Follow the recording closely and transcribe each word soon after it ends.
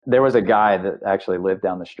there was a guy that actually lived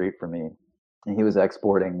down the street from me, and he was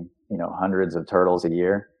exporting, hundreds of turtles a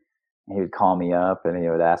year. And he would call me up and he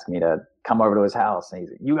would ask me to come over to his house. And he's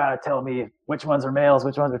like, "You got to tell me which ones are males,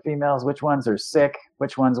 which ones are females, which ones are sick,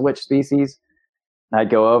 which one's which species." And I'd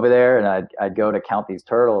go over there and I'd go to count these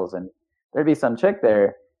turtles, and there'd be some chick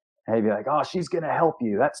there, and he'd be like, "Oh, she's going to help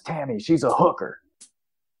you. That's Tammy. She's a hooker."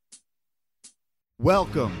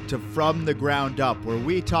 Welcome to From the Ground Up, where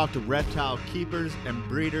we talk to reptile keepers and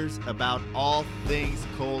breeders about all things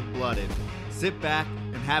cold-blooded. Sit back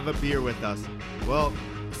and have a beer with us. Well,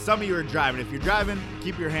 some of you are driving. If you're driving,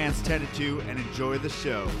 keep your hands tended to and enjoy the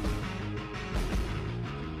show.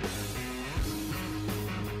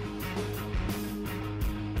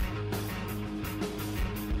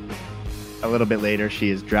 A little bit later,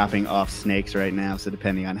 she is dropping off snakes right now, so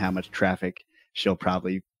depending on how much traffic, she'll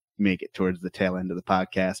probably make it towards the tail end of the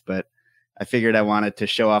podcast. But I figured I wanted to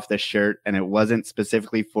show off this shirt, and it wasn't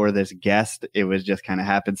specifically for this guest. It was just kind of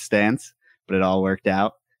happenstance, but it all worked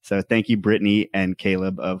out. So thank you, Brittany and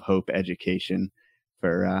Caleb of Hope Education,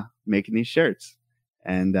 for making these shirts.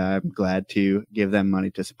 And I'm glad to give them money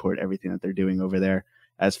to support everything that they're doing over there.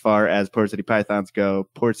 As far as Port City Pythons go,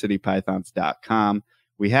 portcitypythons.com.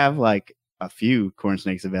 We have like a few corn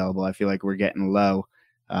snakes available. I feel like we're getting low.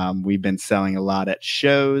 We've been selling a lot at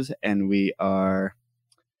shows, and we are,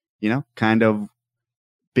 kind of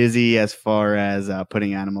busy as far as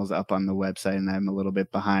putting animals up on the website, and I'm a little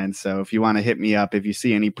bit behind. So if you want to hit me up, if you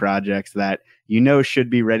see any projects that should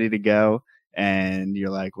be ready to go, and you're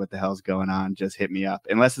like, what the hell's going on, just hit me up.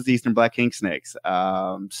 Unless it's Eastern Black King snakes.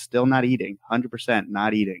 Still not eating, 100%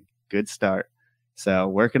 not eating. Good start. So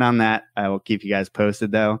working on that. I will keep you guys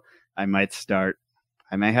posted, though. I might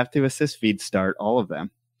have to assist feed start all of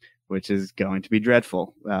them, which is going to be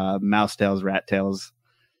dreadful. Mouse tails, rat tails,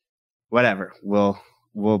 whatever.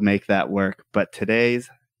 We'll make that work. But today's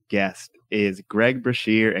guest is Greg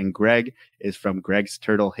Brashear, and Greg is from Greg's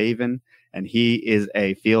Turtle Haven, and he is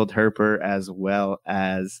a field herper as well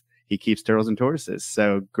as he keeps turtles and tortoises.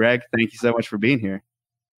 So, Greg, thank you so much for being here.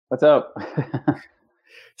 What's up?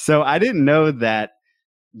 So I didn't know that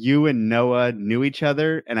you and Noah knew each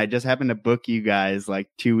other, and I just happened to book you guys like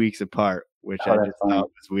 2 weeks apart, which I just thought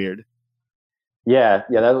was weird. Yeah,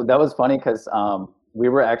 that was funny because we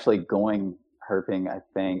were actually going herping, I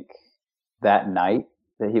think, that night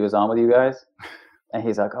that he was on with you guys, and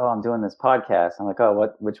he's like, "Oh, I'm doing this podcast." I'm like, "Oh,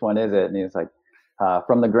 which one is it?" And he was like,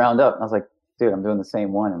 "From the Ground Up." And I was like, "Dude, I'm doing the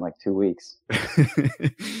same one in like 2 weeks."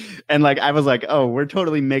 And like I was like, "Oh, we're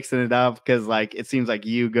totally mixing it up," because like it seems like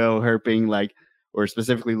you go herping like, or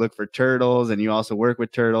specifically look for turtles, and you also work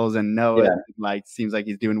with turtles, and Noah like seems like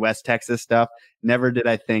he's doing West Texas stuff. Never did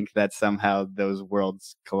I think that somehow those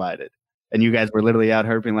worlds collided. And you guys were literally out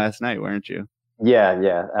herping last night, weren't you?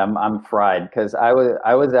 Yeah. I'm fried because I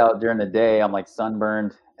was out during the day. I'm like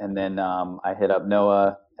sunburned, and then I hit up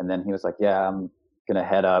Noah, and then he was like, "Yeah, I'm gonna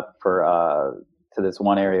head up for to this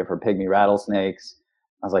one area for pygmy rattlesnakes."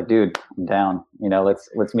 I was like, "Dude, I'm down.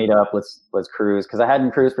 Let's meet up. Let's cruise." Because I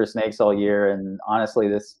hadn't cruised for snakes all year, and honestly,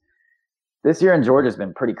 this year in Georgia has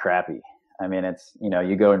been pretty crappy. I mean, it's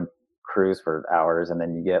you go and cruise for hours, and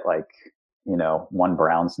then you get like one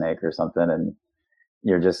brown snake or something, and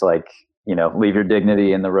you're just like leave your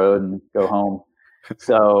dignity in the road and go home.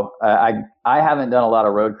 So I haven't done a lot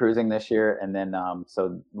of road cruising this year, and then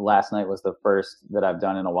so last night was the first that I've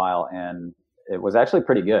done in a while, and it was actually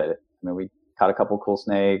pretty good. I mean, we caught a couple cool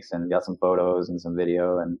snakes and got some photos and some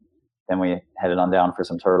video, and then we headed on down for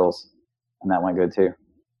some turtles, and that went good too.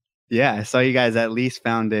 Yeah, I saw you guys at least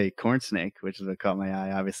found a corn snake, which is what caught my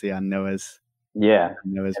eye, obviously on Noah's. Yeah,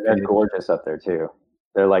 and they're gorgeous up there too.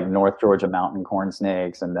 They're like North Georgia mountain corn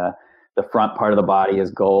snakes, and the front part of the body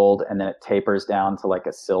is gold, and then it tapers down to like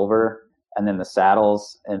a silver, and then the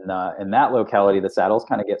saddles in that locality, the saddles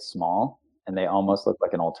kind of get small, and they almost look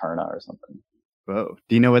like an Alterna or something. Whoa.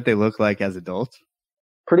 Do you know what they look like as adults?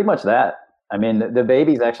 Pretty much that. I mean, the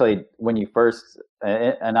babies actually, when you first,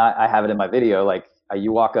 and I have it in my video, like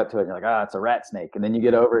you walk up to it and you're like, it's a rat snake. And then you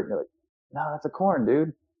get over it and you're like, no, that's a corn,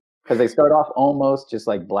 dude. Because they start off almost just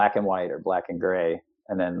like black and white or black and gray.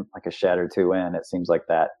 And then like a shed or two in, it seems like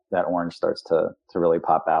that orange starts to really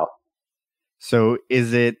pop out. So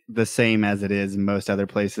is it the same as it is in most other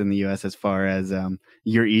places in the U.S. as far as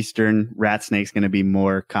your eastern rat snake's going to be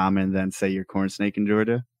more common than, say, your corn snake in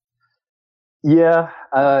Georgia? Yeah,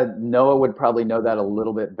 Noah would probably know that a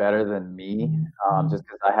little bit better than me, just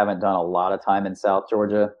because I haven't done a lot of time in South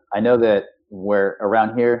Georgia. I know that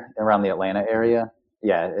around the Atlanta area,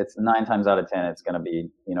 yeah, it's 9 times out of 10, it's going to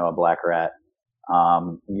be, a black rat.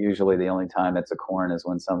 Usually the only time it's a corn is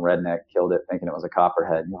when some redneck killed it thinking it was a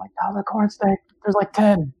copperhead. And you're like, no, the corn snake, there's like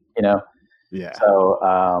 10. you know? Yeah.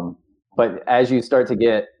 So, but as you start to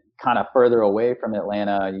get kind of further away from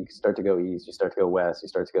Atlanta, you start to go east, you start to go west, you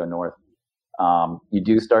start to go north. You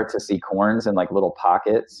do start to see corns in like little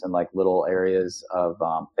pockets and like little areas of,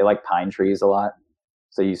 they like pine trees a lot.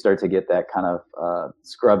 So you start to get that kind of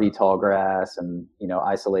scrubby tall grass and,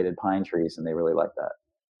 isolated pine trees, and they really like that.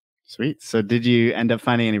 Sweet. So did you end up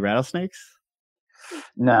finding any rattlesnakes?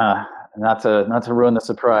 Nah, not to ruin the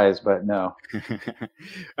surprise, but no.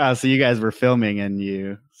 So you guys were filming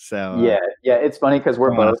Yeah, it's funny because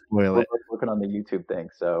we're both spoil it. working on the YouTube thing.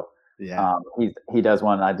 So Yeah. he does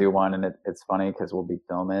one, I do one, and it's funny because we'll be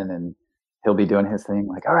filming and he'll be doing his thing,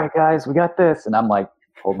 like, all right, guys, we got this, and I'm like,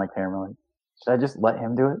 hold my camera, like, should I just let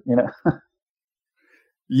him do it?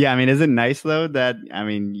 Yeah, I mean, is it nice though that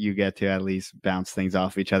you get to at least bounce things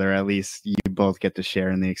off each other? At least you both get to share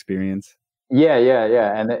in the experience. Yeah,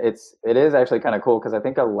 and it is actually kind of cool because I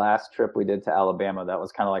think a last trip we did to Alabama, that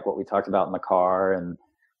was kind of like what we talked about in the car and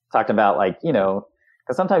talked about, like, because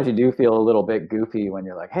sometimes you do feel a little bit goofy when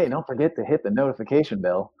you're like, hey, don't forget to hit the notification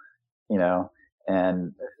bell,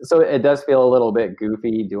 and so it does feel a little bit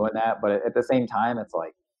goofy doing that, but at the same time, it's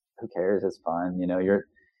like, who cares? It's fun,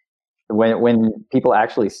 when people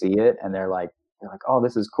actually see it and they're like, oh,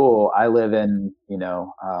 this is cool. I live in,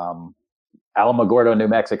 Alamogordo, New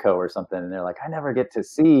Mexico or something. And they're like, I never get to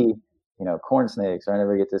see, corn snakes, or I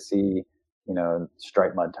never get to see,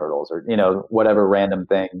 striped mud turtles, or, whatever random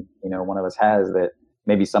thing, one of us has that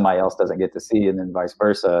maybe somebody else doesn't get to see. And then vice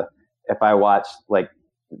versa. If I watch like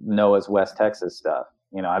Noah's West Texas stuff,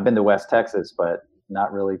 I've been to West Texas, but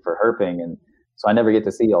not really for herping. And so I never get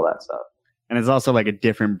to see all that stuff. And it's also like a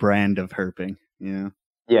different brand of herping,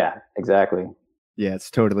 Yeah, exactly. Yeah,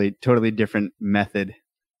 it's totally different method.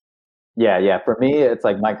 Yeah. For me, it's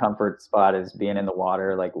like my comfort spot is being in the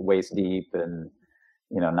water, like waist deep, and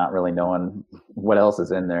not really knowing what else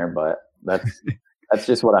is in there. But that's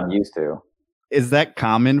just what I'm used to. Is that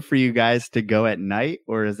common for you guys to go at night,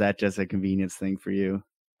 or is that just a convenience thing for you?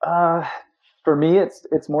 For me,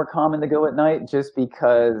 it's more common to go at night, just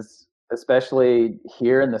because, especially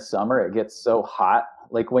here in the summer, it gets so hot.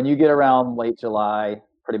 Like when you get around late July,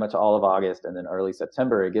 pretty much all of August, and then early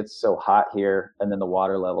September, it gets so hot here, and then the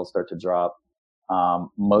water levels start to drop.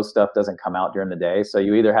 Most stuff doesn't come out during the day, so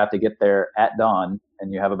you either have to get there at dawn,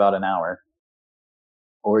 and you have about an hour,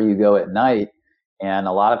 or you go at night. And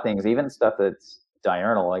a lot of things, even stuff that's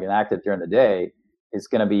diurnal, like inactive during the day, is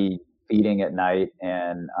going to be feeding at night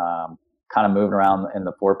and kind of moving around in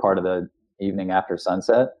the forepart of the evening after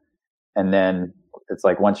sunset. And then it's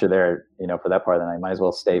like, once you're there, for that part of the night, might as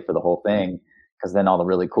well stay for the whole thing, because then all the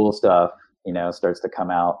really cool stuff, starts to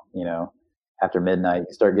come out, after midnight.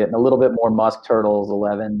 You start getting a little bit more musk turtles,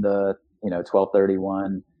 11 to,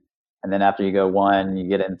 12:31. And then after you go 1, you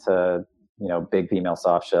get into, big female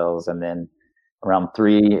soft shells. And then around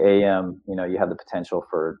 3 a.m., you have the potential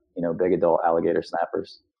for, big adult alligator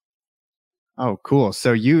snappers. Oh, cool.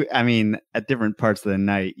 So at different parts of the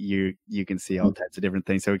night, you can see all types of different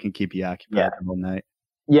things, so it can keep you occupied the whole night.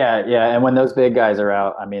 Yeah. And when those big guys are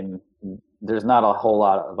out, there's not a whole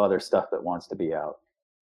lot of other stuff that wants to be out.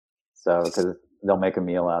 So, because they'll make a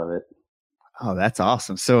meal out of it. Oh, that's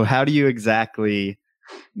awesome. So how do you exactly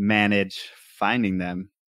manage finding them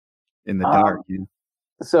in the dark?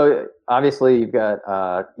 So obviously you've got,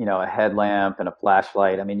 a headlamp and a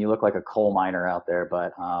flashlight. You look like a coal miner out there,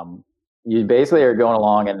 but you basically are going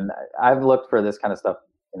along, and I've looked for this kind of stuff,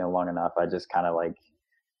 long enough. I just kind of like,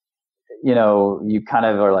 you kind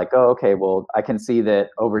of are like, oh, okay, well, I can see that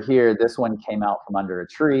over here, this one came out from under a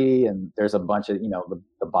tree, and there's a bunch of,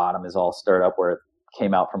 the bottom is all stirred up where it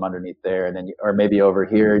came out from underneath there. And then, or maybe over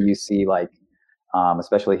here, you see like,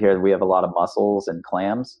 especially here, we have a lot of mussels and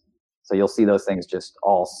clams. So you'll see those things just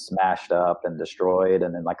all smashed up and destroyed,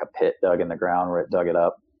 and then like a pit dug in the ground where it dug it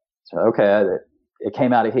up. So, okay, it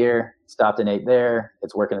came out of here, stopped and ate there.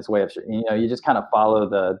 It's working its way up. You just kind of follow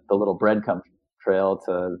the little breadcrumb trail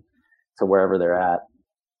to wherever they're at.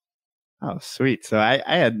 Oh, sweet. So I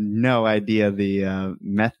had no idea the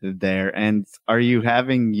method there. And are you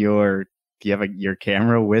having do you have your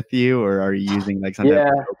camera with you, or are you using like some type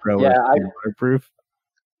of GoPro waterproof?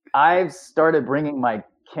 I've started bringing my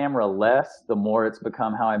camera less, the more it's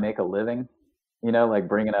become how I make a living, like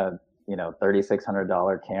bringing a,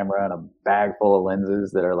 $3,600 camera and a bag full of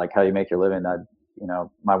lenses that are like how you make your living.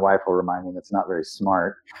 My wife will remind me that's not very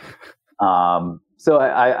smart. So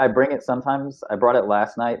I bring it sometimes. I brought it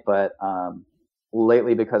last night, but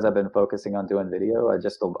lately, because I've been focusing on doing video,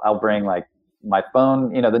 I'll bring like my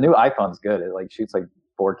phone. The new iPhone's good. It like shoots like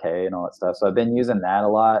 4K and all that stuff. So I've been using that a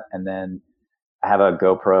lot. And then I have a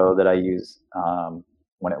GoPro that I use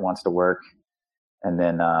when it wants to work. And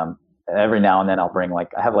then every now and then I'll bring I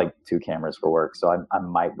have like 2 cameras for work, so I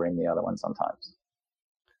might bring the other one sometimes.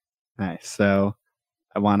 Nice. So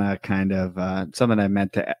I want to kind of something I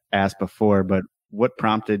meant to ask before, but what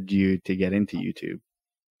prompted you to get into YouTube?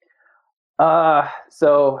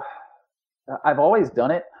 So I've always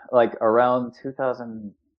done it, like around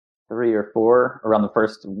 2003 or 4, around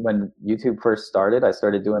when YouTube first started. I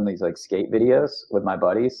started doing these like skate videos with my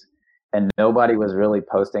buddies, and nobody was really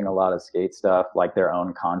posting a lot of skate stuff, like their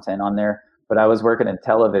own content on there. But I was working in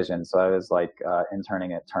television, so I was like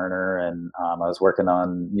interning at Turner, and I was working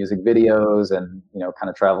on music videos, and kind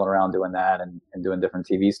of traveling around doing that, and doing different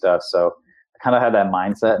TV stuff. So I kind of had that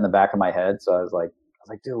mindset in the back of my head. So I was like,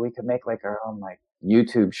 dude, we could make like our own like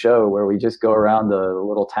YouTube show where we just go around the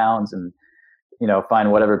little towns and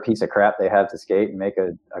find whatever piece of crap they have to skate and make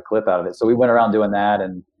a clip out of it. So we went around doing that,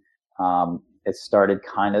 and it started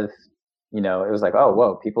kind of, it was like, oh,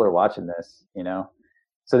 whoa, people are watching this.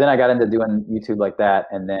 So then I got into doing YouTube like that,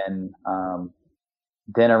 and then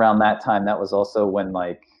around that time, that was also when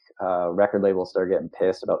like record labels started getting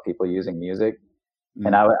pissed about people using music.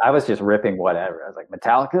 And I was just ripping whatever. I was like,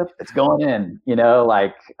 Metallica, it's going in.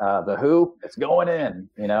 Like The Who, it's going in.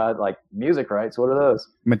 Like music rights, what are those?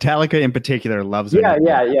 Metallica in particular loves it.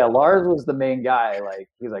 Yeah. Lars was the main guy. Like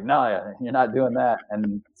he's like, no, you're not doing that.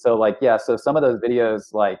 And so so some of those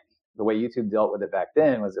videos, like the way YouTube dealt with it back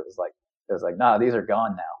then was it was like, nah, these are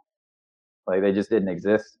gone now. Like they just didn't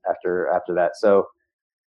exist after that. So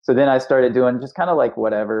then I started doing just kind of like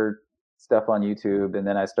whatever stuff on YouTube, and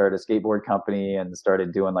then I started a skateboard company and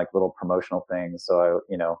started doing like little promotional things. So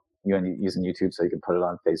I, using YouTube so you can put it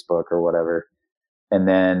on Facebook or whatever. And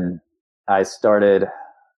then I started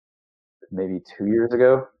maybe 3 years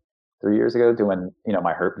ago, doing,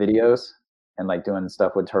 my herp videos and like doing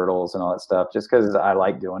stuff with turtles and all that stuff, just because I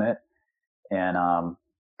like doing it, and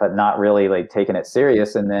but not really like taking it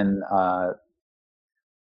serious. And then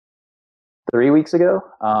 3 weeks ago,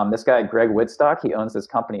 this guy, Greg Whitstock, he owns this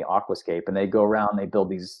company, Aquascape, and they go around, they build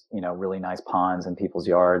these, really nice ponds in people's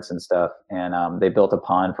yards and stuff. And they built a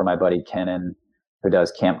pond for my buddy Kenan, who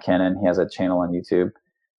does Camp Kenan. He has a channel on YouTube.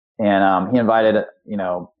 And he invited,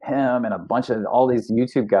 him and a bunch of all these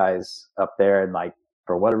YouTube guys up there. And like,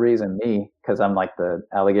 for what reason, me, because I'm like the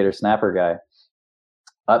alligator snapper guy,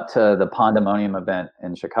 up to the Pondemonium event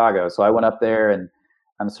in Chicago. So I went up there, and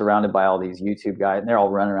I'm surrounded by all these YouTube guys, and they're all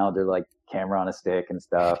running around. They're like camera on a stick and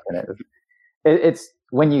stuff. And it's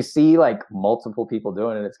when you see like multiple people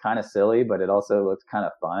doing it, it's kind of silly, but it also looks kind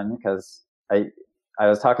of fun, because I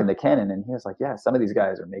was talking to Kenan, and he was like, yeah, some of these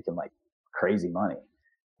guys are making like crazy money.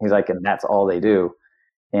 He's like, and that's all they do.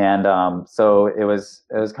 And so it was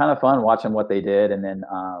kind of fun watching what they did. And then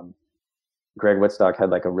Greg Whitstock had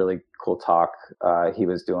like a really cool talk he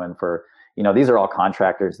was doing for, these are all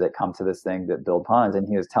contractors that come to this thing that build ponds. And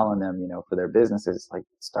he was telling them, for their businesses, like,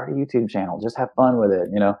 start a YouTube channel, just have fun with it,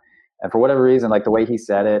 And for whatever reason, like the way he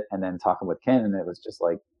said it, and then talking with Ken, and it was just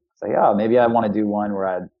like, oh, maybe I want to do one where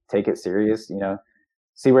I take it serious,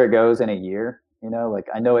 see where it goes in a year, like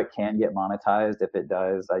I know it can get monetized. If it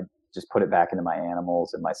does, I just put it back into my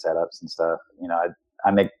animals and my setups and stuff.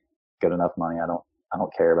 I make good enough money. I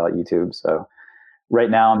don't care about YouTube. So right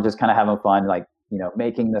now I'm just kind of having fun, like,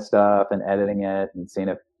 making the stuff and editing it and seeing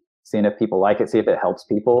if people like it, see if it helps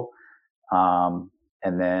people. And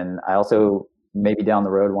then I also maybe down the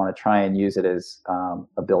road want to try and use it as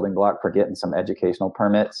a building block for getting some educational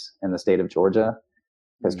permits in the state of Georgia,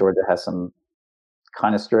 because Georgia has some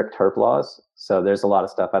kind of strict herp laws. So there's a lot of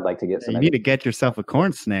stuff I'd like to get. You need to get yourself a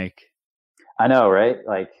corn snake. I know, right?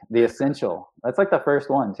 Like the essential. That's like the first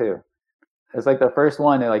one too. It's like the first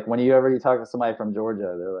one. Like when you talk to somebody from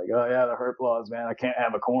Georgia, they're like, "Oh yeah, the herp laws, man. I can't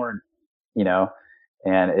have a corn,"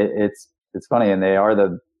 And it's funny, and they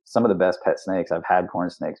are some of the best pet snakes. I've had corn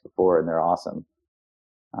snakes before, and they're awesome.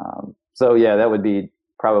 So yeah, that would be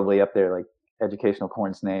probably up there, like educational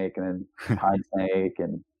corn snake, and then pine snake,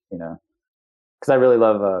 and because I really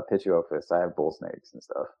love Pituophis. I have bull snakes and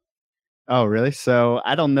stuff. Oh, really? So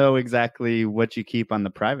I don't know exactly what you keep on the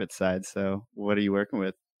private side. So what are you working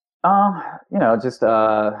with? Just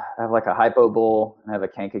I have like a hypo bull, and I have a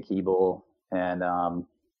Kankakee bull, and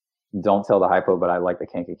don't tell the hypo, but I like the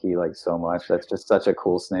Kankakee like so much. That's just such a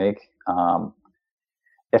cool snake.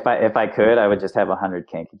 If I could, I would just have 100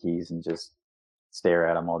 Kankakees and just stare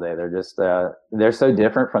at them all day. They're just they're so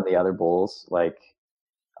different from the other bulls. Like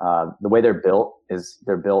the way they're built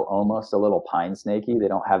almost a little pine snakey. They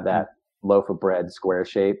don't have that loaf of bread square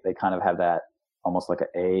shape. They kind of have that almost like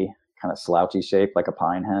a kind of slouchy shape like a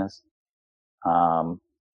pine has.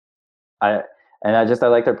 And I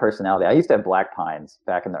like their personality. I used to have black pines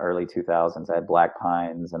back in the early 2000s. I had black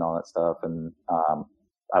pines and all that stuff, and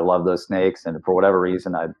I love those snakes. And for whatever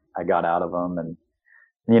reason, I got out of them. And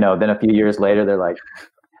then a few years later, they're like,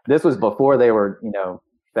 this was before they were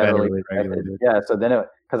federally regulated. Yeah. So then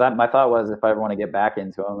because my thought was, if I ever want to get back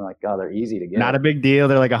into them, I'm like, oh, they're easy to get. Not a big deal.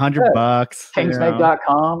 They're like $100.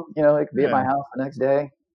 Kingsnake.com. It could be at my house the next day.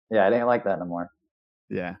 Yeah, I didn't like that no more.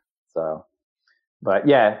 Yeah. So, but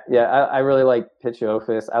yeah, I really like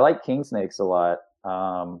Pituophis. I like king snakes a lot.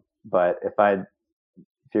 But if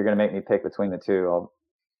you're gonna make me pick between the two, I'll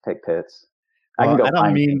pick pits. Well,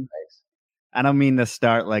 I don't mean to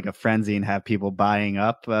start like a frenzy and have people buying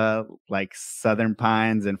up like southern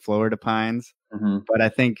pines and Florida pines, but I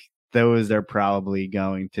think those are probably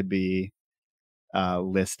going to be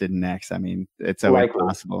listed next. I mean, it's always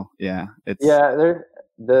possible. Yeah,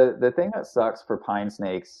 the thing that sucks for pine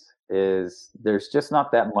snakes is there's just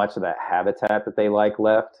not that much of that habitat that they like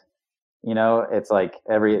left. It's like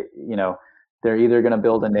they're either going to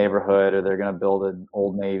build a neighborhood, or they're going to build an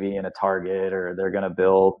Old Navy and a Target, or they're going to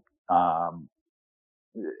build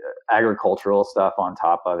agricultural stuff on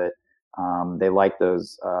top of it. They like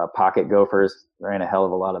those pocket gophers. There ain't a hell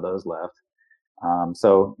of a lot of those left.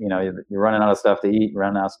 So you're running out of stuff to eat,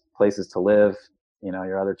 running out of places to live.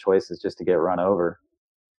 Your other choice is just to get run over.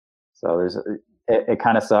 So it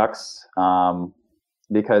kind of sucks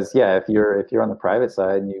because if you're on the private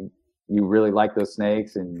side and you really like those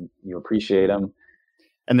snakes and you appreciate them,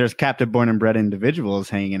 and there's captive born and bred individuals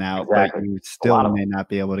hanging out, but you still may not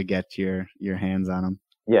be able to get your hands on them.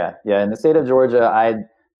 Yeah. In the state of Georgia,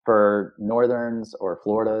 for Northerns or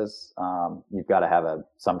Floridas, you've got to have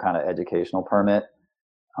some kind of educational permit.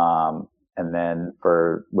 And then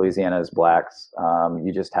for Louisiana's blacks,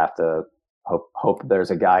 you just have to hope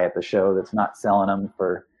there's a guy at the show that's not selling them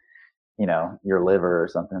for, your liver or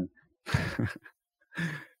something.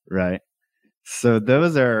 Right. So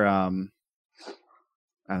those are,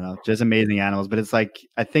 I don't know, just amazing animals. But it's like,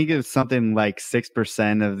 I think it's something like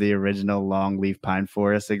 6% of the original longleaf pine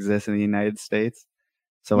forest exists in the United States.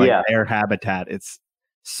 So their habitat, it's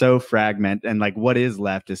so fragmented, and like what is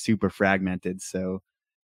left is super fragmented. So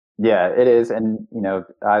yeah, it is. And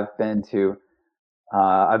I've been to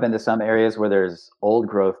some areas where there's old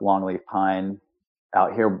growth longleaf pine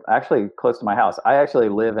out here, actually close to my house. I actually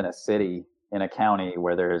live in a city in a county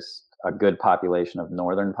where there's a good population of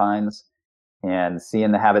northern pines, and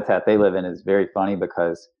seeing the habitat they live in is very funny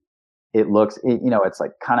because it looks, it's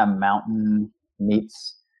like kind of mountain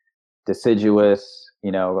meets deciduous,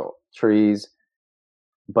 trees,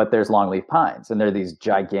 but there's longleaf pines, and they're these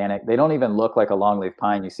gigantic, they don't even look like a longleaf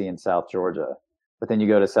pine you see in South Georgia. But then you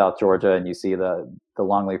go to South Georgia and you see the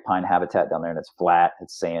longleaf pine habitat down there, and it's flat,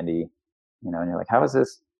 it's sandy, and you're like, how is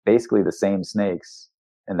this basically the same snakes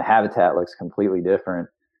and the habitat looks completely different,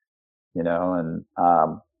 and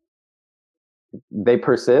they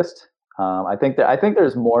persist. I think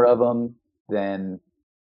there's more of them than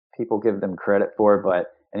people give them credit for,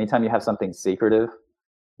 but anytime you have something secretive,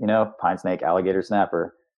 pine snake, alligator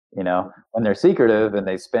snapper, when they're secretive and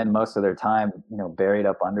they spend most of their time, buried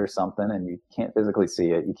up under something and you can't physically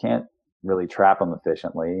see it, you can't really trap them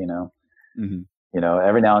efficiently,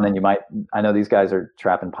 every now and then I know these guys are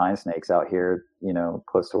trapping pine snakes out here,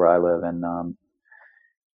 close to where I live, and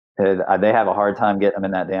they have a hard time getting them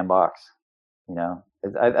in that damn box.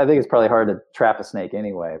 I think it's probably hard to trap a snake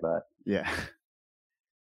anyway, but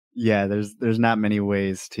yeah, there's not many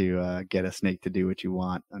ways to get a snake to do what you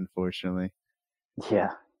want, unfortunately.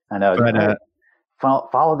 Yeah, I know. But,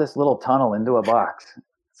 follow this little tunnel into a box.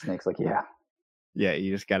 Snake's like, yeah,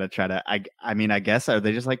 you just got to try to. I mean, I guess, are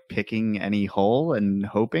they just like picking any hole and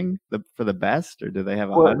hoping for the best, or do they have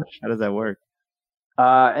a hunch? How does that work?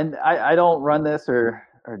 And I don't run this or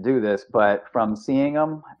do this, but from seeing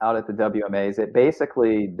them out at the WMAs,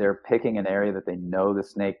 they're picking an area that they know the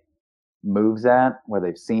snake moves at, where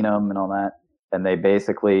they've seen them and all that, and they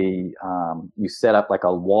basically you set up like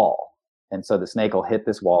a wall, and so the snake will hit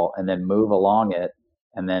this wall and then move along it,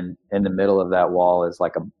 and then in the middle of that wall is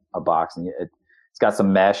like a box, and it's got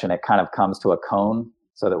some mesh, and it kind of comes to a cone,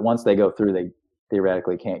 so that once they go through, they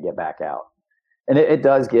theoretically can't get back out. And it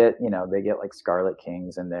does get, they get like scarlet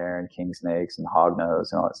kings in there and king snakes and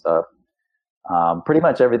hognose and all that stuff. Pretty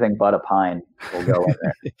much everything but a pine will go in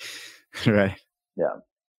there. Right. Yeah.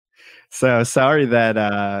 So sorry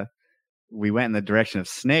that we went in the direction of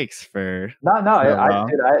snakes for. No.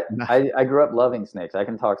 I grew up loving snakes. I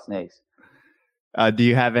can talk snakes. Do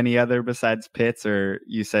you have any other besides pits, or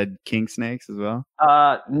you said king snakes as well?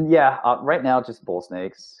 Yeah. Right now, just bull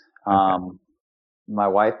snakes. Okay. My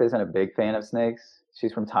wife isn't a big fan of snakes.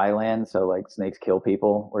 She's from Thailand, so like snakes kill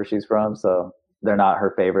people where she's from. So they're not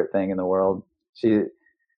her favorite thing in the world. She's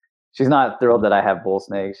not thrilled that I have bull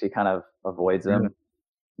snakes. She kind of avoids them. Really?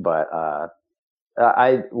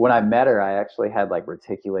 But when I met her, I actually had like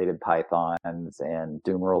reticulated pythons and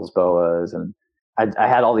Dumerils boas, and I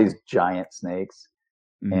had all these giant snakes.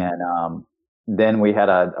 Mhm. And then we had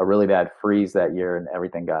a really bad freeze that year, and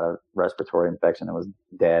everything got a respiratory infection and was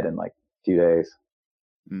dead in like a few days.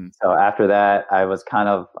 Mm. So after that, I was kind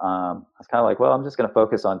of like, well, I'm just going to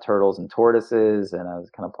focus on turtles and tortoises, and I was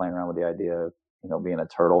kind of playing around with the idea of being a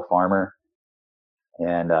turtle farmer,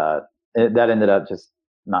 and that ended up just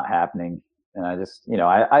not happening. And I just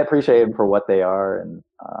I appreciate them for what they are, and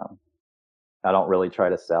I don't really try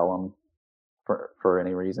to sell them for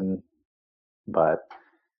any reason. But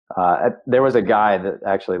there was a guy that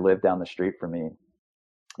actually lived down the street from me,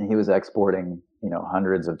 and he was exporting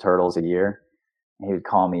hundreds of turtles a year. He would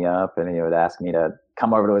call me up and he would ask me to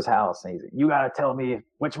come over to his house. And he's like, you got to tell me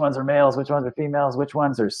which ones are males, which ones are females, which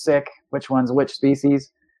ones are sick, which one's which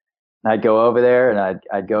species. And I'd go over there and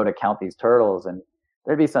I'd go to count these turtles, and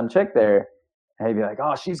there'd be some chick there. And he'd be like,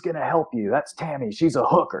 oh, she's going to help you. That's Tammy. She's a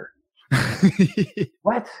hooker.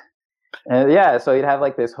 What? And yeah, so he'd have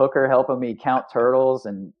like this hooker helping me count turtles,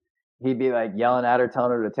 and he'd be like yelling at her,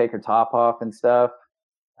 telling her to take her top off and stuff.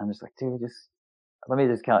 I'm just like, dude, let me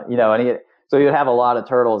just count, and so he would have a lot of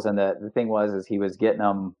turtles, and the thing is he was getting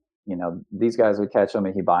them, these guys would catch them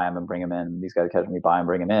and he'd buy them and bring them in. These guys would catch them, he'd buy them,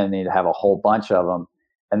 bring them in, and he'd have a whole bunch of them.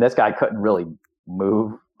 And this guy couldn't really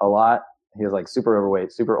move a lot. He was like super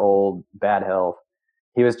overweight, super old, bad health.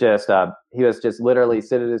 He was just literally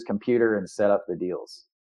sit at his computer and set up the deals.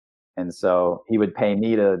 And so he would pay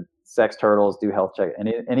me to sex turtles, do health check,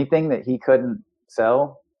 and anything that he couldn't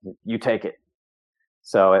sell, you take it.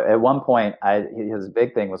 So at one point, his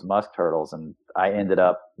big thing was musk turtles, and I ended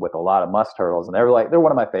up with a lot of musk turtles, and they're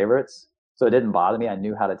one of my favorites. So it didn't bother me. I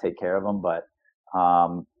knew how to take care of them, but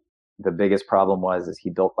the biggest problem is he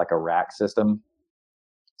built like a rack system.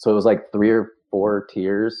 So it was like 3 or 4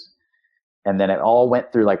 tiers, and then it all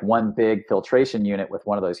went through like one big filtration unit with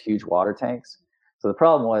one of those huge water tanks. So the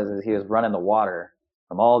problem was he was running the water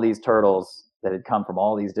from all these turtles that had come from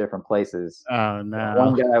all these different places. Oh no! If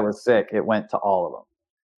one guy was sick, it went to all of them.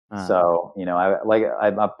 So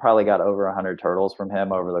I probably got over 100 turtles from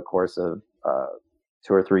him over the course of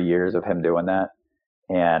 2 or 3 years of him doing that.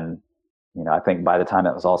 And I think by the time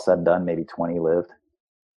it was all said and done, maybe 20 lived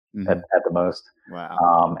at the most.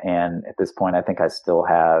 Wow. And at this point, I think I still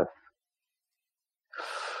have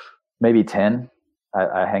maybe 10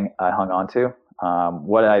 I hung on to.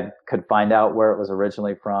 What I could find out where it was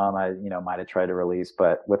originally from, I might have tried to release,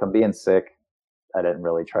 but with them being sick, I didn't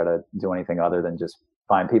really try to do anything other than just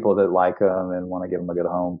find people that like them and want to give them a good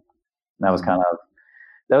home. And that was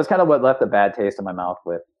kind of what left a bad taste in my mouth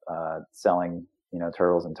with selling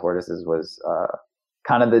turtles and tortoises. Was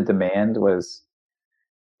kind of the demand was,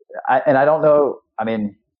 and I don't know. I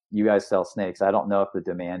mean, you guys sell snakes. I don't know if the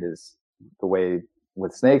demand is the way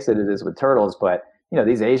with snakes that it is with turtles, but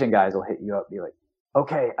these Asian guys will hit you up, be like,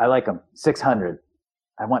 okay, I like them, 600.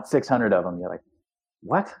 I want 600 of them. You're like,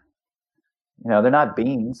 what? They're not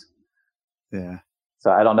beans. Yeah. So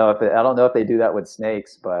I don't know if they do that with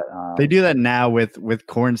snakes, but they do that now with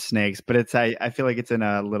corn snakes. But I feel like it's in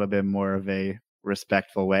a little bit more of a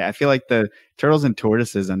respectful way. I feel like the turtles and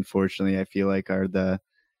tortoises, unfortunately, I feel like are the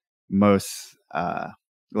most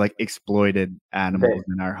like exploited animals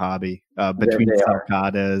in our hobby. Between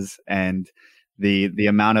sulcatas and the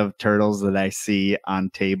amount of turtles that I see on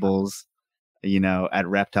tables, at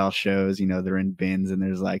reptile shows, they're in bins and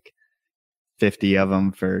there's like 50 of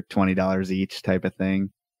them for $20 each type of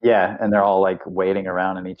thing. Yeah, and they're all like waiting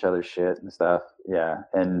around in each other's shit and stuff. Yeah,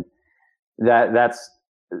 and that's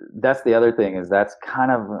the other thing, is that's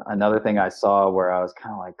kind of another thing I saw where I was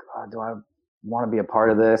kind of like, oh, do I want to be a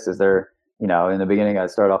part of this? Is there, in the beginning I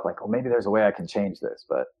started off like, oh, maybe there's a way I can change this,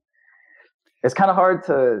 but it's kind of hard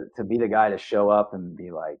to be the guy to show up and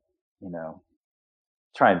be like,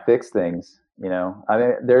 try and fix things. I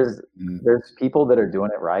mean, there's people that are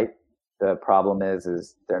doing it right. The problem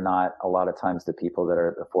is they're not a lot of times the people that are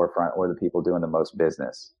at the forefront or the people doing the most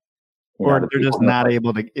business. Or they're just not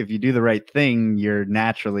able to. If you do the right thing, you're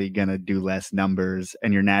naturally going to do less numbers,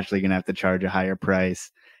 and you're naturally going to have to charge a higher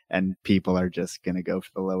price. And people are just going to go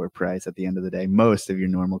for the lower price at the end of the day. Most of your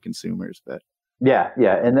normal consumers, but yeah.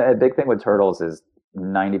 And the big thing with turtles is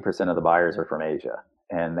 90% of the buyers are from Asia,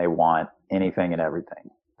 and they want anything and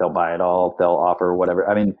everything. They'll buy it all. They'll offer whatever.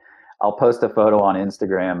 I mean, I'll post a photo on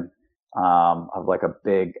Instagram of like a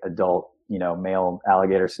big adult, male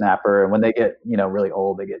alligator snapper. And when they get, really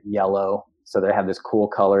old, they get yellow. So they have this cool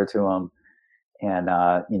color to them. And,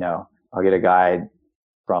 I'll get a guy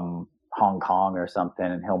from Hong Kong or something,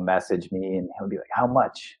 and he'll message me and he'll be like, how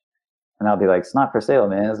much? And I'll be like, it's not for sale,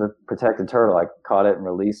 man. It's a protected turtle. I caught it and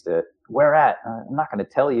released it. Where at? I'm not going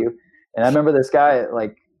to tell you. And I remember this guy,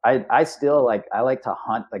 like, I still like, I like to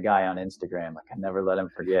hunt the guy on Instagram. Like, I never let him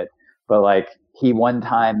forget. But like, he one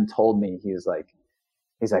time told me, he's like,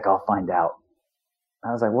 I'll find out.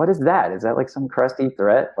 I was like, what is that? Is that like some crusty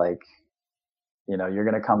threat? Like, you know, you're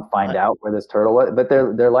going to come find out where this turtle was? But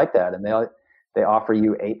they're like that. And they offer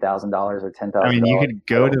you $8,000 or $10,000. I mean, you could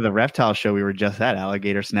go to the reptile show we were just at.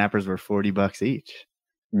 Alligator snappers were $40 each.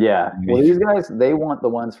 Yeah. Well, these guys, they want the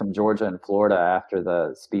ones from Georgia and Florida after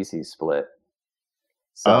the species split.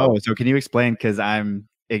 So can you explain? Because I'm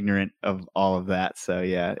ignorant of all of that. So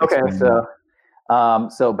yeah. Okay.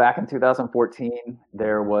 So back in 2014,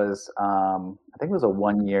 there was, I think it was a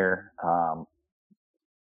 1 year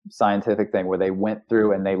scientific thing where they went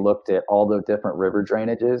through and they looked at all the different river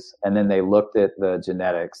drainages, and then they looked at the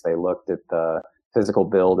genetics. They looked at the physical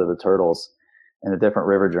build of the turtles and the different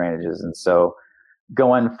river drainages. And so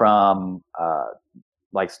going from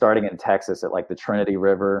like starting in Texas at like the Trinity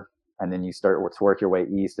River, and then you start to work your way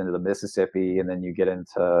east into the Mississippi, and then you get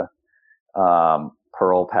into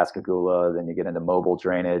Pearl, Pascagoula, then you get into Mobile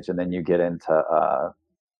drainage, and then you get into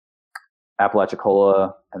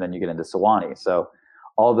Apalachicola, and then you get into Sewanee. So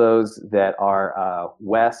all those that are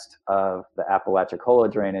west of the Apalachicola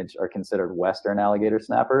drainage are considered western alligator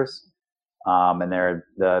snappers. And they're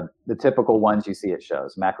the typical ones you see at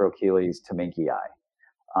shows, Macrocheles, Taminkii.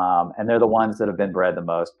 And they're the ones that have been bred the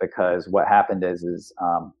most, because what happened is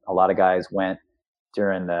a lot of guys went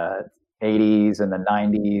during the 80s and the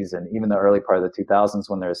 90s and even the early part of the 2000s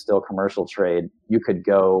when there was still commercial trade. You could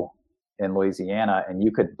go in Louisiana and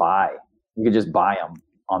you could just buy them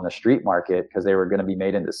on the street market because they were going to be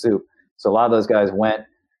made into soup. So a lot of those guys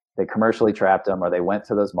they commercially trapped them, or they went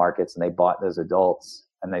to those markets and they bought those adults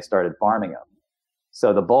and they started farming them.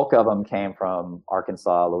 So the bulk of them came from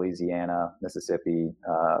Arkansas, Louisiana, Mississippi,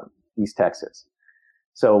 East Texas.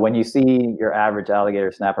 So when you see your average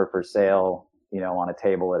alligator snapper for sale, you know, on a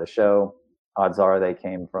table at a show, odds are they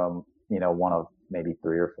came from, you know, one of maybe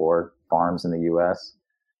 3 or 4 farms in the U.S.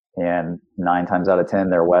 And 9 times out of 10,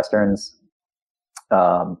 they're Westerns.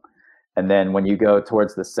 And then when you go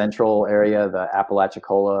towards the central area, the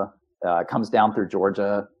Apalachicola comes down through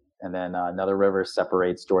Georgia, and then another river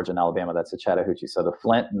separates Georgia and Alabama. That's the Chattahoochee. So the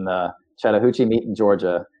Flint and the Chattahoochee meet in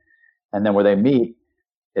Georgia, and then where they meet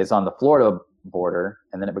is on the Florida border,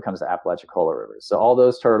 and then it becomes the Apalachicola River. So all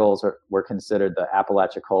those turtles were considered the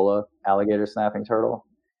Apalachicola alligator snapping turtle,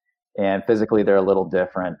 and physically they're a little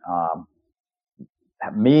different.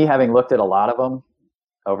 Me having looked at a lot of them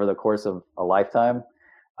over the course of a lifetime,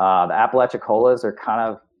 the Apalachicolas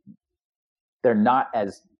are they're not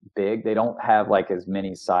as big. They don't have like as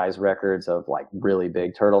many size records of like really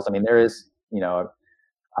big turtles. I mean, there is, you know,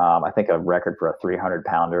 I think a record for a 300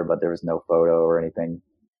 pounder, but there was no photo or anything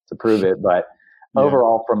to prove it. But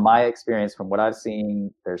overall, from my experience, from what I've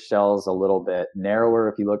seen, their shell's a little bit narrower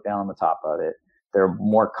if you look down on the top of it. They're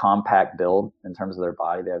more compact build in terms of their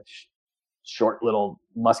body. They have short little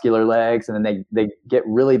muscular legs, and then they get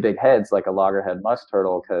really big heads like a loggerhead musk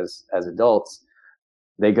turtle, because as adults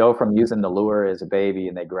they go from using the lure as a baby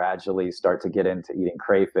and they gradually start to get into eating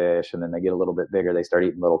crayfish, and then they get a little bit bigger, they start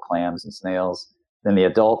eating little clams and snails. Then the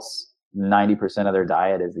adults, 90% of their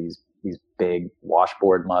diet is these big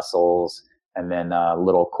washboard mussels, and then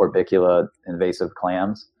little corbicula invasive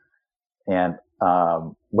clams. And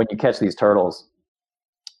when you catch these turtles,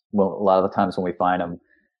 well, a lot of the times when we find them,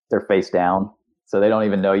 they're face down. So they don't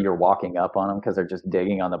even know you're walking up on them because they're just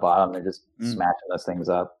digging on the bottom. They're just smashing those things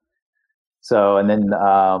up. So, and then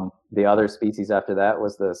the other species after that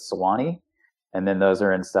was the Sewanee. And then those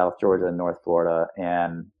are in South Georgia and North Florida.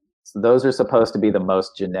 And so those are supposed to be the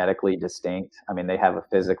most genetically distinct. I mean, they have a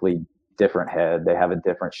physically different head. They have a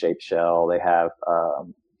different shaped shell. They have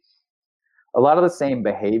a lot of the same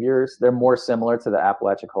behaviors. They're more similar to the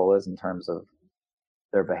Apalachicolas in terms of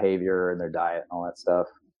their behavior and their diet and all that stuff.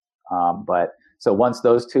 But so once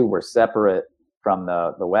those two were separate from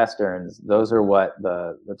the Westerns, those are what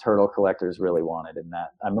the turtle collectors really wanted in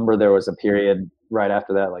that. I remember there was a period right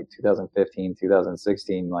after that, like 2015,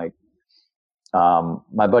 2016, like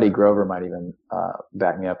my buddy Grover might even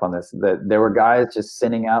back me up on this, that there were guys just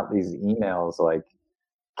sending out these emails like,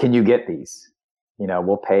 can you get these? You know,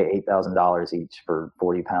 we'll pay $8,000 each for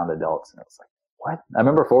 40-pound adults. And it's like, what? I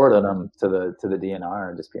remember forwarding them to the DNR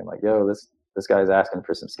and just being like, yo, this guy's asking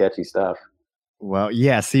for some sketchy stuff. Well,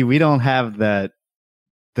 yeah. See, we don't have the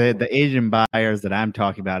Asian buyers that I'm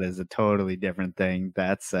talking about is a totally different thing.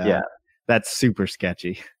 That's super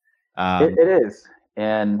sketchy. It is,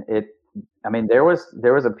 and I mean, there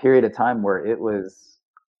was a period of time where it was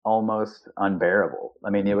almost unbearable. I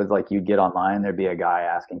mean, it was like you'd get online, there'd be a guy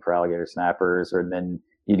asking for alligator snappers, or then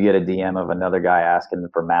you'd get a DM of another guy asking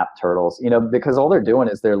for map turtles. Because all they're doing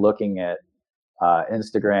is they're looking at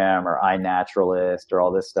Instagram or iNaturalist or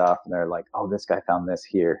all this stuff, and they're like, "Oh, this guy found this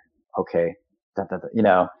here. Okay, da, da,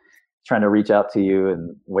 da," trying to reach out to you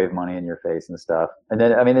and wave money in your face and stuff. And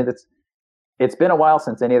then, I mean, it's been a while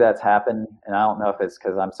since any of that's happened, and I don't know if it's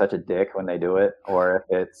because I'm such a dick when they do it, or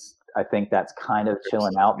if it's I think that's kind of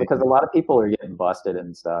chilling out because a lot of people are getting busted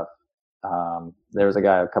and stuff. There was a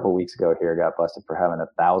guy a couple weeks ago here got busted for having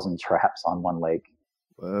 1,000 traps on one lake.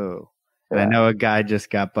 Whoa. And I know a guy just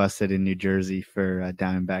got busted in New Jersey for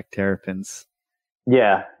Diamondback terrapins.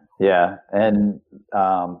 Yeah. And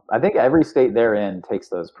I think every state they're in takes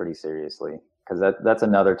those pretty seriously because that's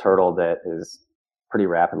another turtle that is pretty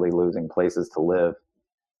rapidly losing places to live.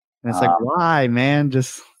 And it's like, why, man?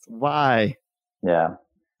 Just why? Yeah.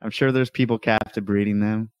 I'm sure there's people captive breeding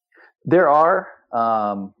them. There are.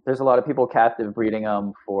 There's a lot of people captive breeding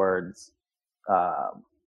them for,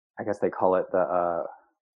 I guess they call it the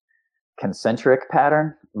concentric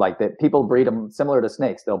pattern. Like that, people breed them similar to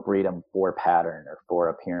snakes. They'll breed them for pattern or for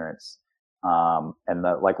appearance. And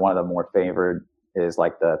like one of the more favored is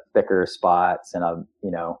like the thicker spots and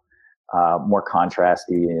more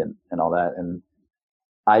contrasty and all that. And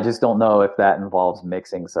I just don't know if that involves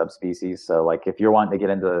mixing subspecies. So like if you're wanting to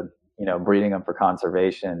get into, breeding them for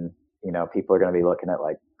conservation, people are going to be looking at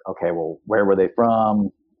like, okay, well, where were they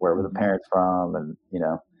from? Where were the parents from? And,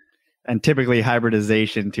 And typically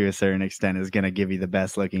hybridization to a certain extent is going to give you the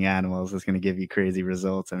best looking animals. It's going to give you crazy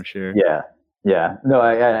results, I'm sure. Yeah. Yeah. No,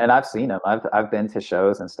 and I've seen them. I've been to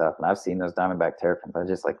shows and stuff and I've seen those Diamondback terrapins.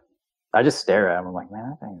 I just stare at them. I'm like, man,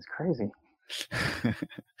 that thing is crazy.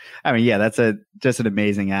 I mean, yeah, that's just an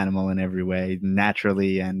amazing animal in every way,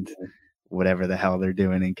 naturally and whatever the hell they're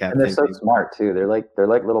doing in captivity. And they're so smart too. They're like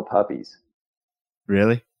little puppies.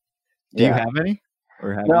 Really? Do you have any?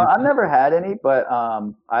 No, I've never had any, but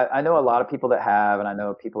I know a lot of people that have, and I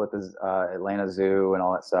know people at the Atlanta Zoo and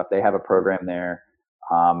all that stuff. They have a program there,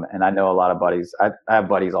 and I know a lot of buddies. I have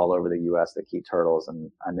buddies all over the U.S. that keep turtles,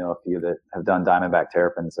 and I know a few that have done Diamondback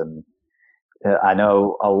terrapins, and I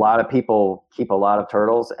know a lot of people keep a lot of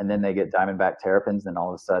turtles, and then they get Diamondback terrapins, and all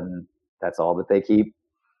of a sudden that's all that they keep.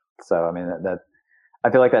 So I mean that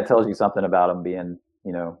I feel like that tells you something about them being,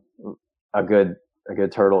 a good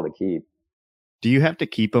turtle to keep. Do you have to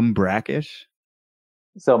keep them brackish?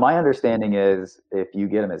 So my understanding is if you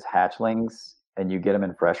get them as hatchlings and you get them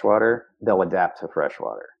in freshwater, they'll adapt to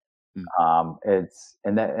freshwater.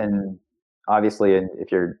 And obviously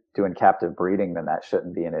if you're doing captive breeding, then that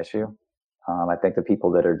shouldn't be an issue. I think the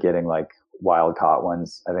people that are getting like wild caught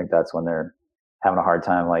ones, I think that's when they're having a hard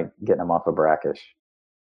time like getting them off of brackish.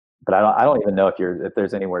 But I don't even know if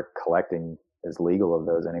there's anywhere collecting is legal of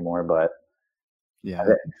those anymore. But yeah, I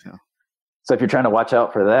think so. So if you're trying to watch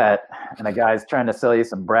out for that, and a guy's trying to sell you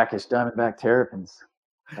some brackish Diamondback terrapins,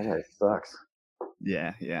 that guy sucks.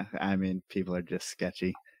 Yeah. I mean, people are just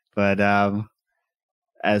sketchy. But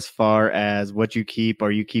as far as what you keep,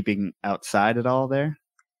 are you keeping outside at all there?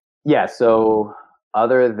 Yeah. So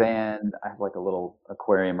other than I have like a little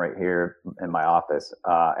aquarium right here in my office,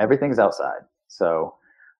 everything's outside. So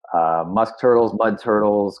musk turtles, mud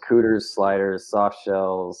turtles, cooters, sliders, soft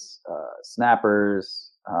shells, snappers.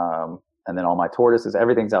 And then all my tortoises,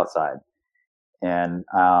 everything's outside. And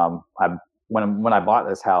when I bought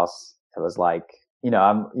this house, it was like,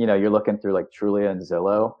 you're looking through like Trulia and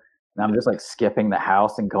Zillow, and I'm just like skipping the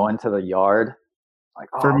house and going to the yard. Like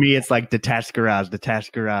for me, it's like detached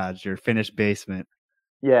garage, or finished basement.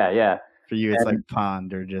 Yeah. For you, it's like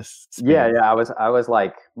pond or just space. Yeah. I was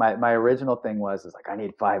like, my original thing was like I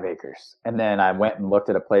need 5 acres, and then I went and looked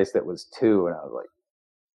at a place that was 2, and I was like,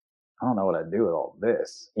 I don't know what I'd do with all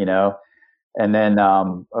this, And then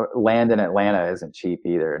land in Atlanta isn't cheap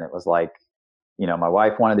either. And it was like, my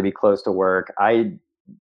wife wanted to be close to work. I,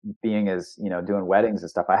 being as, doing weddings and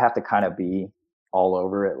stuff, I have to kind of be all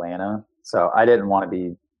over Atlanta. So I didn't want to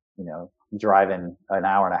be, driving an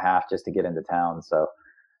hour and a half just to get into town. So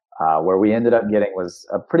where we ended up getting was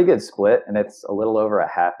a pretty good split, and it's a little over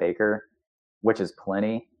a half acre, which is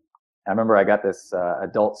plenty. I remember I got this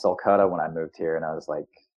adult sulcata when I moved here, and I was like,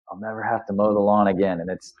 I'll never have to mow the lawn again, and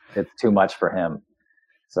it's too much for him.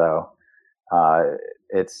 So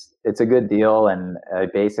it's a good deal, and I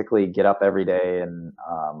basically get up every day and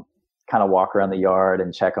kind of walk around the yard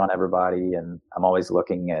and check on everybody, and I'm always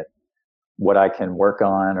looking at what I can work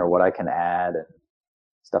on or what I can add and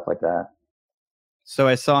stuff like that. So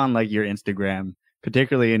I saw on like your Instagram,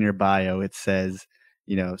 particularly in your bio, it says,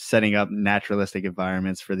 setting up naturalistic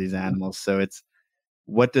environments for these animals. So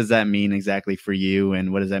what does that mean exactly for you,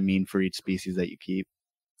 and what does that mean for each species that you keep?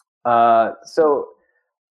 So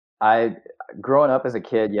I, growing up as a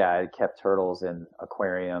kid, yeah, I kept turtles in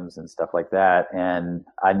aquariums and stuff like that. And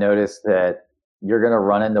I noticed that you're going to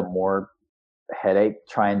run into more headache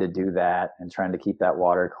trying to do that and trying to keep that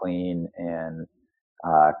water clean and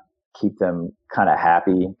uh, keep them kind of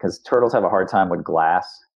happy, because turtles have a hard time with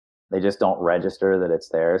glass. They just don't register that it's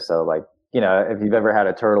there. So like, if you've ever had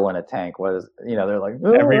a turtle in a tank, they're like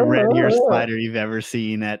every red ear spider you've ever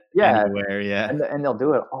seen at anywhere. Yeah. And they'll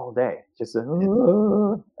do it all day. Just,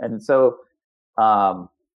 and so,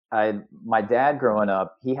 my dad growing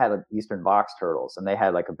up, he had Eastern box turtles, and they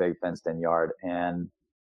had like a big fenced in yard. And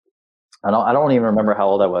I don't even remember how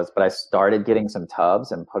old I was, but I started getting some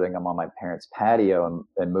tubs and putting them on my parents' patio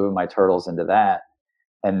and moving my turtles into that.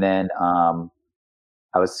 And then,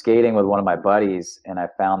 I was skating with one of my buddies, and I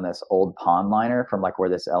found this old pond liner from like where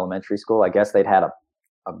this elementary school, I guess they'd had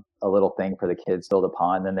a little thing for the kids to build a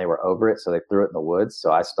pond, then they were over it, so they threw it in the woods.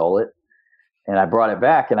 So I stole it and I brought it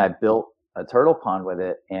back, and I built a turtle pond with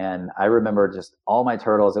it. And I remember just all my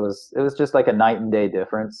turtles, it was just like a night and day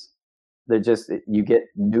difference. You get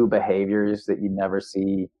new behaviors that you never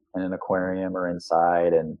see in an aquarium or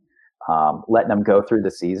inside, and letting them go through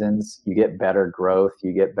the seasons, you get better growth,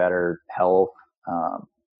 you get better health.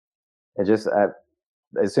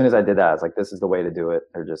 As soon as I did that, I was like, this is the way to do it.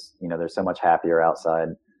 They're just, they're so much happier outside.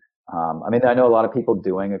 I know a lot of people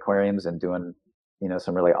doing aquariums and doing,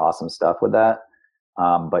 some really awesome stuff with that.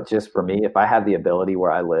 But just for me, if I have the ability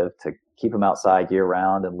where I live to keep them outside year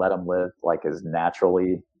round and let them live like as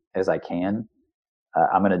naturally as I can,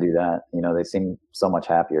 I'm going to do that. They seem so much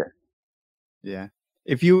happier. Yeah.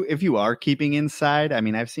 If you are keeping inside,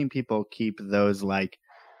 I've seen people keep those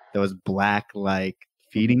black, like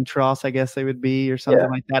feeding troughs, I guess they would be, or something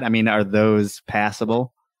like that. Are those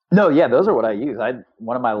passable? No, yeah, those are what I use.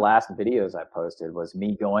 One of my last videos I posted was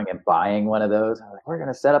me going and buying one of those. I was like, we're going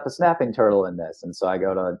to set up a snapping turtle in this. And so I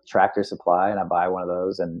go to Tractor Supply and I buy one of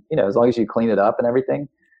those. And, as long as you clean it up and everything,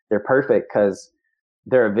 they're perfect because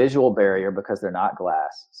they're a visual barrier because they're not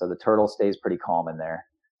glass. So the turtle stays pretty calm in there.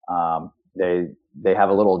 They have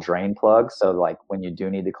a little drain plug. So like when you do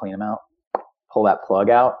need to clean them out, pull that plug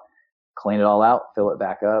out, clean it all out, fill it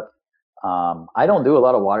back up. I don't do a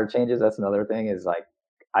lot of water changes. That's another thing, is like,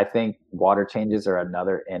 I think water changes are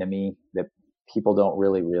another enemy that people don't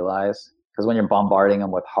really realize, because when you're bombarding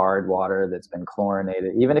them with hard water that's been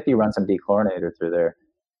chlorinated, even if you run some dechlorinator through there,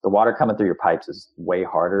 the water coming through your pipes is way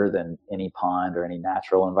harder than any pond or any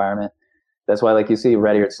natural environment. That's why, like, you see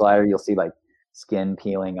red-eared slider, you'll see like skin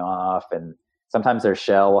peeling off, and sometimes their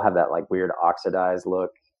shell will have that like weird oxidized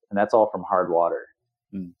look, and that's all from hard water.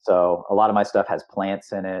 So a lot of my stuff has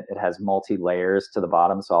plants in it. It has multi-layers to the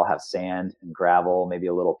bottom. So I'll have sand and gravel, maybe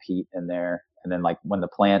a little peat in there. And then like when the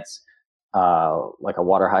plants, like a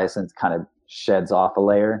water hyacinth, kind of sheds off a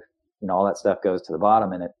layer, all that stuff goes to the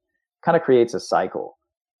bottom, and it kind of creates a cycle.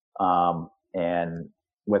 And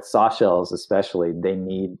with soft shells, especially, they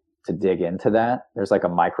need to dig into that. There's like a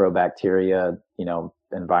microbacteria,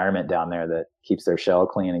 environment down there that keeps their shell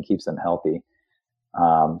clean and keeps them healthy.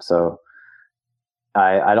 So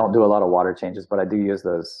I don't do a lot of water changes, but I do use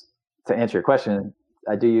those. To answer your question,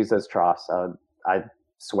 I do use those troughs. I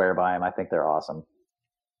swear by them. I think they're awesome.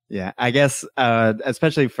 Yeah, I guess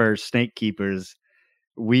especially for snake keepers,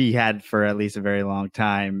 we had for at least a very long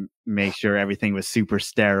time make sure everything was super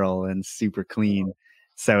sterile and super clean.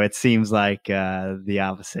 So it seems like the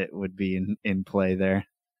opposite would be in play there.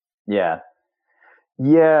 Yeah,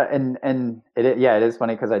 and it is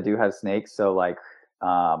funny because I do have snakes. So like,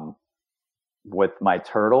 with my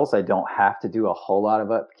turtles, I don't have to do a whole lot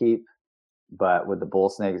of upkeep. But with the bull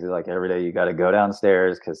snakes, it's like every day you got to go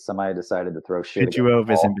downstairs because somebody decided to throw shit.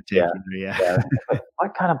 Pityu-Ovis in particular, yeah.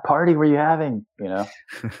 What kind of party were you having?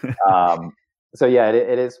 So yeah,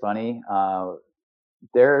 it is funny.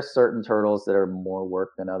 There are certain turtles that are more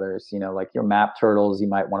work than others. Like your map turtles, you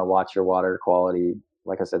might want to watch your water quality.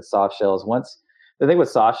 Like I said, soft shells. The thing with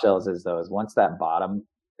soft shells is once that bottom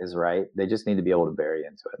is right, they just need to be able to bury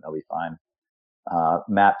into it and they'll be fine.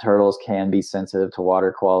 Map turtles can be sensitive to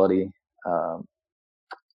water quality.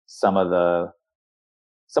 Some of the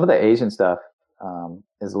Asian stuff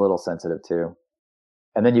is a little sensitive too.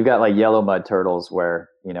 And then you've got like yellow mud turtles where,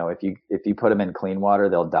 if you put them in clean water,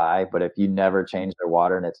 they'll die. But if you never change their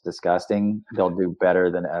water and it's disgusting, they'll do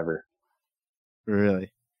better than ever.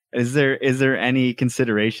 Really? Is there any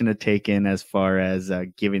consideration to take in as far as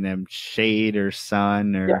giving them shade or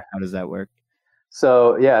sun, or how does that work?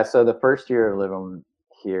 So the first year of living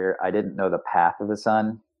here, I didn't know the path of the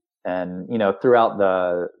sun. And throughout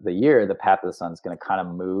the year, the path of the sun is going to kind of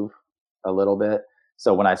move a little bit.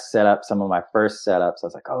 So when I set up some of my first setups, I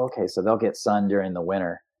was like, oh, okay, so they'll get sun during the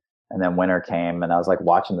winter. And then winter came, and I was like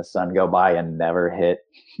watching the sun go by and never hit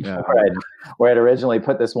where I'd originally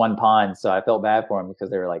put this one pond. So I felt bad for them because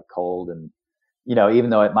they were like cold, and even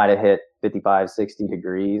though it might have hit 55, 60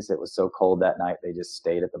 degrees, it was so cold that night they just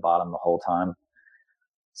stayed at the bottom the whole time.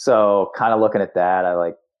 So kind of looking at that, I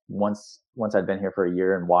like once I'd been here for a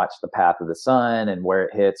year and watched the path of the sun and where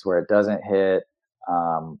it hits, where it doesn't hit,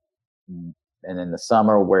 and in the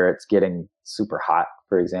summer where it's getting super hot,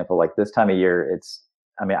 for example, like this time of year,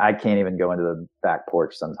 I can't even go into the back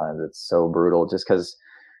porch sometimes. It's so brutal just because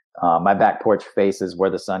my back porch faces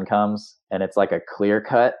where the sun comes, and it's like a clear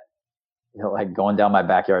cut, like going down my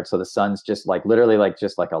backyard. So the sun's just like literally like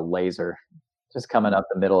just like a laser just coming up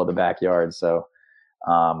the middle of the backyard. So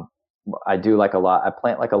I do like a lot. I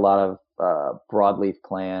plant like a lot of broadleaf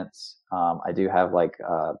plants. I do have like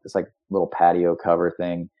this like little patio cover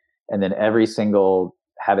thing. And then every single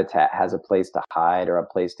habitat has a place to hide or a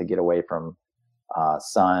place to get away from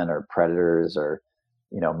sun or predators or,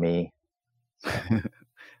 me.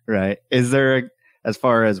 Right. Is there, as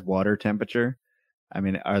far as water temperature,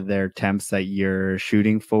 are there temps that you're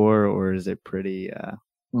shooting for, or is it pretty?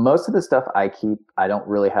 Most of the stuff I keep, I don't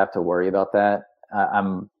really have to worry about that.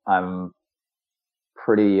 I'm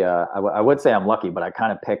pretty, I would say I'm lucky, but I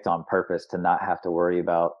kind of picked on purpose to not have to worry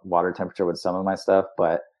about water temperature with some of my stuff.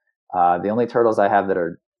 But the only turtles I have that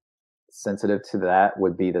are sensitive to that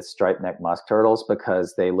would be the striped neck musk turtles,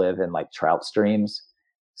 because they live in like trout streams.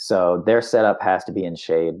 So their setup has to be in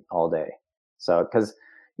shade all day. So, because,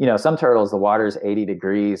 some turtles, the water's 80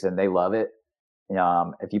 degrees and they love it.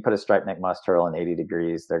 If you put a striped neck musk turtle in 80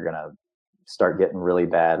 degrees, they're going to start getting really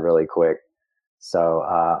bad really quick. So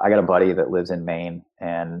I got a buddy that lives in Maine,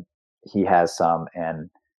 and he has some, and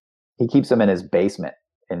he keeps them in his basement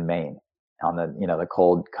in Maine on the, the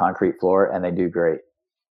cold concrete floor, and they do great.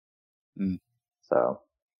 So,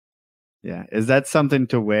 yeah. Is that something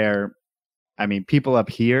to where, people up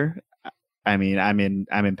here, I'm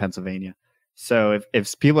in Pennsylvania. So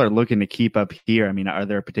if people are looking to keep up here, are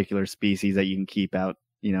there particular species that you can keep out,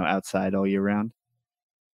 outside all year round?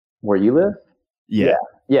 Where you live? Yeah.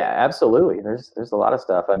 Yeah, absolutely. There's a lot of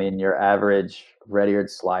stuff. Your average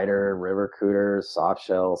red-eared slider, river cooter, soft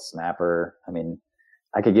shell, snapper.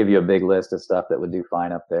 I could give you a big list of stuff that would do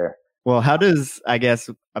fine up there. Well, how does, I guess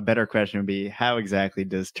a better question would be, how exactly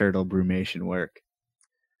does turtle brumation work?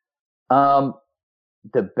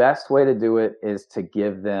 The best way to do it is to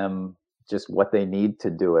give them just what they need to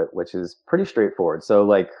do it, which is pretty straightforward. So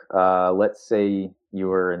like, let's say you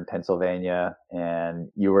were in Pennsylvania and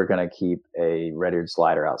you were going to keep a red-eared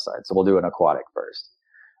slider outside. So we'll do an aquatic first.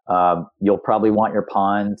 You'll probably want your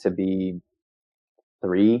pond to be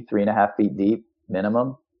 3.5 feet deep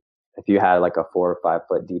minimum. If you had like a 4 or 5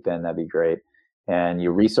 foot deep end, that'd be great. And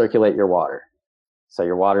you recirculate your water. So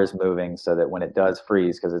your water is moving so that when it does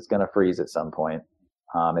freeze, because it's going to freeze at some point,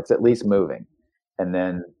 it's at least moving. And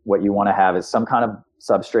then what you want to have is some kind of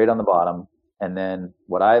substrate on the bottom. And then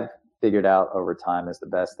what I've figured out over time is the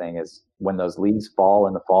best thing is when those leaves fall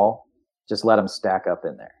in the fall, just let them stack up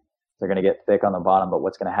in there. They're going to get thick on the bottom, but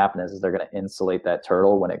what's going to happen is they're going to insulate that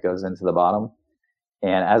turtle when it goes into the bottom.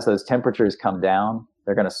 And as those temperatures come down,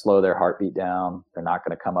 they're going to slow their heartbeat down. They're not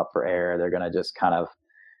going to come up for air. They're going to just kind of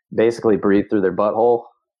basically breathe through their butthole.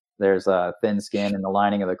 There's a thin skin in the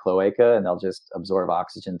lining of the cloaca, and they'll just absorb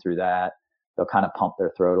oxygen through that. They'll kind of pump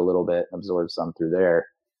their throat a little bit, absorb some through there.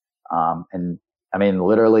 And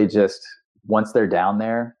literally just once they're down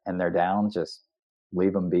there and they're down, just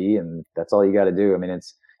leave them be. And that's all you got to do.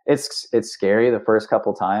 It's scary the first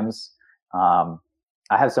couple times. I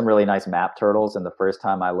have some really nice map turtles, and the first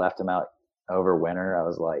time I left them out over winter, I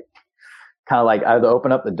was like, kind of like, I would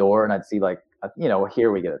open up the door and I'd see like,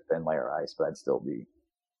 here we get a thin layer of ice, but I'd still be,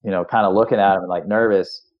 kind of looking at them like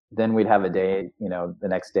nervous. Then we'd have a day, the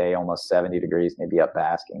next day, almost 70 degrees, maybe up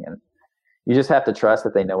basking. And you just have to trust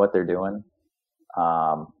that they know what they're doing.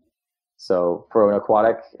 So for an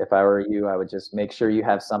aquatic, if I were you, I would just make sure you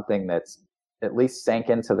have something that's at least sank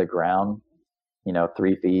into the ground,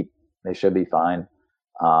 3 feet, they should be fine.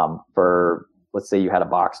 For, let's say you had a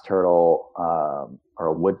box turtle, or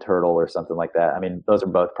a wood turtle or something like that. Those are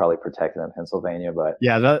both probably protected in Pennsylvania, but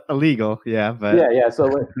yeah, that's illegal. Yeah. But yeah. So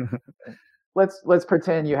let's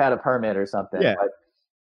pretend you had a permit or something. Yeah. But,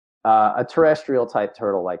 a terrestrial type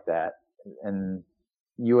turtle like that, and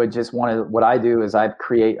you would just want to, what I do is I'd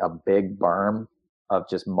create a big berm of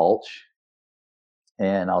just mulch.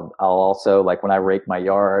 And I'll also, like when I rake my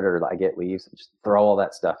yard or I get leaves, just throw all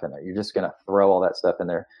that stuff in there. You're just going to throw all that stuff in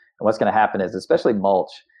there. And what's going to happen is, especially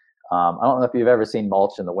mulch, I don't know if you've ever seen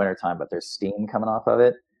mulch in the wintertime, but there's steam coming off of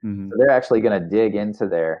it. Mm-hmm. So they're actually going to dig into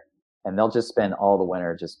there, and they'll just spend all the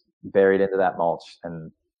winter just buried into that mulch.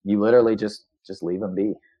 And you literally just leave them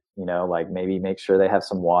be, like maybe make sure they have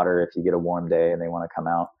some water if you get a warm day and they want to come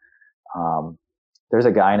out. There's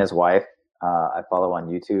a guy and his wife I follow on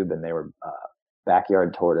YouTube, and they were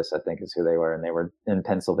Backyard Tortoise, I think is who they were. And they were in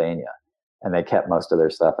Pennsylvania, and they kept most of their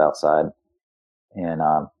stuff outside. And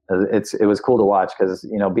it was cool to watch because,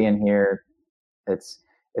 being here, it's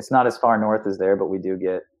not as far north as there, but we do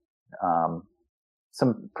get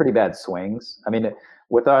some pretty bad swings. I mean,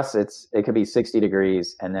 with us, it could be 60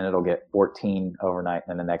 degrees and then it'll get 14 overnight,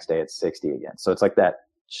 and then the next day it's 60 again. So it's like that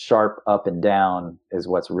sharp up and down is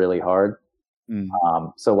what's really hard.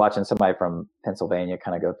 So watching somebody from Pennsylvania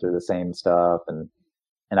kind of go through the same stuff, and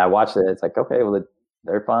I watched it, it's like, okay, well,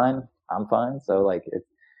 they're fine, I'm fine. So like,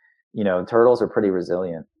 turtles are pretty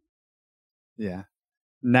resilient. Yeah.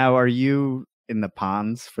 Now, are you in the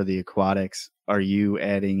ponds for the aquatics? Are you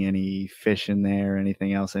adding any fish in there, or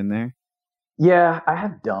anything else in there? Yeah, I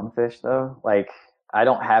have dumb fish though. Like, I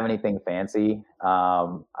don't have anything fancy.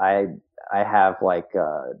 I have like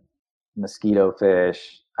mosquito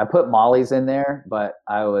fish. I put mollies in there, but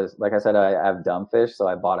like I said, I have dumb fish, so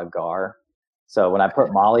I bought a gar. So when I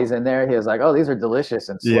put mollies in there, he was like, "Oh, these are delicious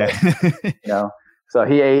and slow." Yeah. So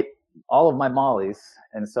he ate all of my mollies,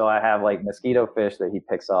 and so I have like mosquito fish that he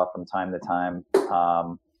picks off from time to time.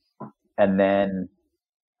 And then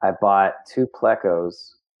I bought 2 plecos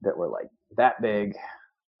that were like that big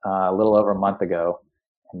a little over a month ago,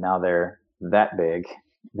 and now they're that big.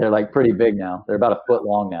 They're like pretty big now. They're about a foot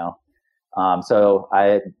long now. So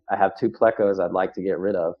I have 2 plecos I'd like to get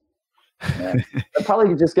rid of. And I'm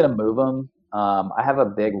probably just gonna move them. I have a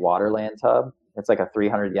big waterland tub. It's like a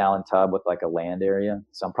 300-gallon tub with like a land area.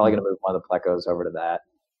 So I'm probably gonna move one of the plecos over to that.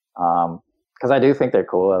 Because I do think they're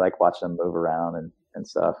cool. I like watching them move around and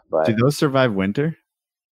stuff. But do those survive winter?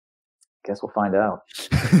 Guess we'll find out.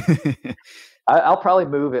 I'll probably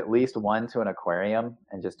move at least one to an aquarium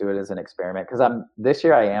and just do it as an experiment. Because this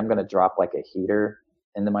year I am going to drop like a heater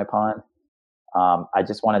into my pond. I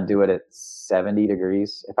just want to do it at 70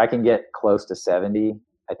 degrees. If I can get close to 70,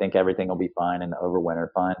 I think everything will be fine and over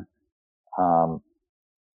winter fine.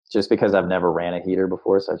 Just because I've never ran a heater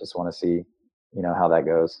before, so I just want to see, how that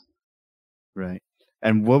goes. Right.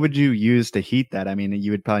 And what would you use to heat that? I mean,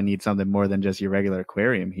 you would probably need something more than just your regular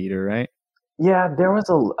aquarium heater, right? Yeah, there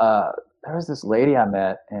was this lady I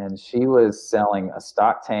met, and she was selling a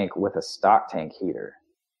stock tank with a stock tank heater.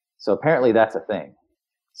 So apparently that's a thing.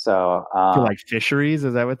 So for like fisheries,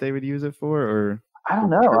 is that what they would use it for? Or I don't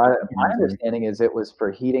know. My understanding is it was for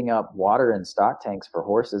heating up water in stock tanks for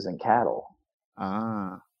horses and cattle.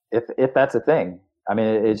 If that's a thing. I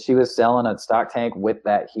mean, she was selling a stock tank with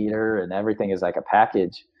that heater, and everything is like a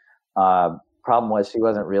package. Problem was she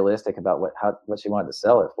wasn't realistic about what she wanted to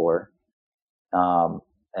sell it for.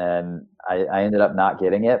 And I ended up not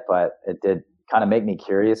getting it, but it did kind of make me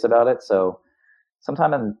curious about it. So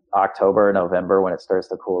sometime in October or November, when it starts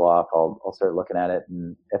to cool off, I'll start looking at it.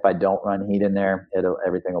 And if I don't run heat in there,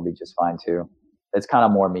 everything will be just fine too. It's kind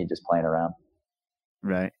of more me just playing around.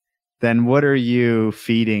 Right. Then what are you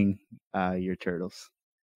feeding your turtles?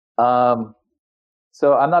 So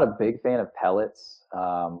I'm not a big fan of pellets.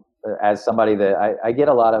 As somebody that I get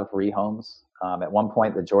a lot of rehomes. At one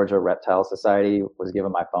point, the Georgia Reptile Society was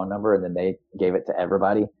given my phone number, and then they gave it to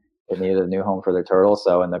everybody that needed a new home for their turtles.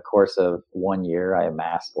 So in the course of 1 year, I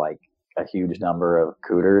amassed like a huge number of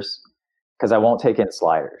cooters because I won't take in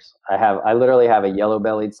sliders. I literally have a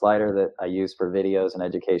yellow-bellied slider that I use for videos and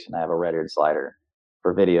education. I have a red-eared slider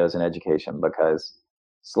for videos and education because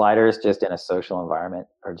sliders just in a social environment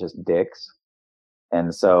are just dicks.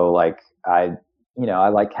 And so like I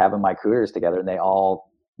like having my cooters together, and they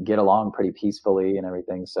all get along pretty peacefully and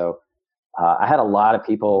everything. So I had a lot of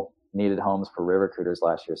people needed homes for river cooters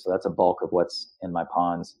last year. So that's a bulk of what's in my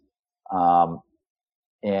ponds.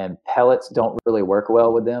 And pellets don't really work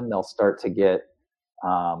well with them. They'll start to get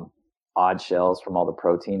odd shells from all the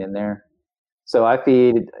protein in there. So I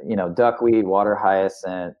feed, duckweed, water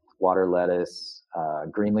hyacinth, water lettuce,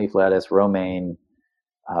 green leaf lettuce, romaine,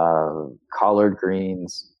 collard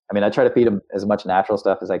greens. I mean, I try to feed them as much natural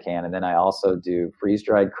stuff as I can. And then I also do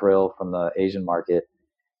freeze-dried krill from the Asian market.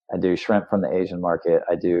 I do shrimp from the Asian market.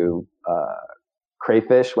 I do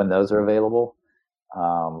crayfish when those are available.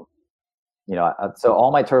 So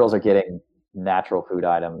all my turtles are getting natural food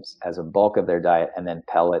items as a bulk of their diet, and then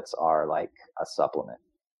pellets are like a supplement.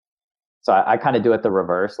 So I kind of do it the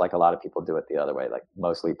reverse, like a lot of people do it the other way, like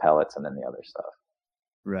mostly pellets and then the other stuff.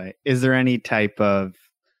 Right. Is there any type of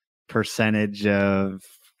percentage of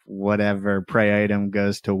whatever prey item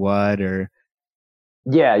goes to what, or?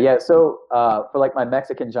 Yeah. So for like my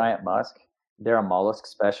Mexican giant musk, they're a mollusk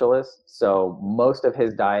specialist. So most of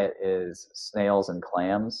his diet is snails and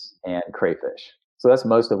clams and crayfish. So that's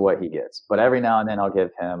most of what he gets. But every now and then I'll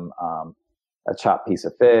give him a chopped piece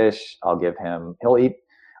of fish. He'll eat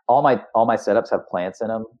all my setups have plants in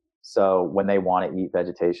them. So when they want to eat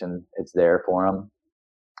vegetation, it's there for them.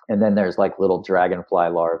 And then there's like little dragonfly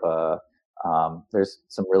larvae. There's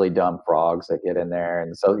some really dumb frogs that get in there.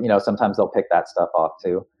 And so, sometimes they'll pick that stuff off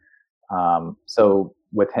too. So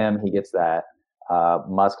with him, he gets that.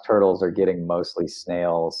 Musk turtles are getting mostly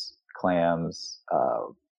snails, clams,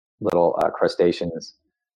 little crustaceans.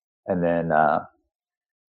 And then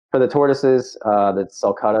for the tortoises, the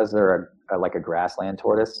sulcutas are like a grassland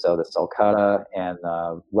tortoise. So the sulcata and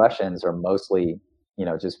Russians are mostly,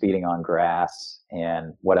 just feeding on grass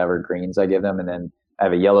and whatever greens I give them. And then I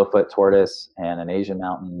have a yellowfoot tortoise and an Asian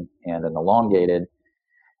mountain and an elongated.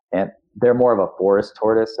 And they're more of a forest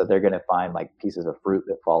tortoise, so they're going to find like pieces of fruit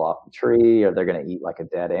that fall off the tree, or they're going to eat like a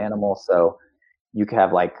dead animal. So you can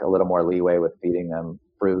have like a little more leeway with feeding them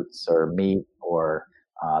fruits or meat, or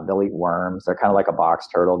they'll eat worms. They're kind of like a box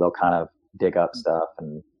turtle. They'll kind of dig up stuff,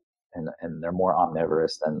 and they're more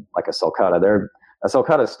omnivorous than like a sulcata. A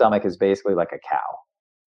sulcata's stomach is basically like a cow.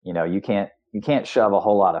 You can't shove a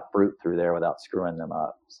whole lot of fruit through there without screwing them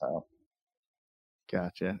up. So,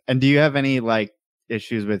 gotcha. And do you have any like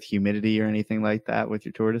issues with humidity or anything like that with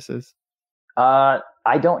your tortoises? I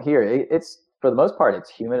don't hear it. It's for the most part, it's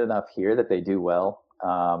humid enough here that they do well.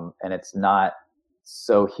 And it's not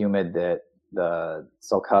so humid that the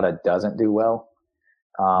sulcata doesn't do well.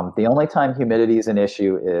 The only time humidity is an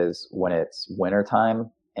issue is when it's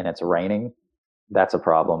wintertime and it's raining. That's a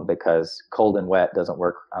problem, because cold and wet doesn't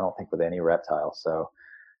work, I don't think, with any reptile. So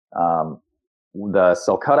the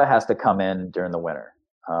sulcata has to come in during the winter.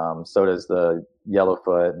 So does the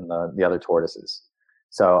yellowfoot and the other tortoises.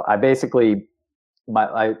 So I basically,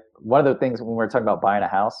 one of the things when we're talking about buying a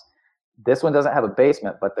house, this one doesn't have a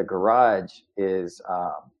basement, but the garage is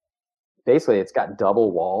basically, it's got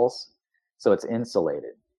double walls, so it's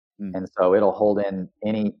insulated. And so it'll hold in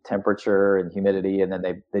any temperature and humidity. And then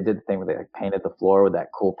they did the thing where they like painted the floor with that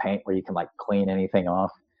cool paint where you can like clean anything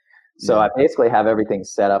off. So I basically have everything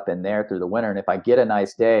set up in there through the winter. And if I get a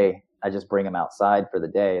nice day, I just bring them outside for the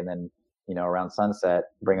day. And then, around sunset,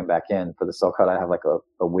 bring them back in. For the sulcata, I have like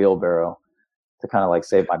a wheelbarrow to kind of like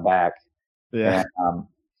save my back. Yeah. And,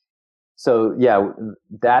 so yeah,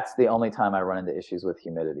 that's the only time I run into issues with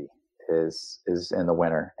humidity is in the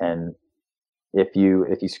winter. And if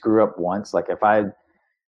you screw up once, like if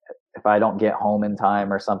I don't get home in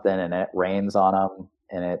time or something and it rains on them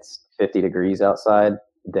and it's 50 degrees outside,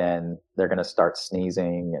 then they're going to start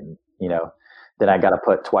sneezing, and then I got to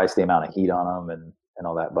put twice the amount of heat on them and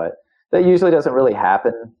all that. But that usually doesn't really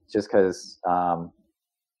happen, just because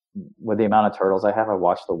with the amount of turtles I have, I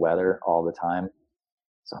watch the weather all the time.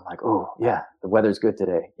 So I'm like, oh yeah, the weather's good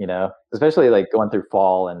today, especially like going through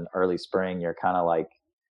fall and early spring. You're kind of like,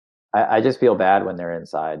 I just feel bad when they're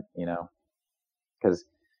inside, because,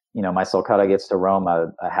 my sulcata gets to roam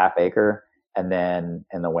a half acre, and then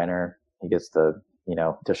in the winter he gets to,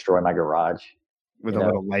 destroy my garage. With a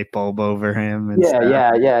little light bulb over him. And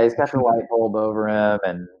Yeah. He's got the light bulb over him,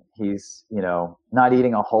 and he's, not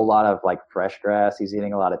eating a whole lot of like fresh grass. He's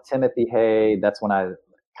eating a lot of Timothy hay. That's when I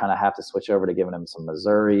kind of have to switch over to giving him some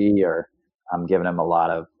Missouri, or I'm giving him a lot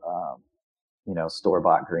of,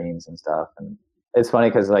 store-bought greens and stuff. And it's funny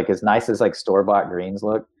because like as nice as like store-bought greens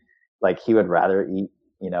look, like he would rather eat,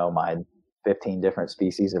 my 15 different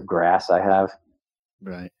species of grass I have.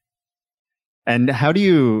 Right. And how do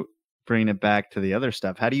you bring it back to the other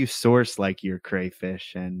stuff? How do you source like your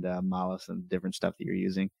crayfish and mollusks and different stuff that you're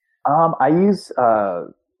using? I use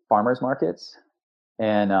farmers markets,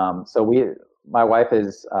 and my wife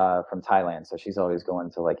is from Thailand, so she's always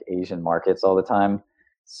going to like Asian markets all the time.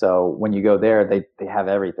 So when you go there, they have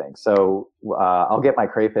everything. So I'll get my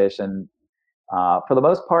crayfish, and for the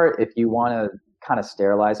most part, if you want to kind of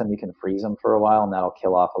sterilize them, you can freeze them for a while, and that'll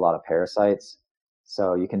kill off a lot of parasites.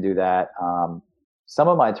 So you can do that. Some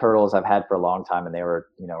of my turtles I've had for a long time, and they were,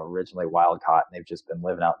 originally wild caught, and they've just been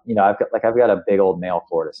living out. I've got a big old male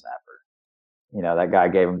Florida snapper. That guy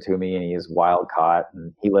gave him to me, and he's wild caught,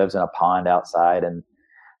 and he lives in a pond outside. And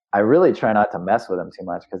I really try not to mess with him too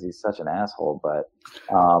much because he's such an asshole. But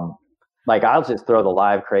like I'll just throw the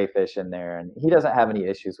live crayfish in there, and he doesn't have any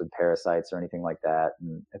issues with parasites or anything like that.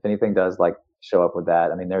 And if anything does like show up with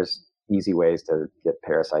that, I mean, there's easy ways to get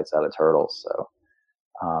parasites out of turtles. So,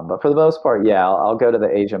 but for the most part, yeah, I'll go to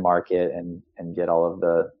the Asian market and get all of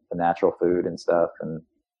the natural food and stuff, and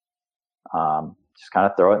just kind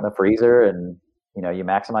of throw it in the freezer, and you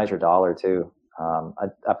maximize your dollar too.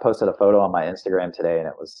 I posted a photo on my Instagram today, and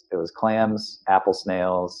it was clams, apple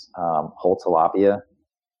snails, whole tilapia,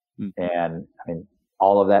 and I mean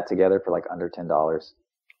all of that together for like under $10.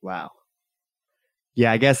 Wow.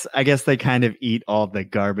 Yeah, I guess they kind of eat all the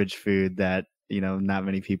garbage food that not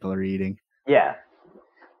many people are eating. Yeah.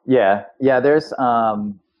 There's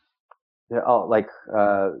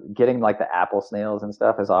getting like the apple snails and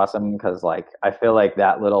stuff is awesome because like I feel like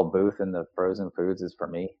that little booth in the frozen foods is for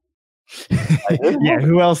me. Yeah,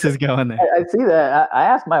 who else is going there? I see that. I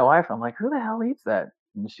asked my wife, I'm like, who the hell eats that?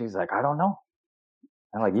 And she's like, I don't know.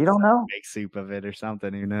 I'm like, you don't know? Make soup of it or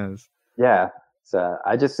something. Who knows? Yeah. So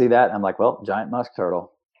I just see that and I'm like, well, giant musk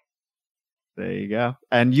turtle. There you go.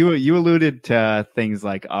 And you alluded to things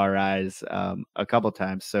like RIs a couple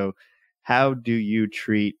times. So how do you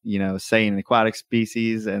treat, say an aquatic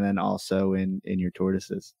species and then also in your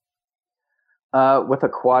tortoises? With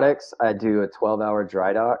aquatics, I do a 12-hour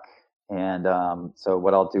dry dock. And so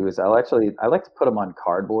what I'll do is I like to put them on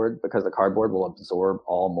cardboard because the cardboard will absorb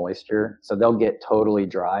all moisture. So they'll get totally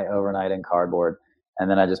dry overnight in cardboard. And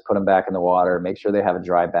then I just put them back in the water, make sure they have a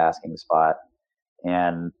dry basking spot.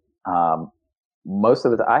 And most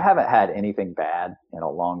of I haven't had anything bad in a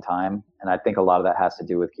long time. And I think a lot of that has to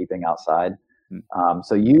do with keeping outside.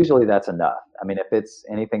 So usually that's enough. I mean, if it's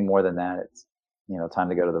anything more than that, it's, time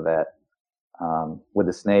to go to the vet. With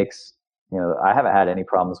the snakes, I haven't had any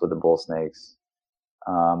problems with the bull snakes.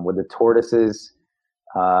 With the tortoises,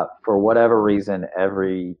 for whatever reason,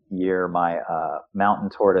 every year my mountain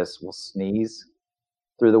tortoise will sneeze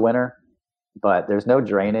through the winter, but there's no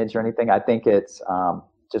drainage or anything. I think it's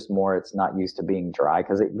just more it's not used to being dry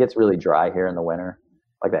because it gets really dry here in the winter.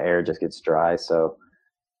 Like the air just gets dry. So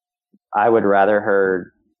I would rather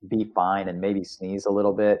her be fine and maybe sneeze a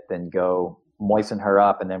little bit than go moisten her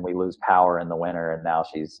up and then we lose power in the winter and now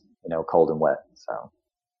she's cold and wet. So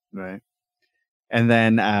right. And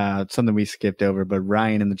then something we skipped over, but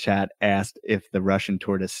Ryan in the chat asked if the Russian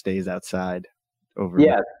tortoise stays outside over.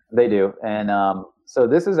 Yeah, they do. And so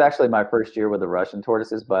this is actually my first year with the Russian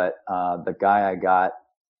tortoises, but the guy I got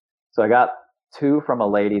 2 from a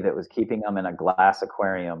lady that was keeping them in a glass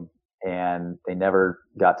aquarium, and they never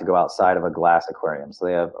got to go outside of a glass aquarium. So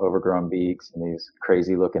they have overgrown beaks and these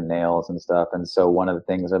crazy looking nails and stuff. And so one of the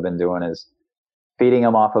things I've been doing is feeding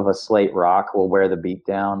them off of a slate rock. We'll wear the beak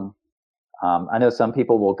down. I know some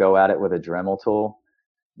people will go at it with a Dremel tool,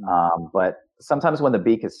 but sometimes when the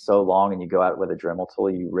beak is so long and you go at it with a Dremel tool,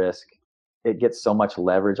 you risk it gets so much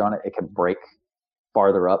leverage on it, it can break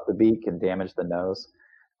farther up the beak and damage the nose.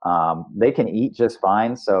 They can eat just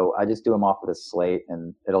fine, so I just do them off with a slate,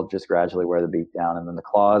 and it'll just gradually wear the beak down. And then the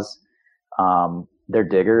claws, they're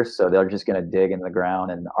diggers, so they're just going to dig in the ground.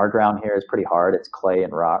 And our ground here is pretty hard; it's clay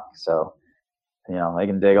and rock, so they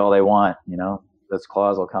can dig all they want. Those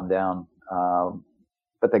claws will come down.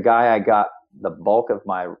 But the guy I got the bulk of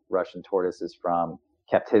my Russian tortoises from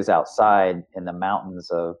kept his outside in the mountains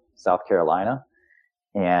of South Carolina,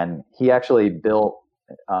 and he actually built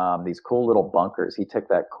these cool little bunkers. He took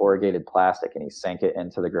that corrugated plastic and he sank it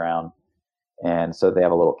into the ground, and so they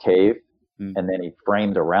have a little cave. And then he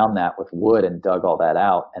framed around that with wood and dug all that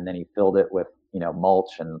out, and then he filled it with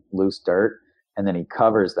mulch and loose dirt, and then he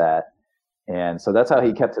covers that. And so that's how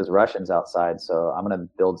he kept his Russians outside. So I'm going to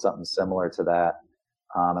build something similar to that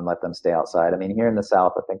and let them stay outside. I mean, here in the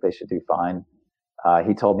South, I think they should do fine.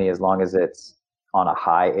 He told me as long as it's on a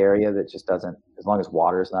high area that just doesn't, as long as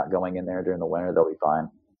water's not going in there during the winter, they'll be fine.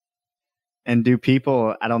 And do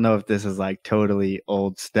people, I don't know if this is like totally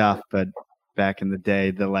old stuff, but back in the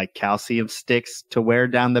day, the like calcium sticks to wear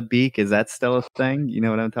down the beak, is that still a thing? You know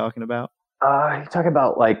what I'm talking about? You're talking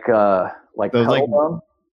about like Cuttlebone?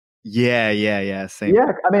 Yeah. Same.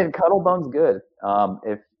 Yeah, I mean, Cuttlebone's good.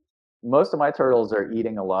 If most of my turtles are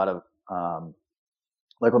eating a lot of,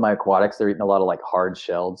 like with my aquatics, they're eating a lot of like hard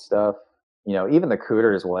shelled stuff. Even the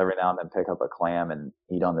cooters will every now and then pick up a clam and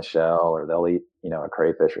eat on the shell, or they'll eat, a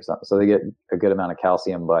crayfish or something. So they get a good amount of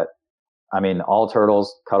calcium. But I mean, all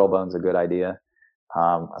turtles, Cuttlebone's a good idea.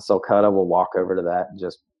 So Cutta will walk over to that and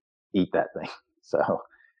just eat that thing. So.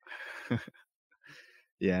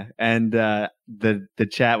 Yeah. And the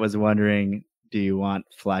chat was wondering, do you want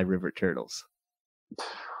fly river turtles?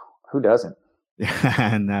 Who doesn't?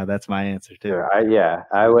 No, that's my answer too.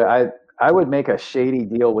 I would make a shady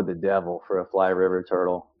deal with the devil for a fly river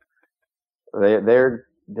turtle. They're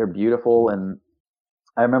beautiful, and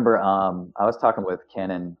I remember I was talking with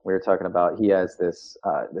Ken, and we were talking about he has this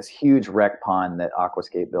huge rec pond that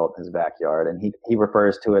Aquascape built in his backyard, and he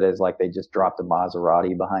refers to it as like they just dropped a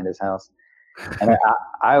Maserati behind his house. And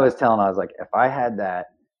I was telling him, I was like, if I had that,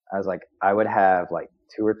 I was like, I would have like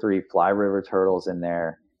 2 or 3 fly river turtles in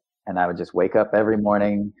there, and I would just wake up every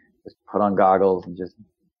morning, just put on goggles and just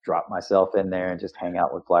drop myself in there and just hang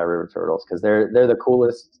out with fly river turtles because they're the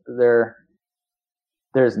coolest.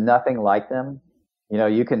 There's nothing like them. You know,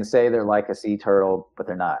 you can say they're like a sea turtle, but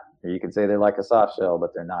they're not. Or you can say they're like a soft shell,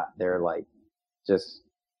 but they're not. They're like just,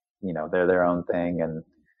 they're their own thing. And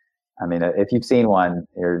I mean, if you've seen one,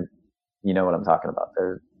 you know what I'm talking about.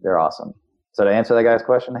 They're awesome. So to answer that guy's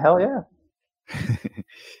question, hell yeah.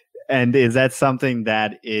 And is that something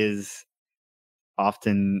that is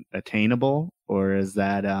often attainable, or is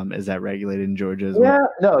that regulated in Georgia as well?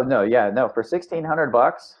 No. For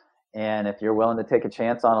 $1,600, and if you're willing to take a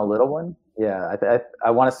chance on a little one, yeah,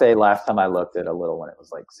 I want to say last time I looked at a little one, it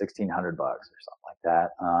was like $1,600 or something like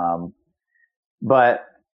that. But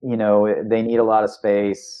they need a lot of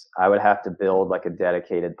space. I would have to build like a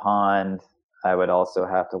dedicated pond. I would also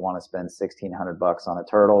have to want to spend $1,600 on a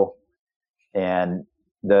turtle. And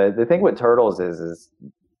the thing with turtles is,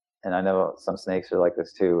 and I know some snakes are like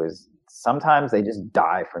this too, is sometimes they just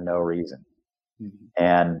die for no reason. Mm-hmm.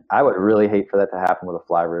 And I would really hate for that to happen with a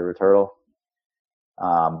fly river turtle.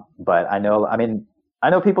 But I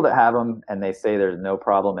know people that have them and they say there's no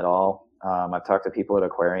problem at all. I've talked to people at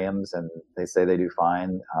aquariums and they say they do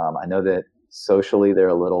fine. I know that socially they're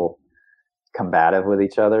a little combative with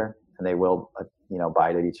each other and they will,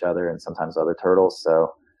 bite at each other and sometimes other turtles.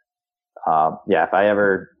 So, if I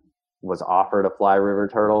ever was offered a fly river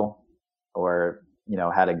turtle or,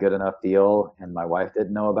 had a good enough deal and my wife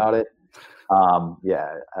didn't know about it, I'd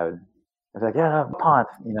be like, yeah, no, pond,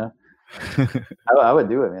 I would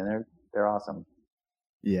do it, man. They're awesome.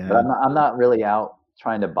 Yeah. But I'm not really out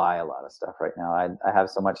trying to buy a lot of stuff right now. I have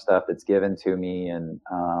so much stuff that's given to me, and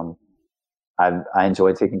I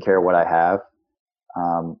enjoy taking care of what I have.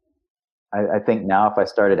 I think now if I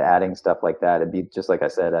started adding stuff like that, it'd be just like I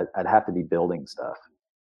said, I'd have to be building stuff.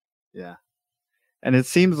 Yeah. And it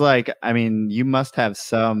seems like, you must have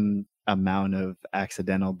some amount of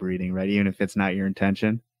accidental breeding, right? Even if it's not your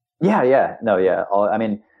intention. Yeah. No, yeah.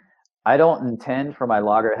 I don't intend for my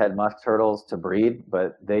loggerhead musk turtles to breed,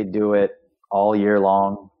 but they do it all year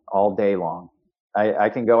long, all day long. I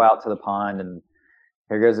can go out to the pond and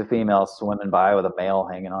here goes a female swimming by with a male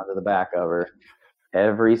hanging onto the back of her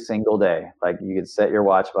every single day. Like you could set your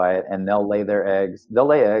watch by it and they'll lay their eggs. They'll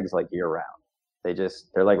lay eggs like year round.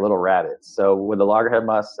 They're like little rabbits. So with the loggerhead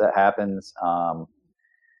musk that happens, I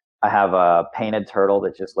have a painted turtle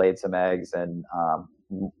that just laid some eggs and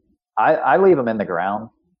I leave them in the ground.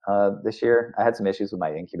 This year, I had some issues with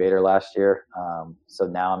my incubator last year. So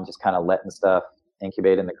now I'm just kind of letting stuff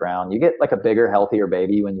incubate in the ground. You get like a bigger, healthier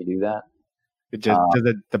baby when you do that. Does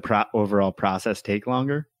the overall process take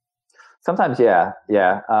longer? Sometimes, yeah.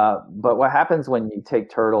 But what happens when you take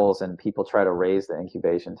turtles and people try to raise the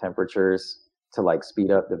incubation temperatures to like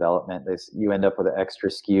speed up development, you end up with extra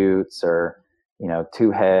scutes or,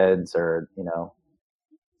 2 heads or,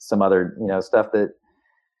 some other, stuff that,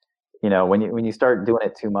 when you start doing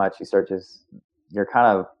it too much, you're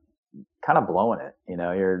kind of blowing it.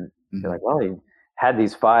 You're like, well, you had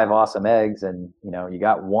these 5 awesome eggs and, you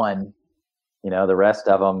got one, the rest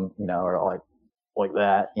of them, are like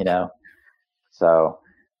that, So,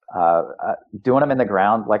 doing them in the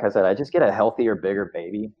ground, like I said, I just get a healthier, bigger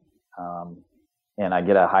baby. And I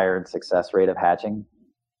get a higher success rate of hatching.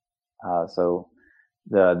 So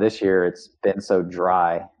this year it's been so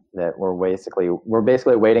dry that we're basically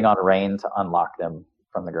waiting on rain to unlock them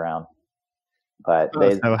from the ground. But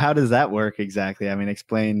so how does that work exactly?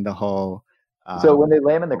 Explain the whole. So when they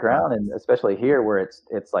lay them in the ground, and especially here where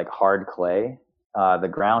it's like hard clay, the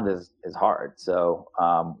ground is hard. So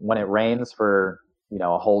when it rains for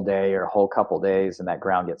a whole day or a whole couple days, and that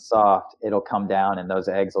ground gets soft, it'll come down and those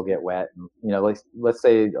eggs will get wet. And, let's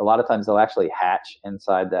say a lot of times they'll actually hatch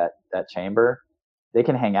inside that chamber. They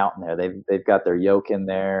can hang out in there. They've got their yolk in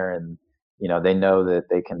there, and they know that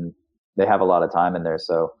they have a lot of time in there.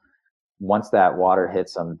 So once that water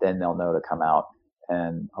hits them, then they'll know to come out.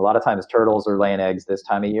 And a lot of times turtles are laying eggs this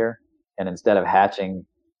time of year, and instead of hatching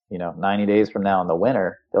 90 days from now in the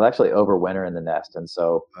winter, they'll actually overwinter in the nest. And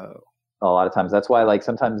so a lot of times that's why, like,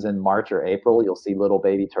 sometimes in March or April you'll see little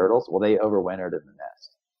baby turtles. Well, they overwintered in the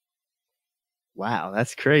nest. Wow,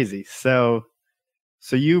 that's crazy. So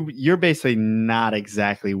you're basically not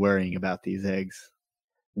exactly worrying about these eggs.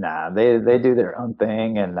 Nah, they do their own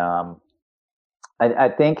thing. And I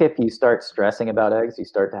think if you start stressing about eggs, you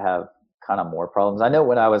start to have kind of more problems. I know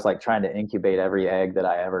when I was like trying to incubate every egg that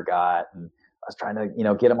I ever got, and I was trying to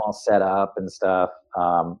get them all set up and stuff,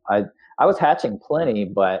 I was hatching plenty,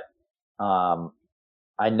 but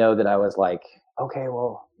I know that I was like, okay,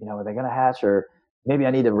 well, are they going to hatch, or maybe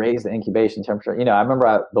I need to raise the incubation temperature. You know, I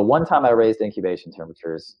remember the one time I raised incubation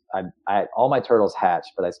temperatures, I all my turtles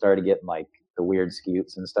hatched, but I started getting like the weird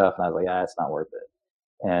scutes and stuff, and I was like, it's not worth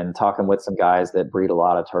it. And talking with some guys that breed a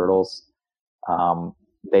lot of turtles,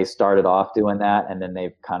 they started off doing that, and then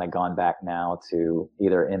they've kind of gone back now to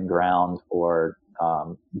either in ground or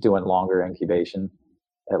doing longer incubation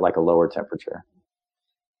at like a lower temperature.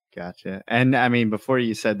 Gotcha. And I mean, before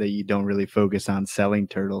you said that you don't really focus on selling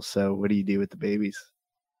turtles, so what do you do with the babies?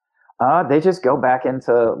 They just go back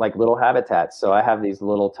into like little habitats. So I have these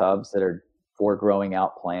little tubs that are for growing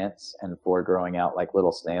out plants and for growing out like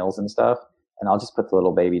little snails and stuff. And I'll just put the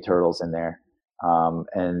little baby turtles in there.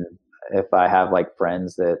 And if I have like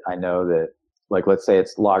friends that I know that, like, let's say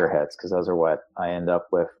it's loggerheads, because those are what I end up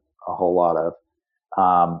with a whole lot of.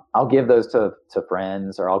 I'll give those to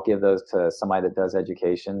friends, or I'll give those to somebody that does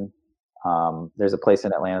education. There's a place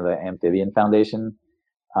in Atlanta, the Amphibian Foundation.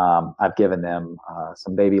 I've given them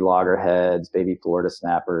some baby loggerheads, baby Florida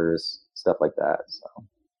snappers, stuff like that. So,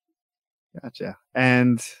 gotcha.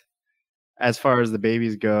 And as far as the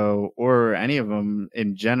babies go, or any of them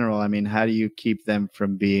in general, I mean, how do you keep them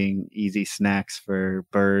from being easy snacks for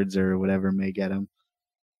birds or whatever may get them?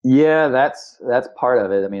 yeah, that's part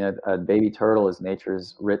of it. I mean, a baby turtle is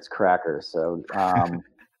nature's Ritz cracker. So,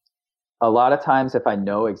 a lot of times, if I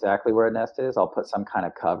know exactly where a nest is, I'll put some kind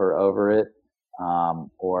of cover over it,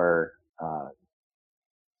 or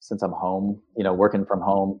since I'm home, you know, working from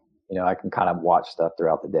home, you know, I can kind of watch stuff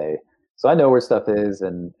throughout the day. So I know where stuff is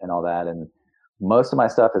and all that. And most of my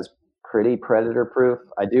stuff is pretty predator proof.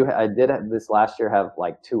 I did this last year have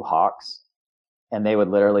like 2 hawks, and they would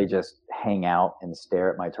literally just hang out and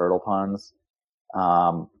stare at my turtle ponds.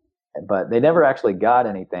 Um, but they never actually got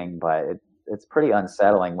anything, but it's pretty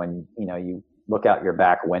unsettling when, you know, you look out your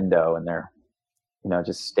back window and they're, you know,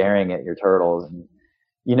 just staring at your turtles, and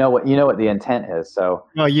you know what the intent is. So,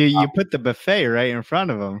 oh, you put the buffet right in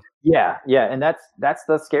front of them. yeah, and that's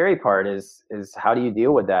the scary part is how do you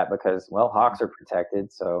deal with that? Because, well, hawks are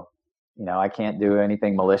protected, so, you know, I can't do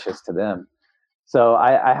anything malicious to them. So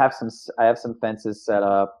I have some fences set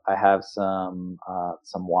up. I have some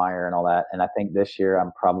wire and all that, and I think this year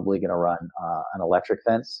I'm probably going to run an electric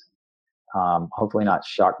fence. Hopefully not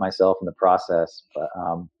shock myself in the process, but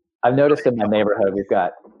I've noticed in my neighborhood we've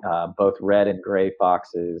got both red and gray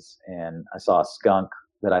foxes, and I saw a skunk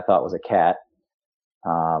that I thought was a cat,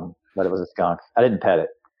 but it was a skunk. I didn't pet it,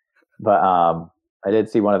 but I did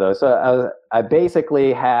see one of those. So I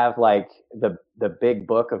basically have like the big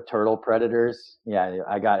book of turtle predators. Yeah,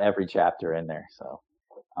 I got every chapter in there. So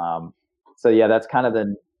yeah, that's kind of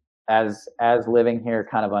as living here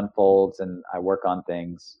kind of unfolds and I work on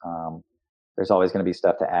things. There's always going to be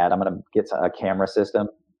stuff to add. I'm going to get a camera system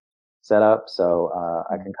set up so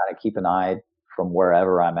I can kind of keep an eye from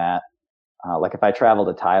wherever I'm at. Like if I travel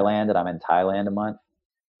to Thailand and I'm in Thailand a month,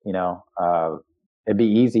 you know, it'd be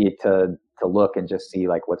easy to look and just see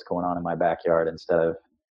like what's going on in my backyard instead of,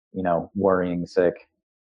 you know, worrying sick.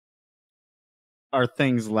 Are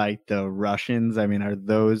things like the Russians, I mean, are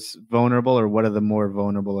those vulnerable, or what are the more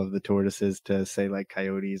vulnerable of the tortoises to, say, like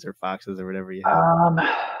coyotes or foxes or whatever you have?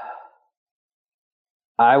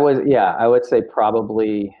 I would say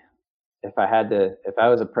probably if I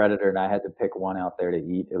was a predator and I had to pick one out there to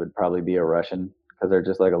eat, it would probably be a Russian, because they're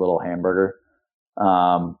just like a little hamburger.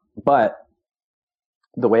 But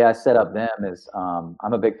the way I set up them is I'm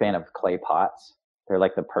a big fan of clay pots. They're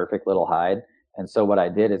like the perfect little hide. And so what I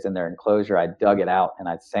did is in their enclosure, I dug it out and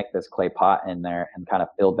I sank this clay pot in there and kind of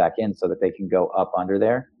filled back in so that they can go up under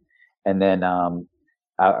there. And then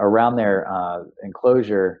around their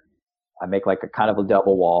enclosure, I make like a kind of a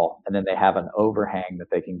double wall, and then they have an overhang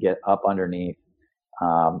that they can get up underneath.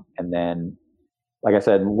 And then, like I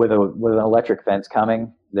said, with an electric fence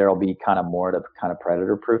coming, there'll be kind of more to kind of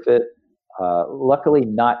predator proof it. Luckily,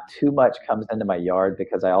 not too much comes into my yard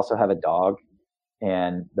because I also have a dog,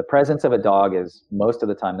 and the presence of a dog is most of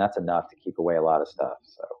the time that's enough to keep away a lot of stuff.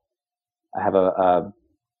 So I have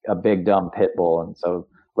a big dumb pit bull, and so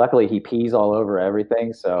luckily he pees all over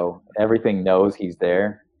everything, so everything knows he's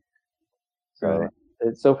there. So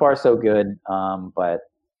so far so good, but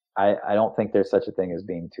I don't think there's such a thing as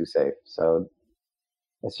being too safe. So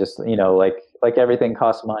it's just, you know, like everything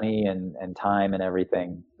costs money and time and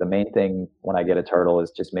everything. The main thing when I get a turtle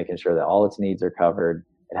is just making sure that all its needs are covered.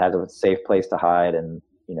 It has a safe place to hide, and,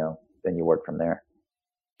 you know, then you work from there.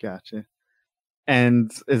 Gotcha. And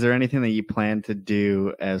is there anything that you plan to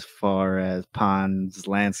do as far as ponds,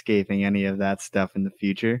 landscaping, any of that stuff in the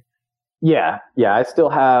future? Yeah. I still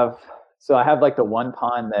have, so I have like the one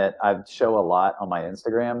pond that I show a lot on my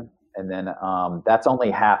Instagram, and then that's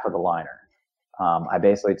only half of the liner. I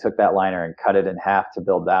basically took that liner and cut it in half to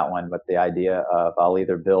build that one with the idea of I'll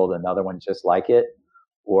either build another one just like it,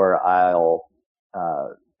 or I'll,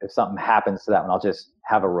 if something happens to that one, I'll just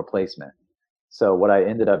have a replacement. So what I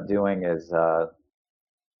ended up doing is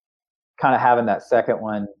kind of having that second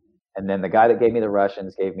one. And then the guy that gave me the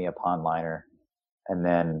Russians gave me a pond liner. And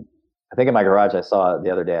then I think in my garage, I saw it the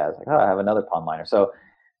other day. I was like, oh, I have another pond liner. So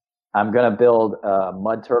I'm going to build a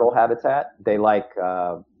mud turtle habitat. They like,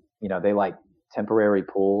 they like temporary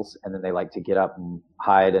pools, and then they like to get up and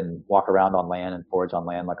hide and walk around on land and forage on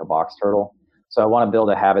land like a box turtle. So I want to build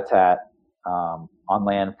a habitat on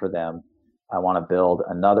land for them. I want to build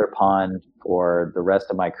another pond for the rest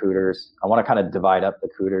of my cooters. I want to kind of divide up the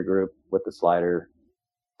cooter group with the slider,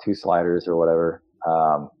 2 sliders or whatever.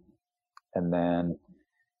 And then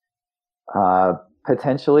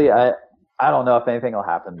potentially, I don't know if anything will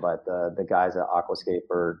happen, but the guys at Aquascape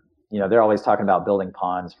are, they're always talking about building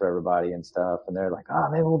ponds for everybody and stuff. And they're like, oh,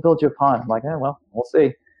 maybe we'll build you a pond. I'm like, well, we'll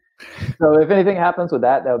see. So if anything happens with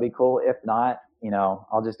that, that would be cool. If not,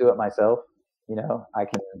 I'll just do it myself.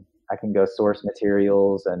 I can go source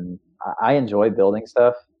materials, and I enjoy building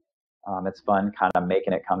stuff. It's fun kind of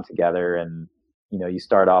making it come together, and, you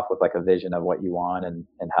start off with like a vision of what you want and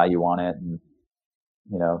how you want it. And,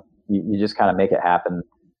 you just kind of make it happen.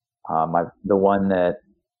 The one that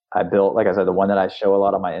I built, like I said, the one that I show a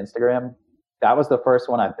lot on my Instagram, that was the first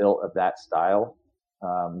one I built of that style.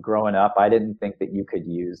 Growing up, I didn't think that you could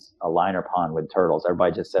use a liner pond with turtles.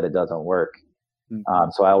 Everybody just said it doesn't work.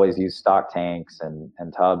 So I always use stock tanks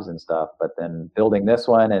and tubs and stuff. But then building this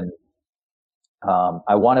one, and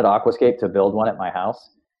I wanted Aquascape to build one at my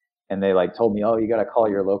house, and they like told me, oh, you got to call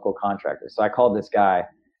your local contractor. So I called this guy,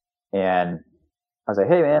 and I was like,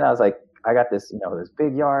 hey man, I was like, I got this, this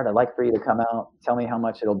big yard. I'd like for you to come out, tell me how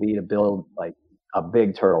much it'll be to build like a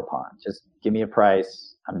big turtle pond. Just give me a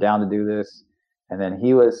price. I'm down to do this. And then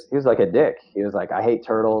he was like a dick. He was like, I hate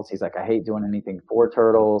turtles. He's like, I hate doing anything for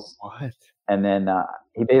turtles. What? And then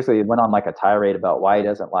he basically went on like a tirade about why he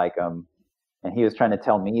doesn't like them. And he was trying to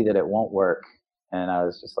tell me that it won't work. And I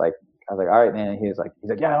was like, all right, man. And he's like,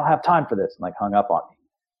 yeah, I don't have time for this. And like hung up on me.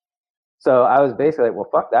 So I was basically like, well,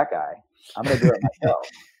 fuck that guy. I'm going to do it myself.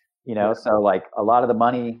 So like a lot of the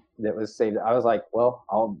money that was saved, I was like, well,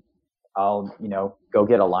 I'll go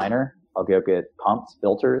get a liner. I'll go get pumps,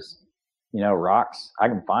 filters, rocks. I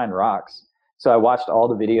can find rocks. So I watched all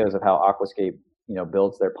the videos of how Aquascape,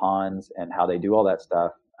 builds their ponds and how they do all that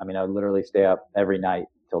stuff. I mean, I would literally stay up every night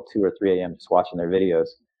till 2 or 3 a.m. just watching their videos.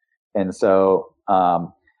 And so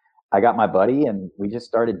I got my buddy, and we just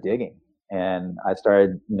started digging. And I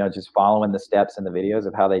started, just following the steps in the videos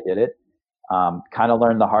of how they did it. Kind of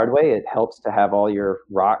learned the hard way. It helps to have all your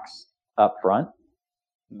rocks up front.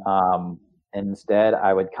 Instead,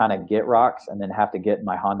 I would kind of get rocks and then have to get in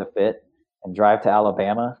my Honda Fit and drive to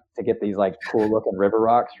Alabama to get these like cool looking river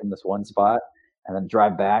rocks from this one spot, and then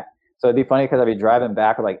drive back. So it'd be funny because I'd be driving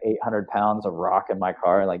back with like 800 pounds of rock in my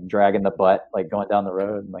car, like dragging the butt, like going down the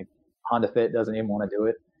road, and like Honda Fit doesn't even want to do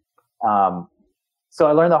it. So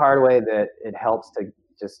I learned the hard way that it helps to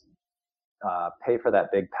just pay for that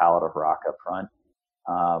big pallet of rock up front.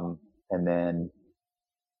 And then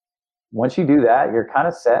once you do that, you're kind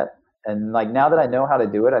of set. And like now that I know how to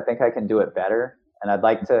do it, I think I can do it better. And I'd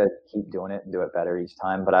like to keep doing it and do it better each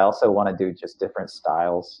time. But I also want to do just different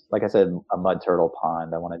styles. Like I said, a mud turtle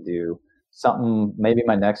pond. I want to do something. Maybe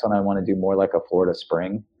my next one, I want to do more like a Florida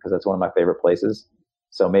Spring, because that's one of my favorite places.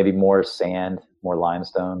 So maybe more sand, more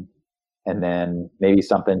limestone. And then maybe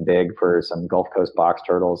something big for some Gulf Coast box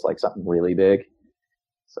turtles, like something really big.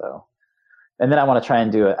 So, and then I want to try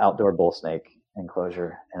and do an outdoor bull snake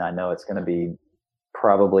enclosure. And I know it's going to be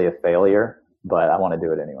probably a failure, but I want to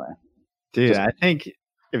do it anyway. Dude, I think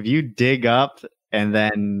if you dig up and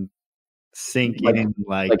then sink in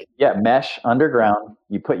like mesh underground,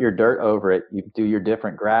 you put your dirt over it, you do your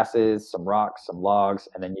different grasses, some rocks, some logs,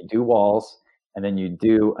 and then you do walls, and then you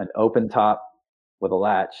do an open top with a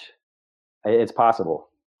latch. It's possible.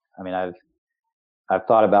 I mean, I've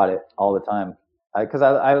thought about it all the time, because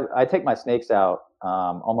I take my snakes out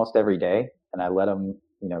almost every day, and I let them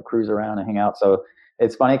cruise around and hang out. So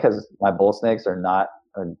it's funny because my bull snakes are not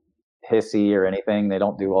hissy or anything. They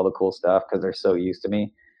don't do all the cool stuff because they're so used to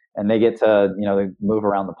me, and they get to they move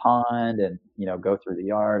around the pond and go through the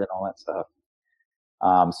yard and all that stuff.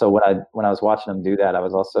 So when I was watching them do that, I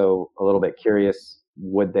was also a little bit curious: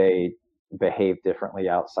 would they behave differently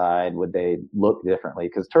outside? Would they look differently?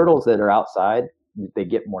 Because turtles that are outside, they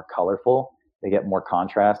get more colorful, they get more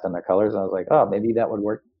contrast in their colors. And I was like, oh, maybe that would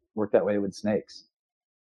work that way with snakes.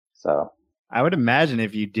 So I would imagine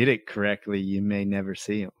if you did it correctly, you may never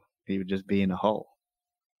see him. He would just be in a hole.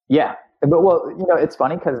 Yeah, But well, it's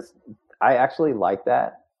funny because I actually like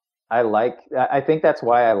that. I think that's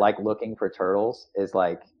why I like looking for turtles is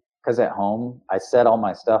like, because at home I set all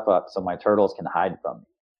my stuff up so my turtles can hide from me.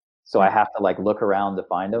 So I have to like look around to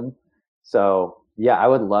find them. So yeah, I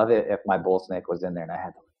would love it if my bull snake was in there and I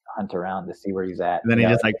had to hunt around to see where he's at. And then he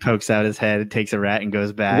just like pokes out his head, takes a rat, and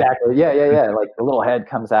goes back. Exactly. Yeah. Like the little head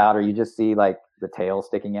comes out, or you just see like the tail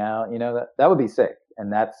sticking out. That would be sick.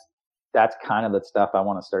 And that's kind of the stuff I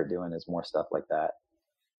want to start doing is more stuff like that.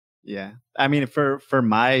 Yeah. I mean, for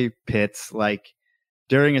my pits, like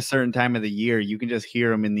during a certain time of the year, you can just hear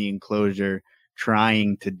them in the enclosure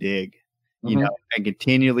trying to dig, and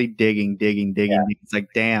continually digging. Yeah. It's like,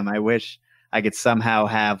 damn, I wish I could somehow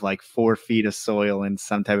have like 4 feet of soil in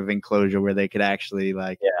some type of enclosure where they could actually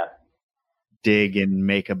dig and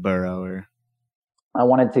make a burrow. Or I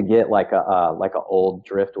wanted to get like a old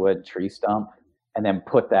driftwood tree stump and then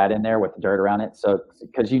put that in there with the dirt around it. So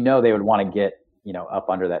because they would want to get up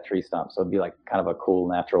under that tree stump, so it'd be like kind of a cool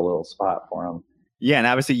natural little spot for them. Yeah, and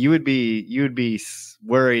obviously you would be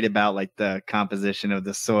worried about like the composition of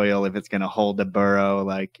the soil, if it's going to hold the burrow,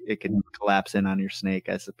 like it could collapse in on your snake,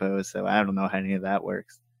 I suppose. So I don't know how any of that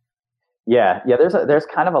works. Yeah. There's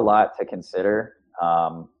kind of a lot to consider,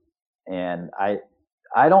 and I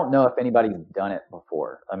don't know if anybody's done it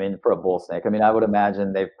before. I mean, for a bull snake, I mean, I would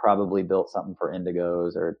imagine they've probably built something for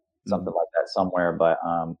indigos or something like that somewhere, but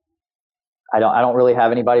I don't really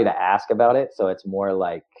have anybody to ask about it. So it's more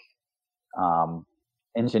like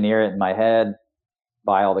engineer it in my head,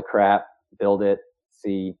 buy all the crap, build it,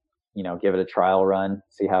 see, give it a trial run,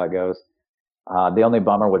 see how it goes. The only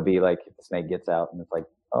bummer would be like if the snake gets out and it's like,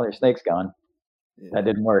 oh, your snake's gone. Yeah. That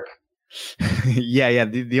didn't work. Yeah.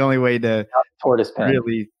 The only way to tortoise pen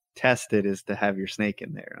really test it is to have your snake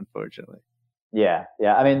in there, unfortunately. Yeah.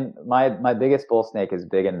 I mean, my biggest bull snake is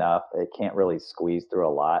big enough; it can't really squeeze through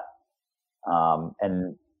a lot.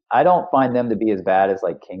 And I don't find them to be as bad as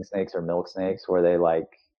like king snakes or milk snakes, where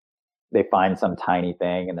they find some tiny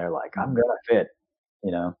thing and they're like, I'm gonna fit,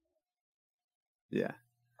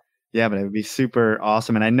 Yeah, but it would be super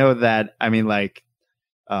awesome. And I know that, I mean, like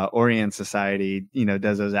Orient Society,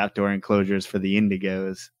 does those outdoor enclosures for the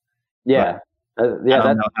indigos. Yeah. I don't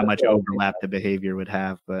know how much overlap the behavior would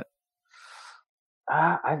have, but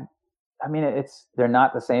I mean, they're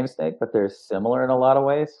not the same snake, but they're similar in a lot of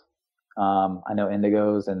ways. I know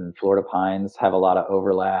indigos and Florida pines have a lot of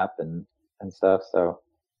overlap and stuff. So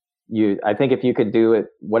I think if you could do it,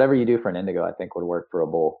 whatever you do for an indigo, I think would work for a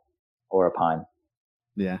bull or a pine.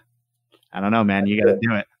 Yeah. I don't know, man. You got to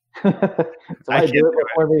do it. I do it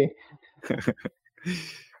before me.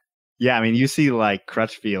 Yeah. I mean, you see like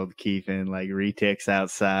Crutchfield keeping like retics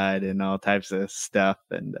outside and all types of stuff.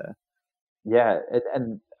 And yeah.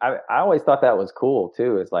 And I always thought that was cool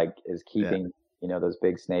too, is keeping, those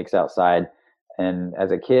big snakes outside. And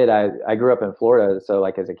as a kid, I grew up in Florida. So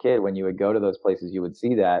like as a kid, when you would go to those places, you would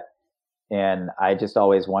see that. And I just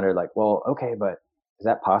always wondered like, well, okay, but is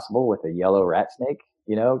that possible with a yellow rat snake?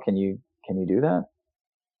 Can you do that?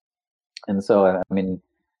 And so, I mean,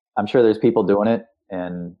 I'm sure there's people doing it,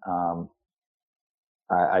 and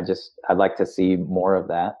I'd like to see more of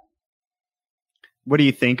that. What do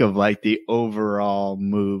you think of like the overall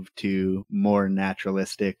move to more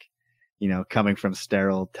naturalistic, coming from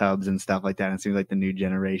sterile tubs and stuff like that? It seems like the new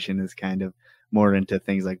generation is kind of more into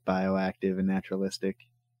things like bioactive and naturalistic.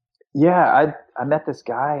 Yeah, I met this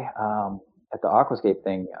guy at the Aquascape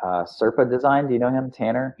thing, Serpa Design. Do you know him,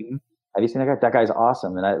 Tanner? Mm-hmm. Have you seen that guy? That guy's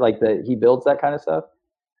awesome, and I like that he builds that kind of stuff.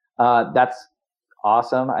 That's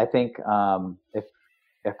awesome. I think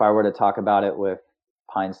if I were to talk about it with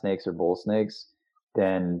pine snakes or bull snakes,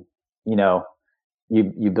 then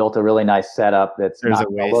you built a really nice setup that's not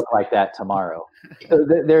going to look like that tomorrow. So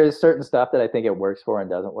there is certain stuff that I think it works for and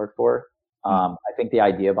doesn't work for. I think the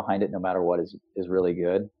idea behind it, no matter what, is really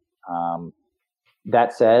good.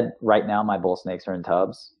 That said, right now my bull snakes are in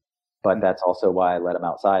tubs, but that's also why I let them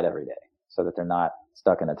outside every day so that they're not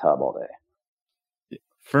stuck in a tub all day.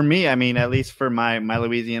 For me, I mean, at least for my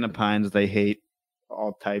Louisiana pines, they hate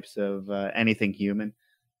all types of anything human.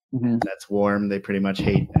 Mm-hmm. That's warm. They pretty much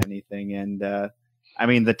hate anything. And I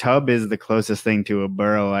mean, the tub is the closest thing to a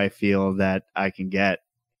burrow I feel that I can get.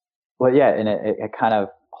 Well, yeah, and it kind of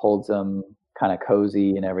holds them kind of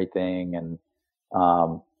cozy and everything. And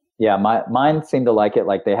yeah, mine seem to like it.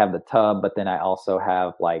 Like they have the tub, but then I also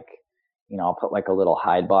have like, I'll put like a little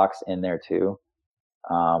hide box in there too.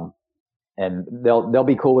 And they'll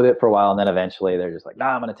be cool with it for a while, and then eventually they're just like,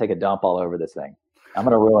 nah, I'm gonna take a dump all over this thing. I'm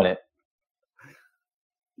gonna ruin it.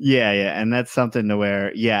 Yeah, and that's something to where,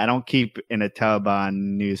 I don't keep in a tub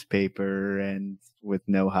on newspaper and with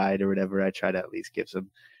no hide or whatever. I try to at least give some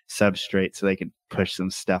substrate so they can push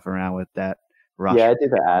some stuff around with that rock. Yeah, I do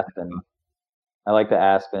the aspen. I like the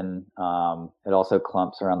aspen. It also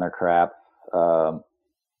clumps around their crap.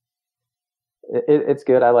 It's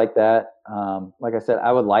good. I like that. Like I said,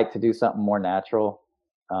 I would like to do something more natural.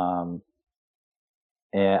 And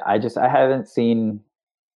I just haven't seen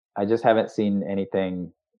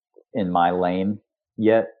anything in my lane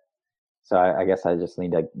yet. So I guess I just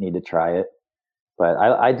need to try it. But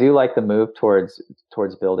I do like the move towards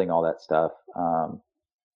building all that stuff.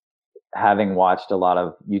 Having watched a lot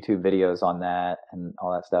of YouTube videos on that and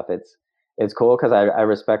all that stuff, it's cool because I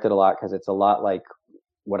respect it a lot because it's a lot like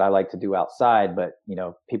what I like to do outside, but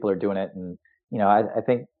people are doing it, and I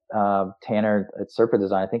think Tanner at Serpa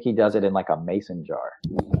Design, I think he does it in like a mason jar.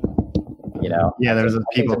 Yeah, there's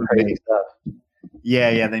people who crazy make stuff.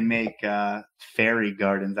 Yeah, they make fairy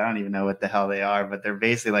gardens. I don't even know what the hell they are, but they're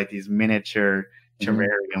basically like these miniature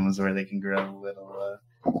terrariums where they can grow little,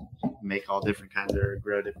 make all different kinds of,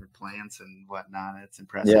 grow different plants and whatnot. It's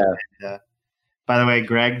impressive. Yeah. And, by the way,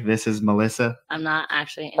 Greg, this is Melissa. I'm not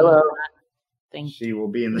actually in Hello. the thing. She will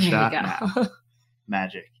be in the There shot you go. now.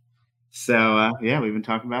 Magic. So, yeah, we've been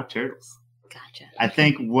talking about turtles. Gotcha. I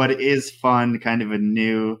think what is fun, kind of a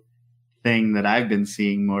new thing that I've been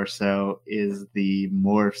seeing more so, is the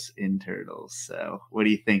morphs in turtles. So what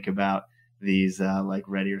do you think about these like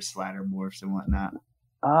red ear slider morphs and whatnot?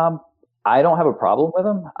 I don't have a problem with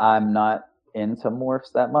them. I'm not into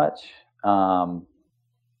morphs that much.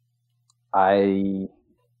 I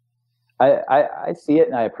see it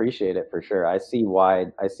and I appreciate it for sure. I see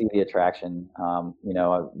the attraction.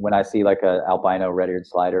 When I see like a albino red-eared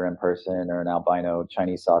slider in person or an albino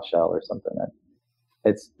Chinese soft shell or something,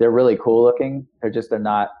 they're really cool looking.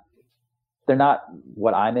 They're not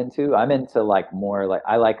what I'm into. I'm into like more like,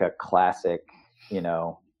 I like a classic,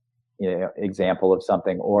 example of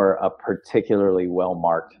something, or a particularly well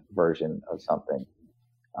marked version of something.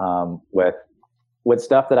 With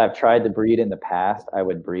stuff that I've tried to breed in the past, I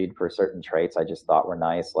would breed for certain traits I just thought were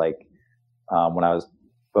nice. Like when I was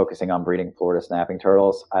focusing on breeding Florida snapping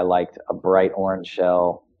turtles, I liked a bright orange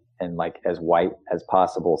shell and like as white as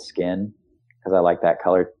possible skin, because I like that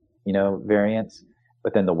color, variance.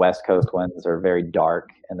 But then the West Coast ones are very dark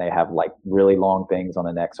and they have like really long things on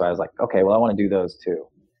the neck. So I was like, okay, well, I want to do those too.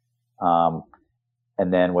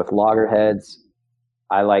 And then with loggerheads,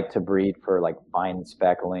 I like to breed for like fine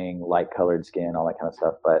speckling, light colored skin, all that kind of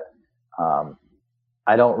stuff. But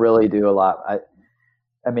I don't really do a lot.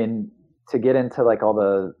 I mean, to get into like all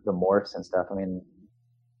the morphs and stuff, I mean,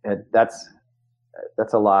 that's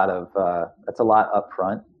a lot up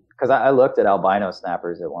front. Because I looked at albino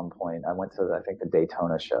snappers at one point. I went to, I think, the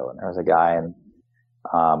Daytona show, and there was a guy, and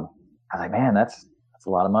I was like, man, that's a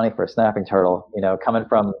lot of money for a snapping turtle. Coming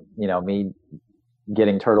from me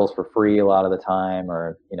getting turtles for free a lot of the time,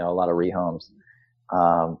 or a lot of rehomes.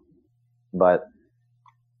 But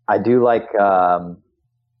I do like some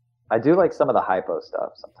of the hypo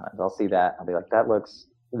stuff. Sometimes I'll see that, I'll be like, that looks,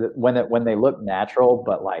 when they look natural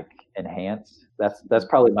but like enhanced. That's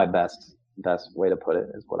probably my best way to put it,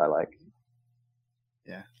 is what I like.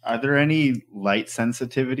 Yeah. Are there any light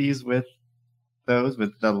sensitivities with those,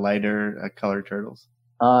 with the lighter colored turtles?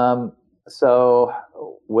 So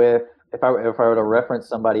if I were to reference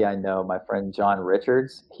somebody I know, my friend John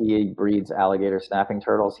Richards, he breeds alligator snapping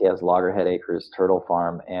turtles. He has Loggerhead Acres Turtle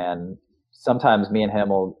Farm, and sometimes me and him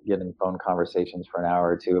will get in phone conversations for an hour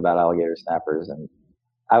or two about alligator snappers. And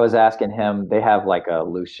I was asking him, they have like a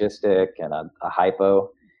leucistic and a hypo.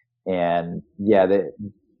 And yeah,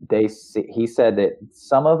 he said that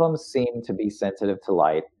some of them seem to be sensitive to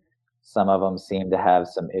light. Some of them seem to have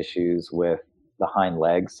some issues with the hind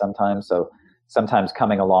legs sometimes. So sometimes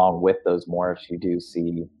coming along with those morphs, you do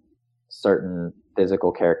see certain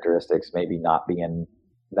physical characteristics maybe not being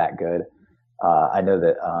that good. I know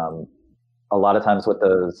that a lot of times with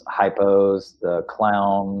those hypos, the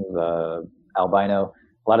clown, the albino,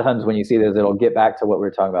 a lot of times when you see those, it'll get back to what we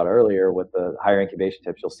were talking about earlier with the higher incubation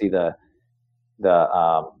tips. You'll see the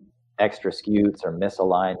extra scutes or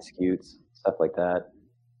misaligned scutes, stuff like that.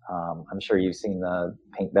 I'm sure you've seen the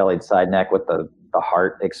pink-bellied side neck with the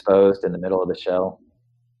heart exposed in the middle of the shell.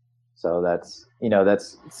 So that's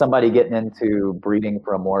somebody getting into breeding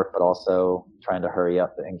for a morph, but also trying to hurry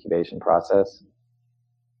up the incubation process.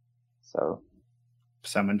 So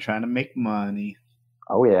someone trying to make money.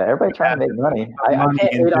 Oh yeah, everybody trying to make money. I can't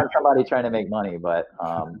hate on somebody trying to make money, but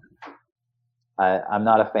I'm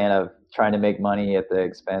not a fan of trying to make money at the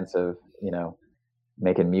expense of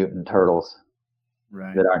making mutant turtles,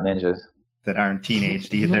 right, that aren't ninjas, that aren't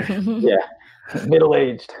teenaged either. Yeah,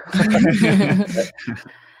 middle-aged.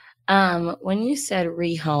 When you said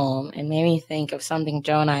rehome, it made me think of something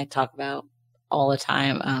Joe and I talk about all the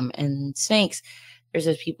time. And snakes, there's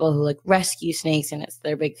those people who like rescue snakes and it's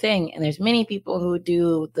their big thing. And there's many people who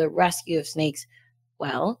do the rescue of snakes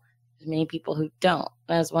well. There's many people who don't.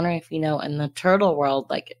 And I was wondering if, in the turtle world,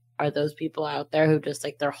 like, are those people out there who just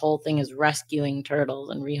like their whole thing is rescuing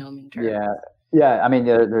turtles and rehoming turtles? Yeah. I mean,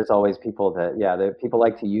 there's always people that, people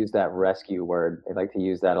like to use that rescue word. They like to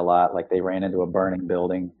use that a lot. Like they ran into a burning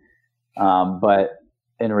building. But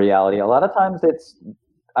in reality, a lot of times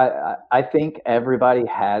I think everybody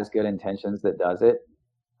has good intentions that does it.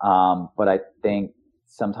 But I think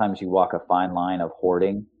sometimes you walk a fine line of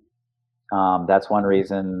hoarding. That's one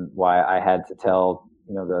reason why I had to tell,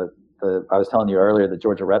 I was telling you earlier, the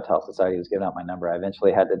Georgia Reptile Society was giving out my number. I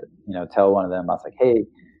eventually had to, tell one of them, I was like, hey,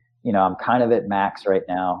 I'm kind of at max right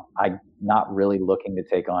now. I'm not really looking to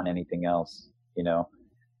take on anything else,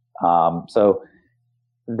 so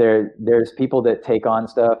there's people that take on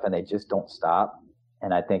stuff and they just don't stop.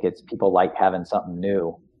 And I think it's people like having something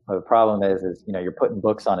new. But the problem is, you're putting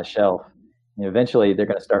books on a shelf and eventually they're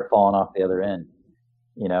going to start falling off the other end,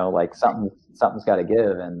 like something's got to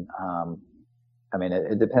give. And, I mean,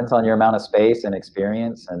 it depends on your amount of space and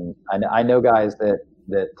experience. And I know guys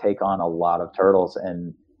that take on a lot of turtles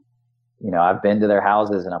and, I've been to their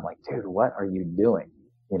houses and I'm like, dude, what are you doing?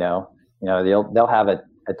 They'll have a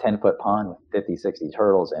 10-foot pond with 50, 60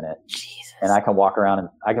 turtles in it. Jesus. And I can walk around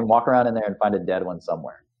in there and find a dead one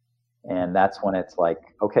somewhere. And that's when it's like,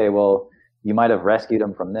 okay, well, you might have rescued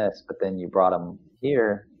them from this, but then you brought them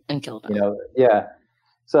here and killed them. Yeah.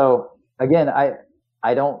 So again, I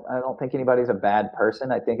don't think anybody's a bad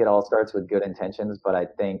person. I think it all starts with good intentions, but I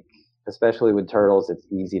think especially with turtles, it's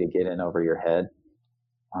easy to get in over your head.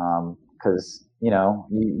 Cause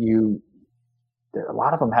a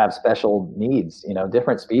lot of them have special needs,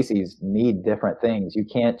 different species need different things. You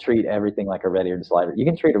can't treat everything like a red-eared slider. You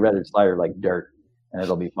can treat a red-eared slider like dirt and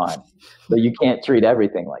it'll be fine, but you can't treat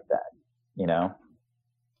everything like that, And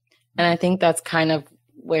I think that's kind of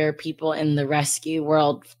where people in the rescue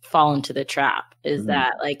world fall into the trap is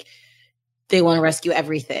that like they want to rescue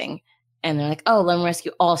everything and they're like, oh, let me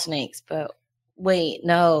rescue all snakes, but wait,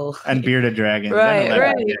 no. And bearded dragons.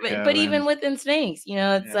 Right. But even within snakes,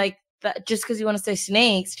 it's like that, just because you want to say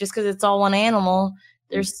snakes, just because it's all one animal,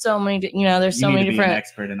 there's so many, there's so many different. Be an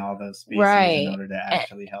expert in all those species in order to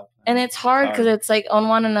actually help them. And it's hard because it's like on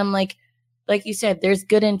one end, I'm like you said, there's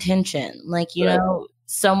good intention. Like, you'd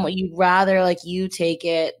rather like you take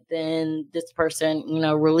it than this person,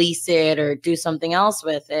 release it or do something else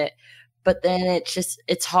with it. But then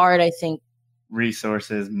it's hard, I think.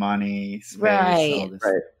 Resources, money, space, right. all this.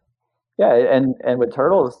 Right. Yeah, and with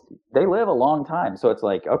turtles, they live a long time. So it's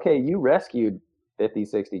like, okay, you rescued 50,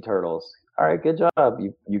 60 turtles. All right, good job.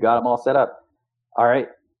 You got them all set up. All right,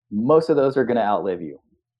 most of those are going to outlive you.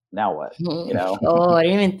 Now what? Oh, I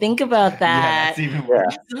didn't even think about that. Yeah, that's even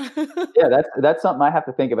worse. Yeah, that's something I have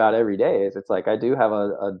to think about every day. Is it's like I do have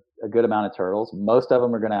a good amount of turtles. Most of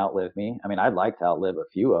them are going to outlive me. I mean, I'd like to outlive a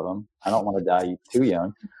few of them. I don't want to die too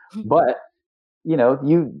young, but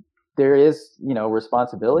there is,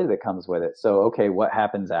 responsibility that comes with it. So, okay, what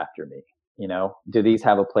happens after me? Do these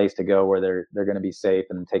have a place to go where they're going to be safe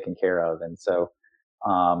and taken care of? And so,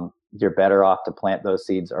 you're better off to plant those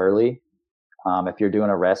seeds early. If you're doing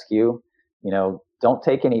a rescue, don't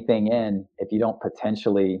take anything in if you don't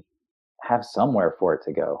potentially have somewhere for it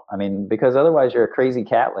to go. I mean, because otherwise you're a crazy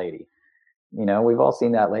cat lady. We've all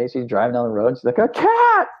seen that lady. She's driving down the road. She's like, a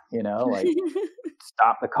cat, like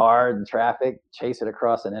stop the car in traffic, chase it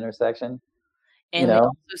across an intersection. And they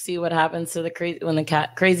also see what happens to when the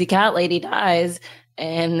crazy cat lady dies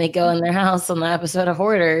and they go in their house on the episode of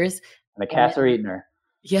Hoarders. And the cats are eating her.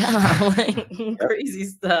 Yeah, crazy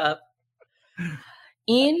stuff.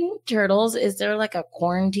 In turtles, is there like a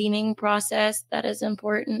quarantining process that is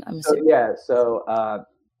important?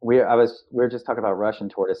 We were just talking about Russian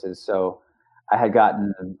tortoises. So I had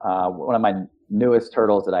gotten one of my newest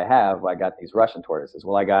turtles that I have. I got these Russian tortoises.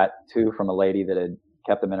 Well, I got 2 from a lady that had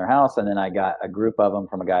kept them in her house, and then I got a group of them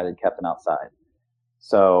from a guy that kept them outside.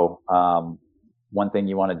 So one thing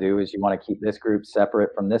you want to do is you want to keep this group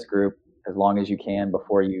separate from this group as long as you can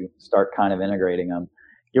before you start kind of integrating them.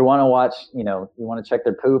 You want to watch, you want to check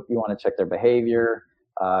their poop, you want to check their behavior.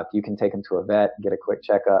 If you can take them to a vet, get a quick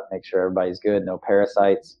checkup, make sure everybody's good, no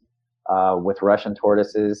parasites. With Russian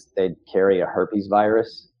tortoises, they carry a herpes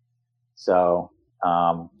virus. So,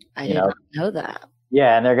 I did not know that.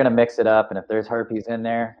 Yeah, and they're going to mix it up. And if there's herpes in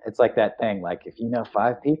there, it's like that thing. Like if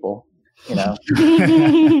 5 people, well,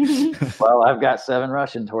 I've got 7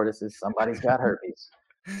 Russian tortoises. Somebody's got herpes.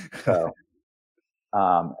 So,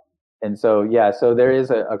 And so, yeah, so there is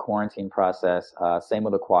a quarantine process. Same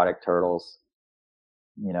with aquatic turtles.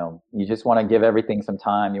 You just want to give everything some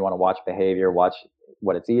time. You want to watch behavior, watch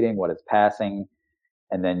what it's eating, what it's passing,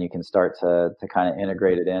 and then you can start to kind of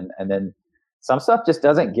integrate it in. And then some stuff just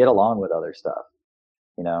doesn't get along with other stuff.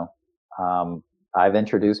 You know, I've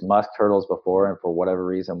introduced musk turtles before, and for whatever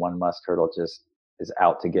reason, one musk turtle just is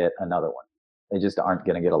out to get another one. They just aren't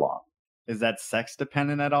going to get along. Is that sex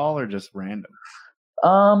dependent at all, or just random?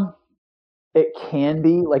 It can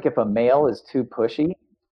be. Like if a male is too pushy,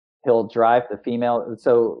 he'll drive the female.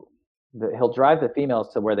 So he'll drive the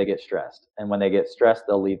females to where they get stressed, and when they get stressed,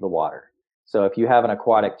 they'll leave the water. So if you have an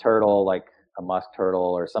aquatic turtle like a musk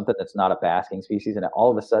turtle or something that's not a basking species, and it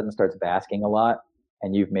all of a sudden starts basking a lot,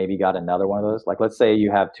 and you've maybe got another one of those, like let's say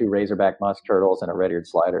you have 2 razorback musk turtles and a red-eared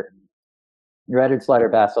slider. Your red-eared slider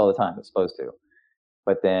basks all the time. It's supposed to.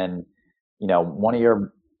 But then, one of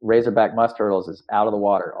your razorback musk turtles is out of the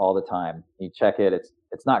water all the time. You check it,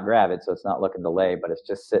 it's not gravid, so it's not looking to lay, but it's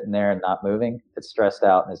just sitting there and not moving. It's stressed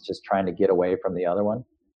out and it's just trying to get away from the other one.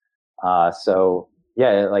 So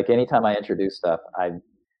yeah, like anytime I introduce stuff, I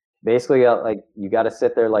basically like you got to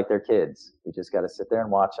sit there like they're kids. You just got to sit there and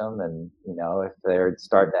watch them, and if they're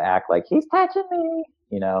starting to act like he's touching me,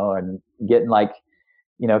 and getting like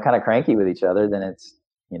kind of cranky with each other, then it's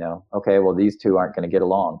okay, well these two aren't going to get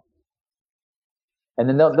along. And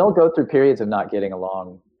then they'll go through periods of not getting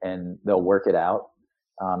along, and they'll work it out.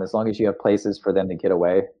 As long as you have places for them to get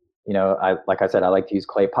away. Like I said, I like to use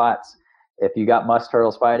clay pots. If you got musk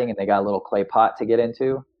turtles fighting and they got a little clay pot to get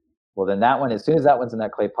into, well then that one, as soon as that one's in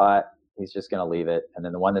that clay pot, he's just going to leave it. And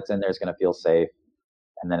then the one that's in there is going to feel safe.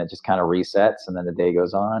 And then it just kind of resets, and then the day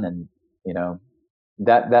goes on, and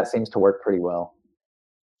that seems to work pretty well.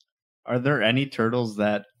 Are there any turtles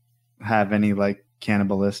that have any like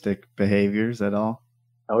cannibalistic behaviors at all?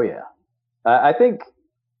 Oh yeah. I think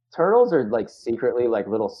turtles are like secretly like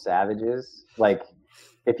little savages. Like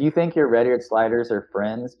if you think your red-eared sliders are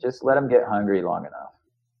friends, just let them get hungry long enough,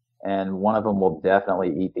 and one of them will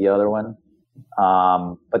definitely eat the other one.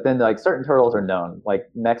 But then like certain turtles are known, like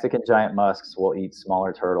Mexican giant musks will eat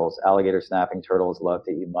smaller turtles. Alligator snapping turtles love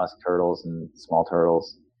to eat musk turtles and small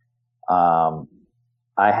turtles.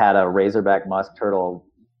 I had a razorback musk turtle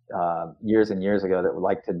years and years ago that would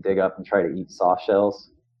like to dig up and try to eat soft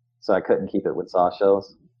shells, so I couldn't keep it with soft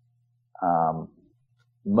shells.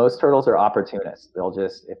 Most turtles are opportunists. They'll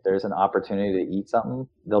just, if there's an opportunity to eat something,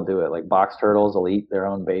 they'll do it. Like box turtles will eat their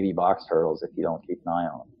own baby box turtles if you don't keep an eye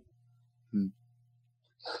on them.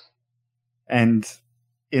 And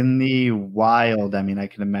in the wild, I mean, I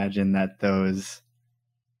can imagine that those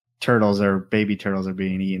turtles or baby turtles are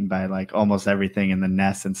being eaten by like almost everything in the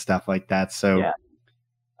nest and stuff like that. So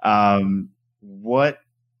yeah. What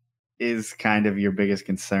is kind of your biggest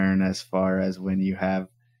concern as far as when you have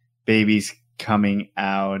babies coming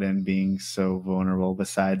out and being so vulnerable,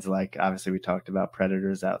 besides like obviously we talked about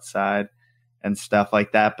predators outside and stuff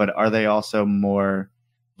like that, but are they also more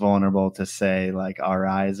vulnerable to say like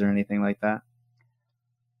RIs or anything like that?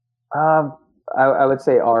 I would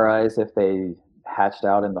say RIs if they hatched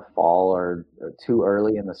out in the fall or too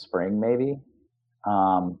early in the spring maybe.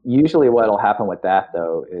 Usually what'll happen with that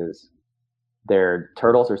though is their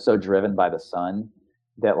turtles are so driven by the sun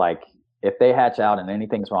that like if they hatch out and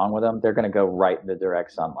anything's wrong with them, they're going to go right in the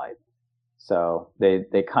direct sunlight. So they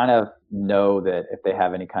kind of know that if they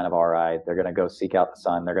have any kind of RI, they're going to go seek out the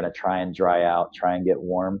sun. They're going to try and dry out, try and get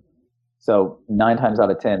warm. So 9 times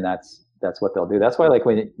out of 10, that's what they'll do. That's why like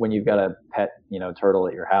when you've got a pet, turtle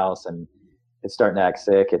at your house and it's starting to act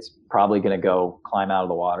sick, it's probably going to go climb out of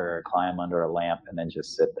the water or climb under a lamp and then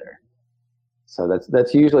just sit there. So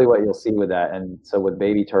that's usually what you'll see with that. And so with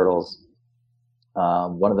baby turtles,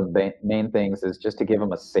 one of the main things is just to give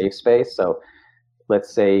them a safe space. So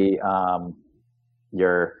let's say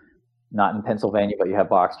you're not in Pennsylvania, but you have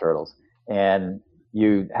box turtles and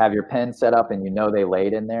you have your pen set up and they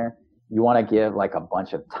laid in there. You want to give like a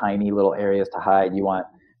bunch of tiny little areas to hide. You want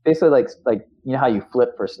basically like how you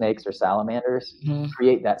flip for snakes or salamanders,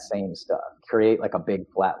 create that same stuff. Create like a big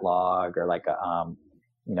flat log or like a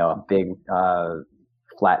big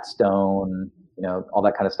flat stone, all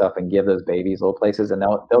that kind of stuff, and give those babies little places, and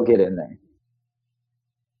they'll get in there.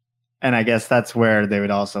 And I guess that's where they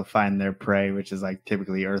would also find their prey, which is like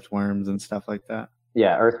typically earthworms and stuff like that.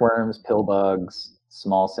 Yeah, earthworms, pill bugs,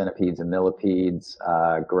 small centipedes and millipedes,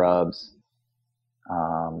 grubs.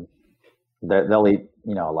 They'll eat,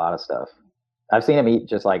 a lot of stuff. I've seen them eat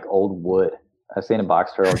just like old wood. I've seen a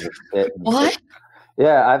box turtle just sit. What?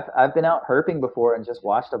 Yeah, I've been out herping before and just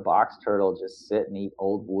watched a box turtle just sit and eat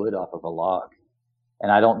old wood off of a log.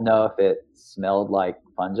 And I don't know if it smelled like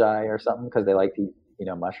fungi or something because they like to eat,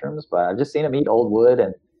 mushrooms, but I've just seen them eat old wood,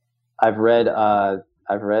 and I've read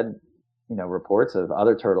reports of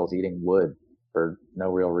other turtles eating wood for no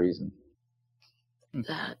real reason.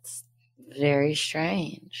 That's very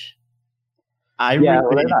strange. Well,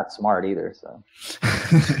 they're not smart either, so.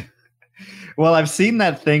 Well, I've seen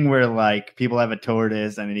that thing where like people have a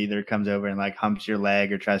tortoise and it either comes over and like humps your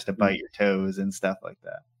leg or tries to bite your toes and stuff like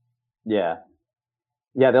that. Yeah,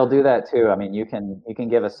 they'll do that too. I mean, you can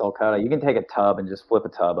give a sulcata. You can take a tub and just flip a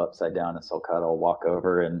tub upside down, and sulcata will walk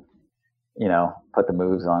over and put the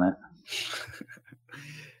moves on it.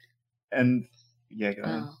 And yeah, go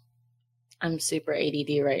ahead. I'm super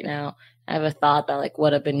ADD right now. I have a thought that like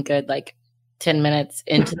would have been good like 10 minutes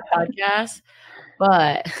into the podcast,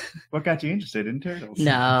 but what got you interested in turtles?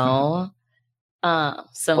 No.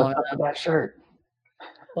 Someone What's up with that shirt?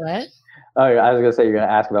 What? Oh, I was gonna say you're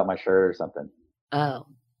gonna ask about my shirt or something. Oh,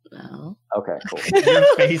 no. Okay, cool.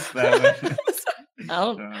 Your face though.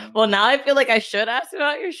 Well, now I feel like I should ask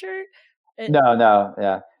about your shirt. No,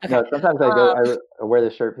 yeah. Okay. No, sometimes I wear the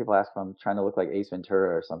shirt. People ask if I'm trying to look like Ace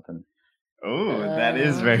Ventura or something. Oh, that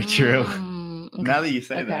is very true. Okay. Now that you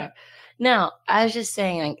say that. No, I was just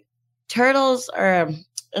saying, like, turtles are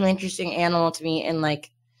an interesting animal to me in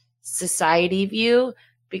like society view,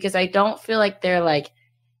 because I don't feel like they're like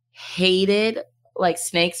hated like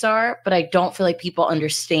snakes are, but I don't feel like people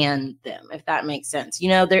understand them, if that makes sense.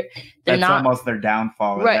 They're That's not almost their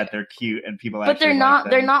downfall, right. That they're cute and people. But they're not.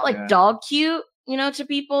 They're not like dog cute, to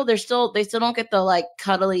people. They still don't get the like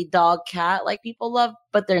cuddly dog cat like people love,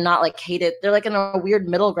 but they're not like hated. They're like in a weird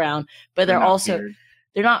middle ground, but they're also feared.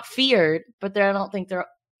 They're not feared, but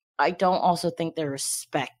I don't also think they're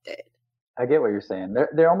respected. I get what you're saying.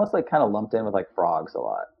 They're almost like kind of lumped in with like frogs a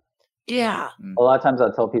lot. Yeah. A lot of times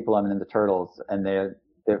I'll tell people I'm into turtles, and they're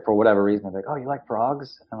for whatever reason they're like, "Oh, you like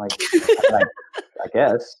frogs?" I'm like, I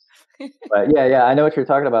guess. But yeah, I know what you're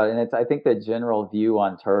talking about, and I think the general view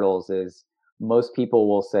on turtles is most people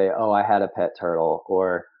will say, "Oh, I had a pet turtle,"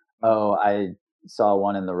 or "Oh, I saw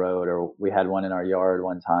one in the road," or "We had one in our yard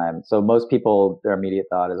one time." So most people, their immediate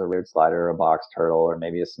thought is a weird slider, or a box turtle, or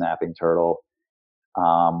maybe a snapping turtle.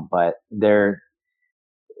 But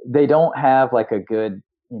they don't have like a good,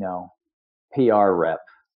 PR rep.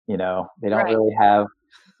 They don't really have,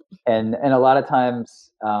 and a lot of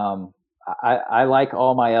times, I like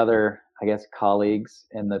all my other, I guess, colleagues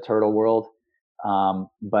in the turtle world,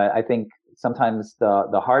 but I think sometimes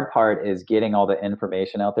the hard part is getting all the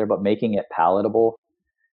information out there, but making it palatable.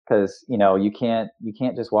 Because you can't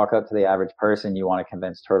just walk up to the average person. You want to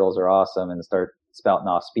convince turtles are awesome and start spouting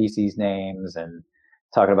off species names and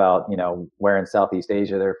talking about where in Southeast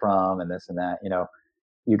Asia they're from and this and that.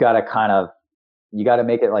 You got to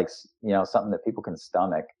make it like something that people can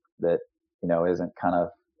stomach, that isn't kind of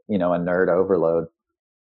a nerd overload.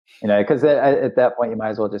 Because at that point you might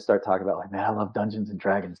as well just start talking about like, man, I love Dungeons and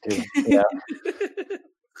Dragons too.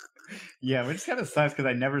 Yeah, which kind of sucks because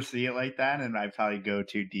I never see it like that, and I probably go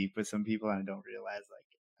too deep with some people, and I don't realize like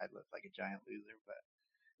I look like a giant loser. But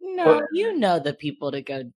no, the people to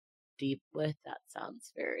go deep with. That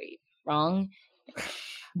sounds very wrong.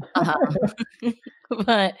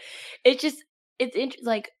 But it's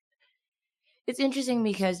interesting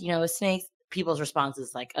because with snakes, people's response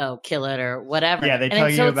is like, "Oh, kill it" or whatever. Yeah, they tell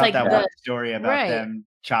you about like that one story about them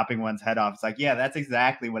chopping one's head off. It's like, yeah, that's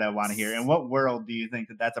exactly what I want to hear. In what world do you think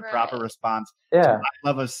that's a proper response to my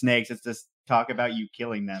love of snakes? It's just talk about you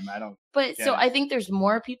killing them. I don't. But so I think there's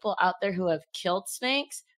more people out there who have killed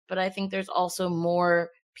snakes, but I think there's also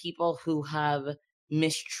more people who have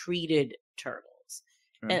mistreated turtles.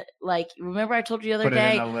 And like, remember I told you the other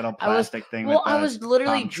day, in a little plastic thing. I was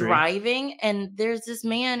literally driving, and there's this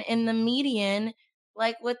man in the median,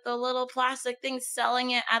 like with the little plastic thing,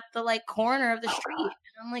 selling it at the like corner of the street.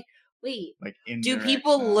 And I'm like, wait, like do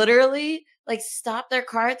people literally like stop their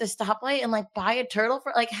car at the stoplight and like buy a turtle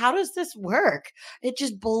for like, how does this work? It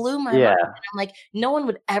just blew my mind. And I'm like, no one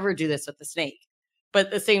would ever do this with the snake, but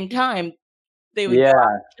at the same time, they would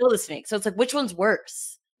kill the snake. So it's like, which one's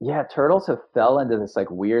worse? Yeah, turtles have fell into this like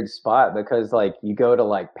weird spot because like you go to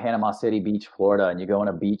like Panama City Beach, Florida, and you go in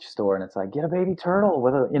a beach store and it's like, get a baby turtle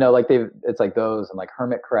with a, like it's like those, and like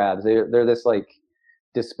hermit crabs. They're this like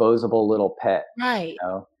disposable little pet, right?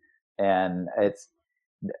 And it's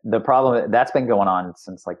the problem that's been going on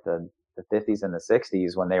since like the 50s and the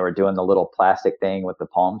 60s when they were doing the little plastic thing with the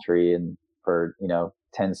palm tree and for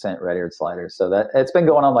 10-cent red-eared sliders. So that it's been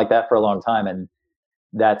going on like that for a long time, and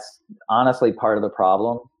that's honestly part of the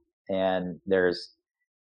problem. And there's,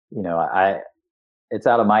 it's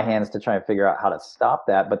out of my hands to try and figure out how to stop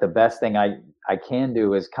that. But the best thing I can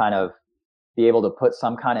do is kind of be able to put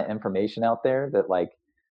some kind of information out there that like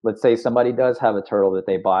let's say somebody does have a turtle that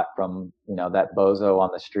they bought from, that bozo on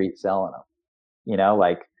the street selling them,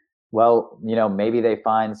 like, well, maybe they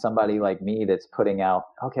find somebody like me that's putting out,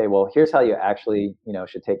 okay, well, here's how you actually,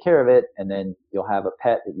 should take care of it. And then you'll have a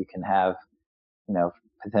pet that you can have,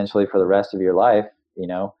 potentially for the rest of your life,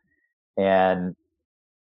 and,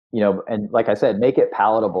 and like I said, make it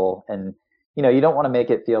palatable. And, you don't want to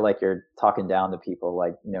make it feel like you're talking down to people,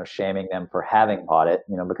 like, shaming them for having bought it,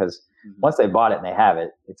 because once they bought it and they have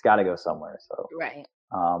it, it's got to go somewhere. So, right.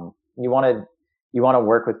 You want to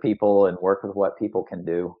work with people and work with what people can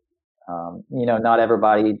do. Not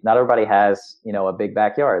everybody has, a big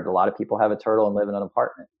backyard. A lot of people have a turtle and live in an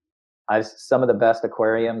apartment. Some of the best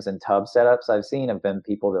aquariums and tub setups I've seen have been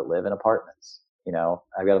people that live in apartments.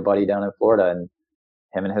 I've got a buddy down in Florida, and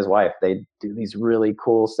him and his wife, they do these really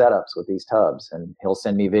cool setups with these tubs, and he'll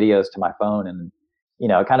send me videos to my phone, and,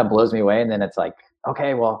 it kind of blows me away. And then it's like,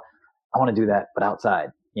 okay, well, I want to do that, but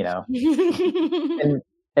outside, and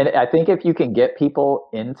I think if you can get people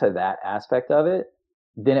into that aspect of it,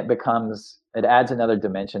 then it adds another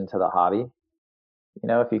dimension to the hobby.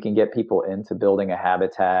 If you can get people into building a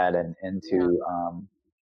habitat and into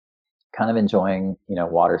kind of enjoying,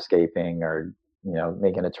 waterscaping, or,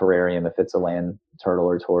 making a terrarium if it's a land turtle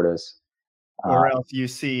or tortoise. Or else you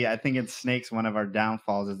see, I think in snakes, one of our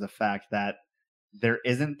downfalls is the fact that there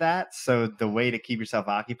isn't that. So the way to keep yourself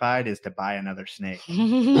occupied is to buy another snake.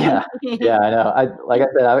 Yeah, I know. Like I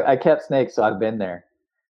said, I kept snakes, so I've been there.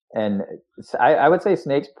 And I would say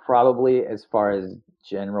snakes probably, as far as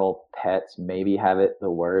general pets, maybe have it the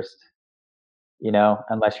worst,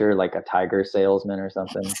 unless you're like a tiger salesman or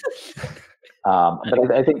something.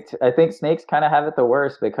 But I think snakes kind of have it the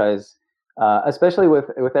worst because, especially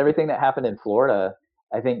with everything that happened in Florida,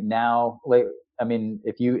 I think now, like, I mean,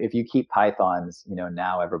 if you keep pythons,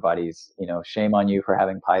 now everybody's, shame on you for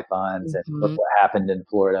having pythons, and look what happened in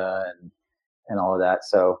Florida and all of that.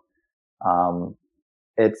 So,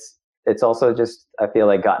 it's also just, I feel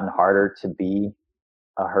like, gotten harder to be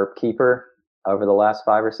a herp keeper over the last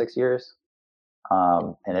 5 or 6 years.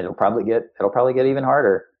 And it'll probably get even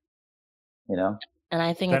harder, And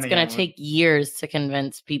I think it's going to take years to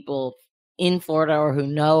convince people in Florida, or who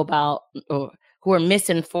know about, or who are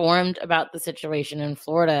misinformed about the situation in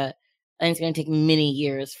Florida. I think it's going to take many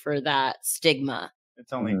years for that stigma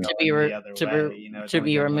it's only to be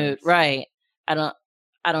removed. Right. I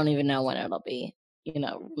don't even know when it'll be,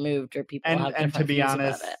 removed, or people have different to be views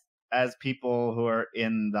honest, about it. As people who are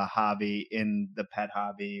in the hobby, in the pet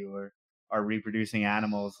hobby, or are reproducing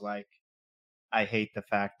animals, like, I hate the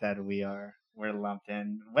fact that we're lumped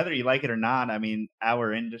in, whether you like it or not. I mean,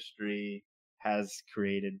 our industry has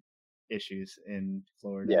created issues in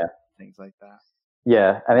Florida, things like that.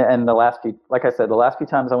 Yeah, I mean, and like I said, the last few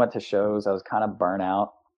times I went to shows, I was kind of burnt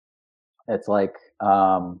out. It's like,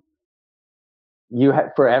 for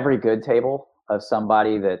every good table of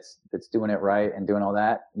somebody that's doing it right and doing all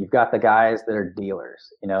that, you've got the guys that are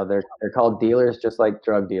dealers. They're called dealers, just like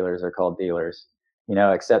drug dealers are called dealers.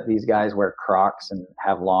 Except these guys wear Crocs and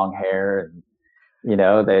have long hair, and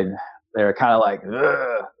they're kind of like,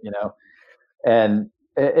 ugh, and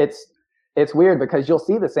it's weird because you'll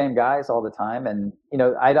see the same guys all the time, and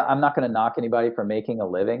I'm not going to knock anybody for making a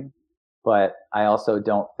living, but I also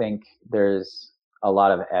don't think there's a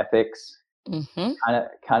lot of ethics kind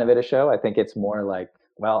of at a show. I think it's more like,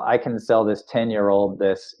 well, I can sell this 10-year-old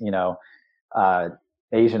this,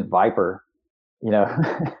 Asian viper,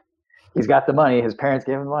 he's got the money, his parents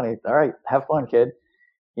gave him the money. All right, have fun, kid.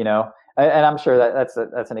 And I'm sure that's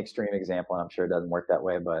an extreme example, and I'm sure it doesn't work that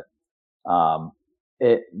way, but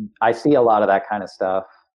I see a lot of that kind of stuff,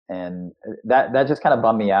 and that just kind of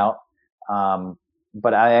bummed me out.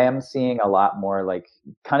 But I am seeing a lot more, like,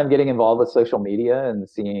 kind of getting involved with social media and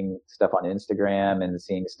seeing stuff on Instagram and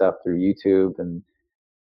seeing stuff through YouTube, and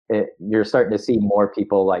you're starting to see more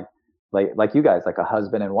people like you guys, like a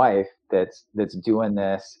husband and wife that's doing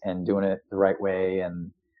this and doing it the right way,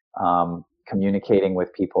 and communicating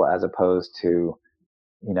with people, as opposed to,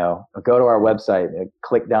 go to our website,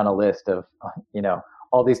 click down a list of,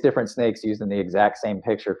 all these different snakes using the exact same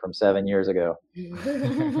picture from 7 years ago.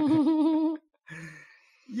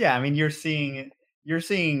 Yeah, I mean, you're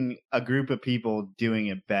seeing a group of people doing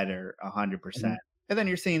it better 100%. And then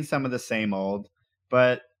you're seeing some of the same old.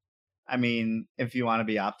 But I mean, if you want to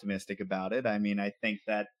be optimistic about it, I mean, I think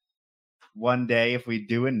that one day, if we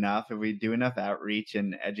do enough outreach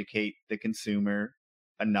and educate the consumer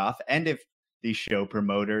enough, and if these show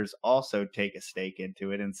promoters also take a stake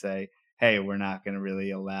into it and say, hey, we're not going to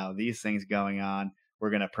really allow these things going on,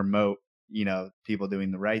 we're going to promote, people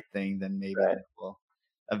doing the right thing, then maybe it will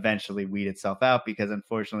eventually weed itself out. Because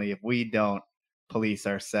unfortunately, if we don't police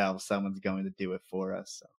ourselves. Someone's going to do it for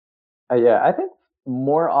us. So. Yeah, I think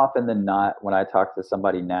more often than not, when I talk to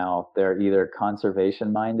somebody now, they're either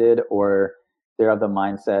conservation minded or they're of the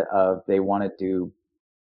mindset of they want to do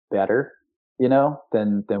better,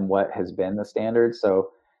 than what has been the standard.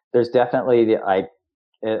 So there's definitely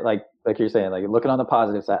like you're saying, like looking on the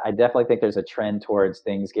positive side, I definitely think there's a trend towards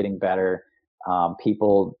things getting better,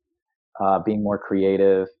 people being more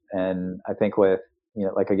creative, and I think with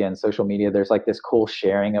like again social media, there's like this cool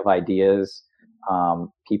sharing of ideas,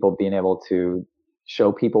 people being able to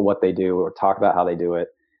show people what they do or talk about how they do it,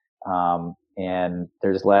 and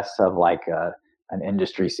there's less of like an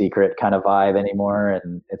industry secret kind of vibe anymore,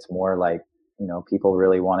 and it's more like people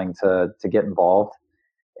really wanting to get involved.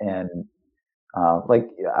 And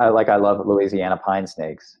I love Louisiana pine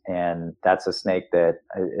snakes, and that's a snake that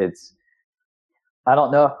I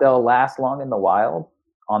don't know if they'll last long in the wild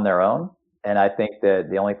on their own. And I think that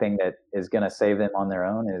the only thing that is going to save them on their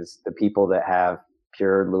own is the people that have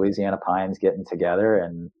pure Louisiana pines getting together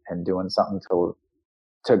and doing something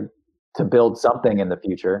to build something in the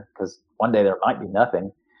future, because one day there might be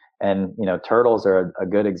nothing. And turtles are a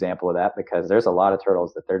good example of that, because there's a lot of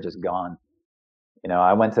turtles that they're just gone. When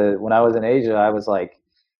I was in Asia, I was like,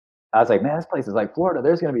 man, this place is like Florida.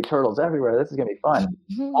 There's going to be turtles everywhere. This is going to be fun.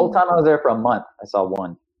 The whole time I was there for a month, I saw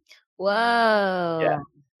one. Whoa. Yeah.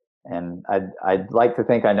 And I'd like to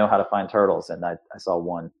think I know how to find turtles, and I saw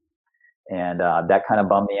one. And that kind of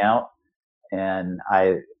bummed me out. And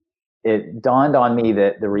it dawned on me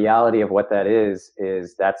that the reality of what that is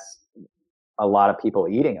that's a lot of people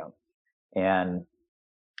eating them. And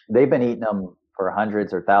they've been eating them for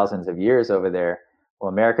hundreds or thousands of years over there.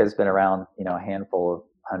 Well, America's been around, a handful of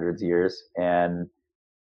hundreds of years. And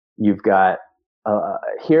you've got,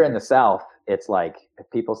 here in the South, it's like, if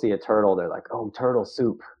people see a turtle, they're like, oh, turtle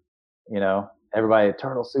soup, everybody,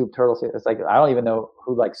 turtle soup. It's like, I don't even know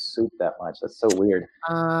who likes soup that much. That's so weird.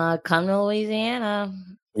 Come to Louisiana.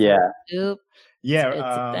 Yeah. Soup. Yeah. It's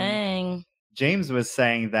a thing. James was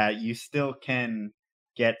saying that you still can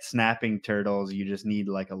get snapping turtles. You just need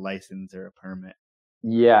like a license or a permit.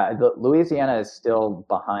 Yeah, Louisiana is still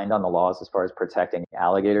behind on the laws as far as protecting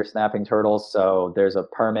alligator snapping turtles. So there's a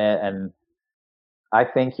permit, and I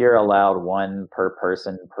think you're allowed one per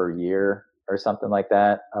person per year or something like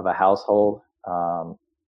that of a household.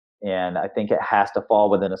 And I think it has to fall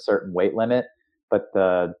within a certain weight limit. But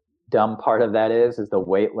the dumb part of that is the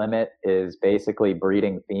weight limit is basically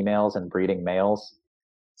breeding females and breeding males.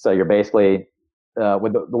 So you're basically,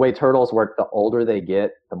 with the way turtles work, the older they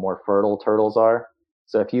get, the more fertile turtles are.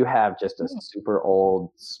 So if you have just a super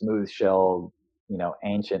old, smooth shell,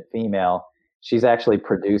 ancient female, she's actually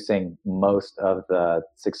producing most of the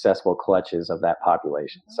successful clutches of that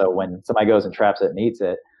population. So when somebody goes and traps it and eats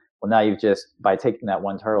it, well, now you've just, by taking that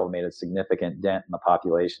one turtle, made a significant dent in the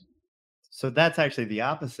population. So that's actually the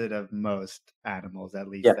opposite of most animals, at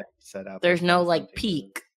least, Yeah. that set up. There's no like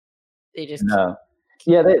peak. They just no.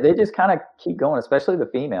 Yeah, they just kind of keep going, especially the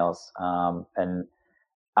females. And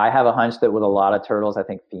I have a hunch that with a lot of turtles, I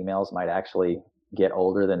think females might actually get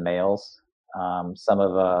older than males. Some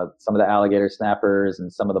of the alligator snappers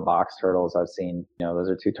and some of the box turtles I've seen, those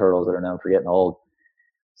are two turtles that are known for getting old.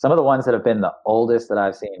 Some of the ones that have been the oldest that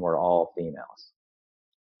I've seen were all females.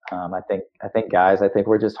 I think guys,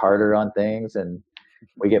 we're just harder on things, and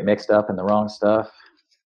we get mixed up in the wrong stuff.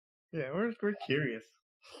 Yeah, we're curious.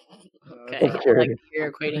 Okay, like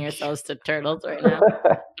you're equating yourselves to turtles right now.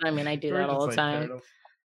 I mean, I do that all the time.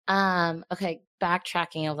 Okay,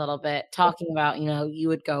 backtracking a little bit, talking about, you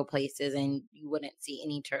would go places and you wouldn't see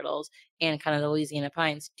any turtles and kind of the Louisiana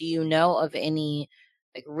pines. Do you know of any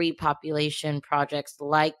like repopulation projects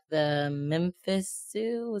like the Memphis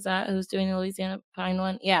Zoo? Was that who's doing the Louisiana pine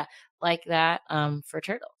one? Yeah, like that for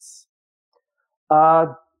turtles.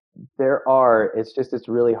 There are. It's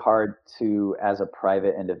really hard to, as a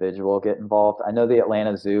private individual, get involved. I know the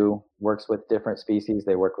Atlanta Zoo works with different species.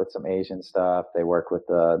 They work with some Asian stuff. They work with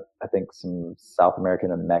I think some South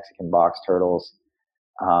American and Mexican box turtles.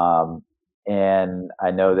 And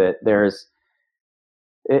I know that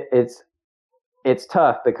it's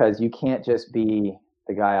tough because you can't just be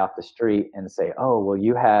the guy off the street and say, oh, well,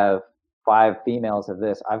 you have 5 females of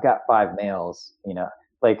this, I've got 5 males.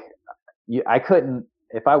 I couldn't.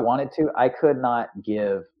 If I wanted to, I could not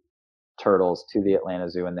give turtles to the Atlanta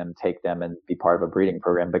Zoo and then take them and be part of a breeding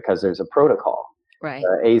program, because there's a protocol. Right.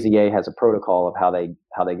 AZA has a protocol of how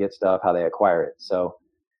they get stuff, how they acquire it. So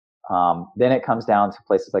then it comes down to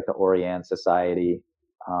places like the Orion Society.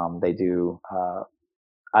 They do.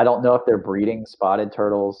 I don't know if they're breeding spotted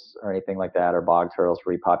turtles or anything like that, or bog turtles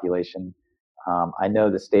for repopulation. I know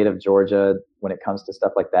the state of Georgia, when it comes to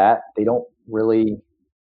stuff like that, they don't really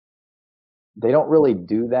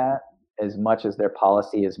do that as much as their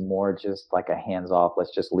policy is more just like a hands off.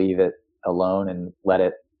 Let's just leave it alone and let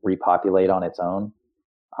it repopulate on its own.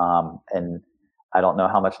 And I don't know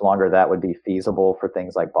how much longer that would be feasible for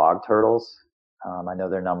things like bog turtles. I know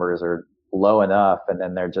their numbers are low enough, and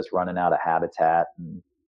then they're just running out of habitat. And,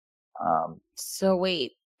 so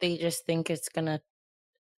wait, they just think it's gonna.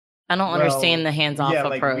 I don't understand the hands-off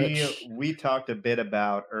approach. We talked a bit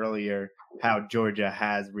about earlier how Georgia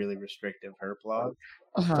has really restrictive herp laws.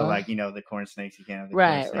 So like, the corn snakes, you can't have the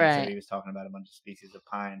corn snakes. Right. So he was talking about a bunch of species of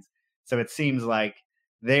pines. So it seems like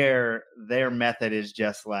their method is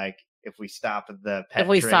just like, if we stop the pet if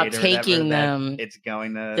we trade stop or taking whatever, them, it's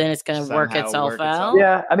going to then it's going to work itself out.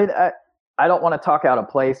 Yeah, I mean, I don't want to talk out of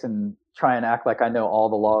place and try and act like I know all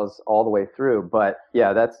the laws all the way through, but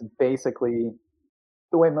yeah, that's basically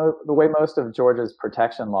the way most of Georgia's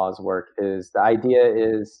protection laws work. Is the idea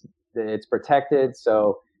is that it's protected,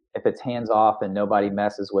 so if it's hands off and nobody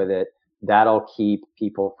messes with it, that'll keep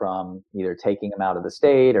people from either taking them out of the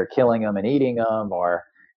state or killing them and eating them, or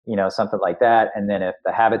something like that. And then if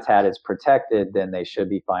the habitat is protected, then they should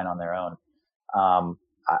be fine on their own.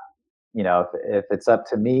 If it's up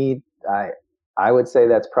to me, I would say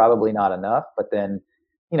that's probably not enough. But then,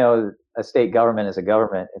 a state government is a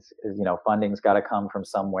government. It's funding's got to come from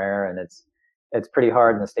somewhere, and it's pretty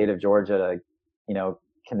hard in the state of Georgia to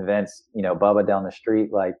convince Bubba down the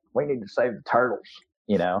street, like, we need to save the turtles.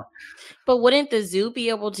 But wouldn't the zoo be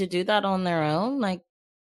able to do that on their own? Like,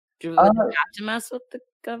 would you have to mess with the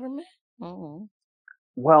government? Oh.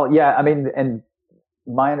 Well, yeah, I mean, and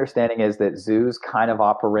my understanding is that zoos kind of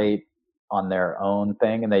operate on their own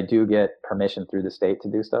thing, and they do get permission through the state to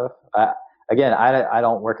do stuff. Again, I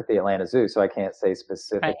don't work at the Atlanta Zoo, so I can't say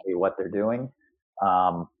specifically what they're doing.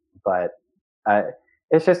 But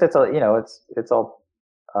it's just it's all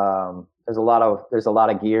there's a lot of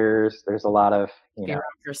gears. There's a lot of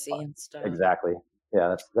bureaucracy and stuff. Exactly.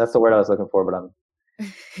 Yeah, that's the word I was looking for. But I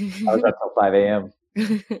was up till 5 a.m.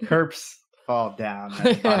 Herps fall down at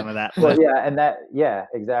the bottom of that. Well, yeah,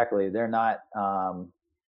 exactly. They're not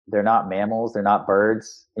mammals. They're not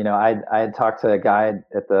birds. I had talked to a guy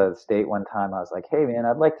at the state one time. I was like, hey man,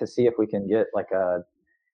 I'd like to see if we can get like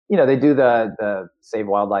they do the Save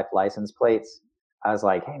Wildlife license plates. I was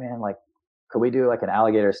like, hey man, like, could we do like an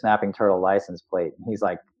alligator snapping turtle license plate? And he's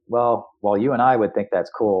like, well, while you and I would think that's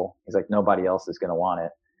cool, he's like, nobody else is going to want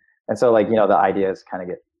it. And so like, the idea is kind of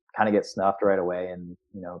get snuffed right away. And,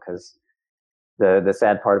 cause the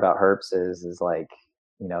sad part about herps is like,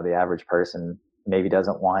 the average person maybe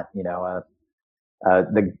doesn't want, the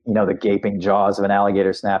gaping jaws of an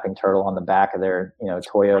alligator snapping turtle on the back of their,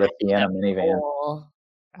 Toyota Sienna minivan. Cool.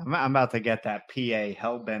 I'm about to get that PA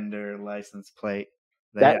Hellbender license plate.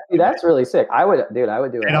 That's really sick. I would do it.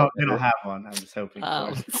 They don't have one. I'm just hoping for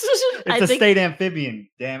it. It's a state amphibian.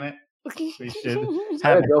 Damn it. We should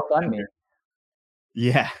have a GoFundMe.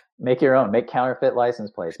 Yeah. Make your own. Make counterfeit license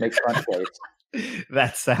plates. Make front plates.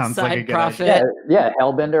 That sounds Side like a good profit. idea. Yeah.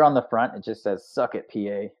 Hellbender on the front. It just says "Suck it,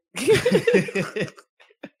 PA." I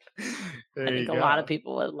think a lot of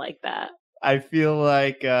people would like that. I feel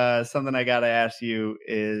like something I gotta ask you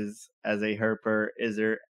is, as a herper, is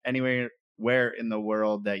there anywhere in the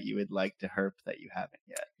world that you would like to herp that you haven't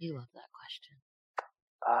yet? You love that question.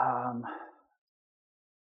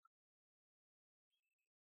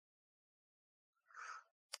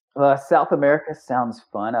 South America sounds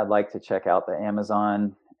fun. I'd like to check out the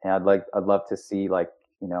Amazon, and I'd love to see like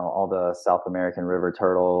all the South American river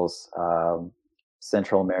turtles,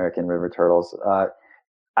 Central American river turtles.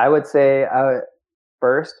 I would say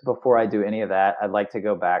first, before I do any of that, I'd like to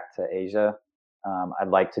go back to Asia. I'd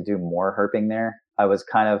like to do more herping there. I was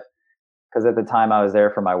because at the time I was there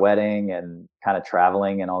for my wedding and kind of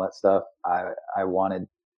traveling and all that stuff. I wanted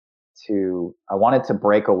to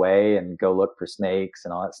break away and go look for snakes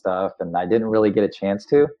and all that stuff, and I didn't really get a chance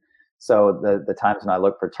to. So the times when I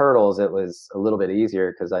looked for turtles, it was a little bit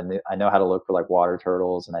easier because I know how to look for like water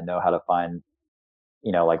turtles, and I know how to find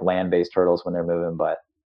like land-based turtles when they're moving. But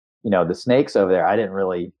the snakes over there, I didn't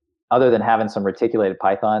really, other than having some reticulated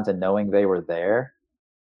pythons and knowing they were there,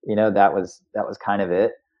 that was kind of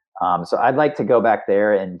it. So I'd like to go back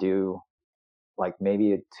there and do like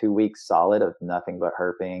maybe 2 weeks solid of nothing but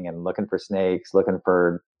herping and looking for snakes, looking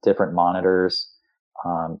for different monitors,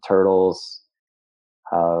 turtles.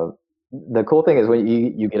 The cool thing is when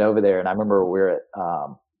you get over there, and I remember we were at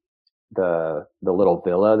the little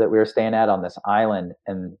villa that we were staying at on this island,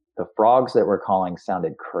 and the frogs that were calling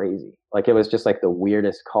sounded crazy. Like it was just like the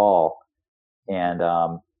weirdest call. And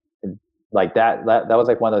like that was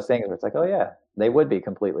like one of those things where it's like, oh yeah, they would be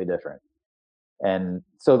completely different. And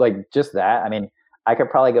so like just that, I mean, I could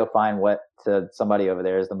probably go find what to somebody over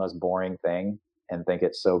there is the most boring thing and think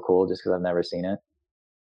it's so cool just because I've never seen it.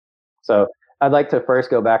 So I'd like to first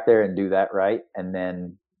go back there and do that right, and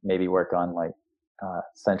then maybe work on like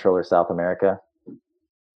Central or South America,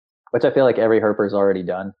 which I feel like every herper's already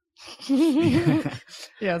done. Yeah,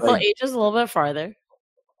 Well, Asia's a little bit farther.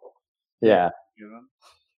 Yeah.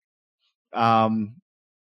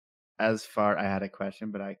 As far, I had a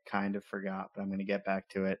question, but I kind of forgot, but I'm going to get back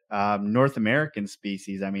to it. North American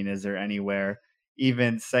species, I mean, is there anywhere,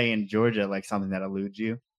 even say in Georgia, like something that eludes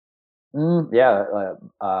you? Yeah,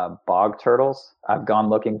 bog turtles. I've gone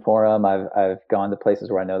looking for them. I've gone to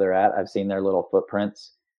places where I know they're at. I've seen their little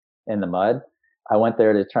footprints in the mud. I went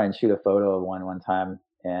there to try and shoot a photo of one time,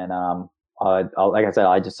 and like I said,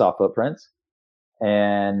 I just saw footprints,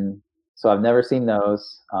 and so I've never seen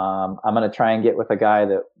those. I'm going to try and get with a guy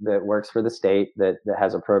that works for the state that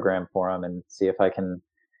has a program for them, and see if I can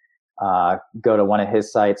go to one of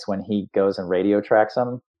his sites when he goes and radio tracks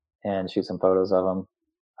them and shoot some photos of them.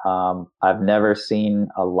 I've never seen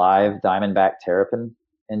a live diamondback terrapin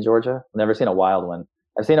in Georgia. I've never seen a wild one.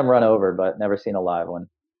 I've seen them run over, but never seen a live one.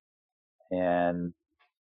 And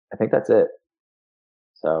I think that's it.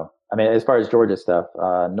 So, I mean, as far as Georgia stuff,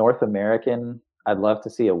 North American, I'd love to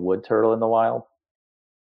see a wood turtle in the wild.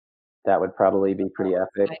 That would probably be pretty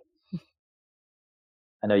epic.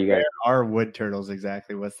 I know you guys. Where are wood turtles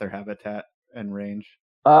exactly? What's their habitat and range?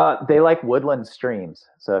 They like woodland streams.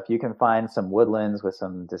 So if you can find some woodlands with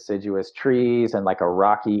some deciduous trees and like a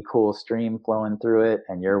rocky, cool stream flowing through it,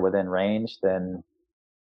 and you're within range, then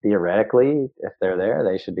theoretically, if they're there,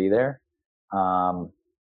 they should be there. But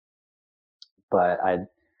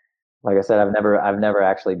like I said, I've never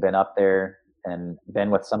actually been up there and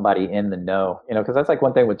been with somebody in the know, you know, because that's like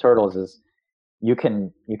one thing with turtles is you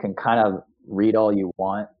can kind of read all you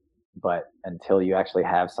want, but until you actually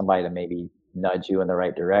have somebody to maybe nudge you in the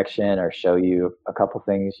right direction or show you a couple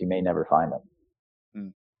things, you may never find them.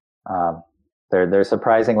 They're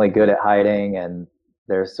surprisingly good at hiding, and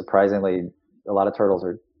they're surprisingly, a lot of turtles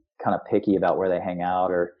are kind of picky about where they hang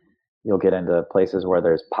out, or you'll get into places where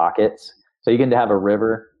there's pockets. So you can have a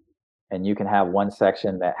river, and you can have one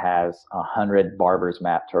section that has 100 Barber's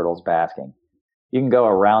Map turtles basking. You can go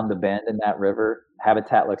around the bend in that river,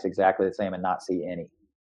 habitat looks exactly the same, and not see any,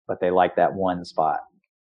 but they like that one spot.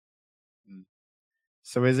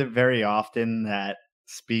 So is it very often that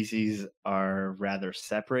species are rather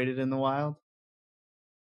separated in the wild?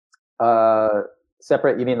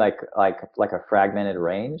 Separate, you mean like a fragmented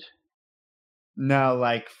range? No,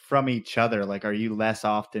 like from each other. Like, are you less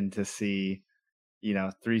often to see,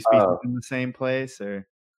 3 species in the same place, or?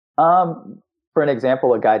 For an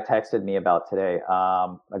example, a guy texted me about today.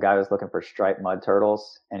 A guy was looking for striped mud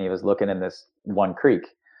turtles, and he was looking in this one creek.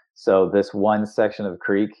 So this one section of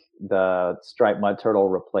creek, the striped mud turtle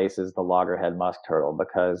replaces the loggerhead musk turtle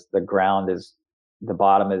because the bottom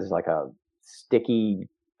is like a sticky,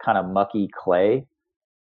 kind of mucky clay,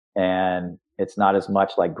 and it's not as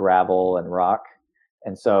much like gravel and rock.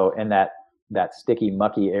 And so in that sticky,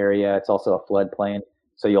 mucky area, it's also a floodplain.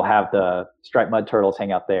 So you'll have the striped mud turtles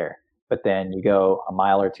hang out there. But then you go a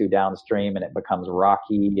mile or two downstream and it becomes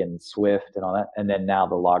rocky and swift and all that. And then now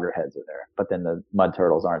the loggerheads are there, but then the mud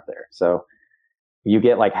turtles aren't there. So you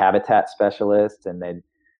get like habitat specialists, and then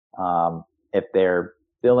if they're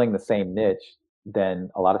filling the same niche, then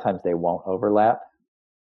a lot of times they won't overlap.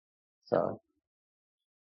 So.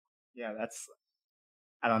 Yeah,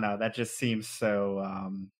 I don't know. That just seems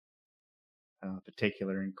so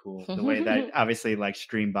particular and cool. The way that obviously like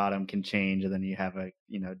stream bottom can change, and then you have a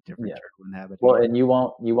different turtle inhabiting. Well, and you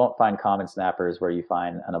won't find common snappers where you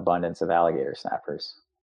find an abundance of alligator snappers.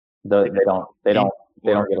 They don't get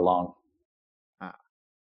along.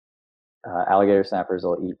 Alligator snappers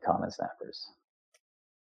will eat common snappers.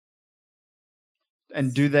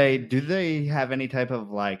 And do they have any type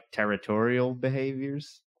of like territorial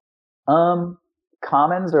behaviors?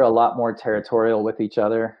 Commons are a lot more territorial with each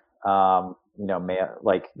other.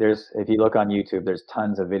 Like if you look on YouTube, there's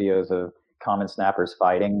tons of videos of common snappers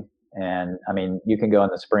fighting. And I mean, you can go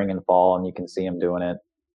in the spring and fall and you can see them doing it.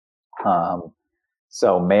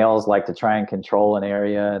 So males like to try and control an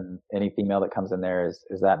area, and any female that comes in there is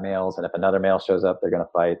that male's. And if another male shows up, they're going to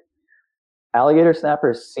fight. Alligator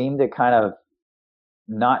snappers seem to kind of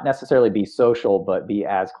not necessarily be social, but be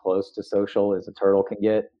as close to social as a turtle can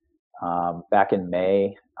get. Back in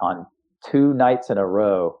May, on 2 nights in a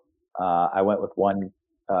row, I went with one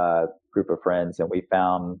group of friends, and we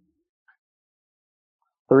found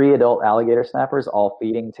 3 adult alligator snappers all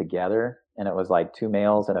feeding together and it was like two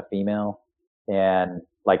males and a female, and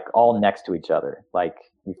like all next to each other. Like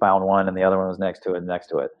you found one and the other one was next to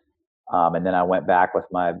it. And then I went back with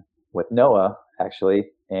Noah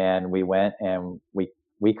actually, and we went and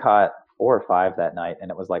we caught 4 or 5 that night,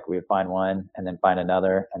 and it was like we would find one and then find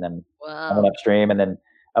another, and then I went upstream, and then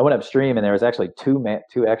I went upstream, and there was actually two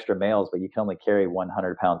extra males, but you can only carry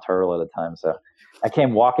 100-pound turtle at a time. So I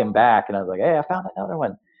came walking back, and I was like, hey, I found another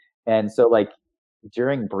one. And so like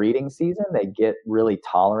during breeding season, they get really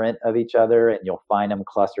tolerant of each other, and you'll find them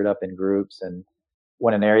clustered up in groups. And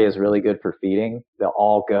when an area is really good for feeding, they'll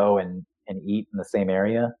all go and eat in the same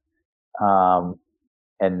area.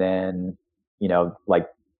 And then, like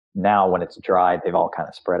now when it's dry, they've all kind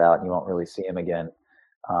of spread out and you won't really see them again.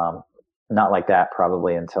 Not like that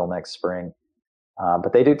probably until next spring.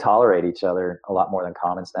 But they do tolerate each other a lot more than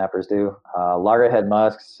common snappers do. Loggerhead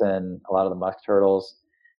musks and a lot of the musk turtles,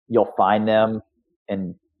 you'll find them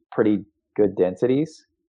in pretty good densities.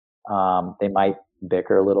 They might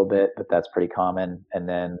bicker a little bit, but that's pretty common. And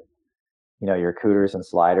then, your cooters and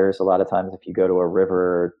sliders, a lot of times if you go to a river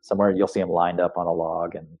or somewhere, you'll see them lined up on a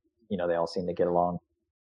log, and, they all seem to get along.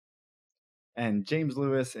 And James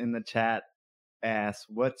Lewis in the chat asks,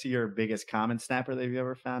 what's your biggest common snapper that you've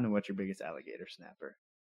ever found, and what's your biggest alligator snapper?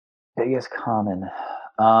 Biggest common.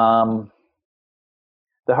 The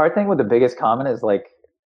hard thing with the biggest common is like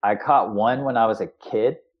I caught one when I was a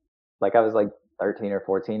kid. Like I was like 13 or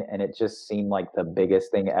 14, and it just seemed like the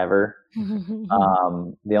biggest thing ever.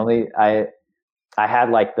 I had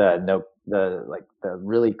like the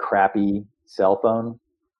really crappy cell phone,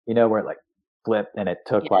 where it like flipped and it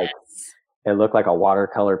took it looked like a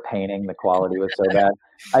watercolor painting. The quality was so bad.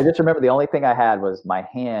 I just remember the only thing I had was my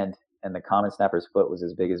hand, and the common snapper's foot was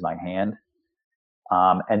as big as my hand.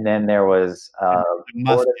 And then there was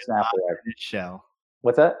Florida snapper in his shell.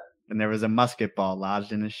 What's that? And there was a musket ball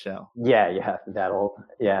lodged in his shell. Yeah, that old.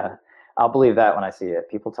 Yeah, I'll believe that when I see it.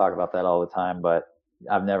 People talk about that all the time, but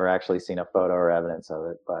I've never actually seen a photo or evidence of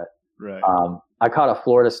it. But right. I caught a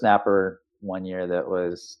Florida snapper one year that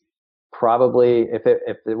was probably, if it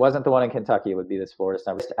wasn't the one in Kentucky, it would be this Florida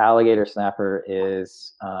snapper. This alligator snapper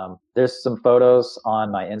is, there's some photos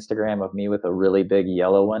on my Instagram of me with a really big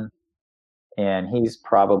yellow one, and he's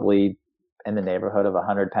probably in the neighborhood of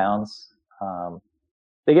 100 pounds.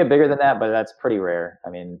 They get bigger than that, but that's pretty rare.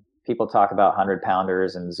 I mean, people talk about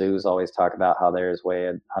 100-pounders, and zoos always talk about how theirs weigh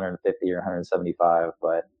 150 or 175,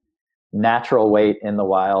 but natural weight in the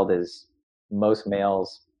wild is most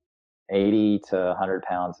males 80 to 100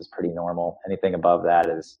 pounds is pretty normal. Anything above that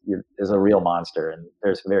is a real monster, and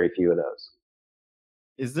there's very few of those.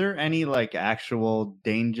 Is there any like actual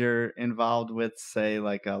danger involved with, say,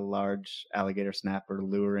 like a large alligator snapper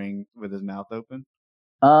luring with his mouth open?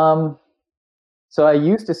 So I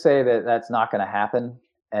used to say that that's not going to happen.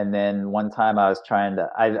 And then one time I was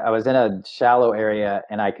I was in a shallow area,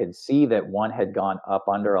 and I could see that one had gone up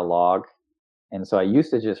under a log. And so I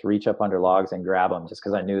used to just reach up under logs and grab them just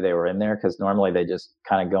because I knew they were in there, because normally they just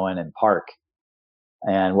kind of go in and park.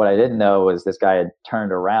 And what I didn't know was this guy had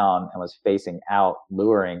turned around and was facing out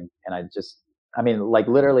luring. And like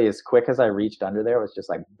literally as quick as I reached under there, it was just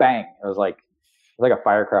like bang. It was like a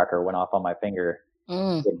firecracker went off on my finger.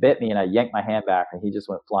 It bit me, and I yanked my hand back, and he just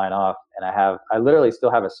went flying off. And I literally still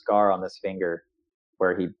have a scar on this finger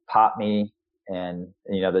where he popped me. And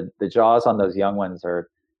the jaws on those young ones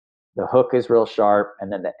the hook is real sharp, and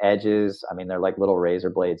then the edges, they're like little razor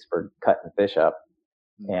blades for cutting fish up.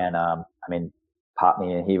 And popped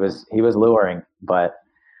me, and he was luring. But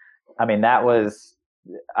I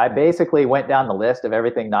basically went down the list of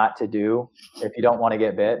everything not to do if you don't want to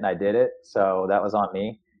get bit, and I did it. So that was on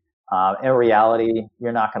me. In reality,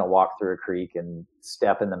 you're not going to walk through a creek and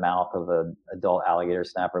step in the mouth of an adult alligator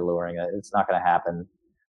snapper luring. It's not going to happen.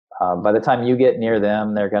 By the time you get near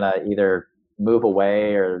them, they're going to either move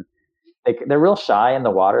away, or they're real shy in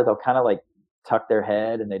the water. They'll kind of like tuck their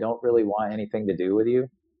head, and they don't really want anything to do with you.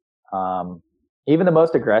 Even the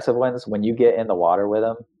most aggressive ones, when you get in the water with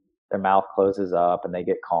them, their mouth closes up and they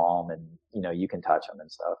get calm, and you can touch them and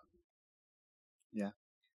stuff. Yeah.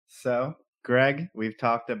 So, Greg, we've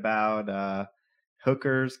talked about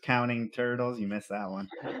hookers counting turtles. You missed that one.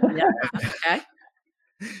 Yeah. Okay.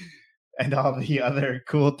 And all the other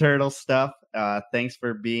cool turtle stuff. Thanks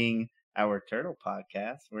for being our turtle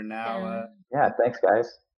podcast. We're now thanks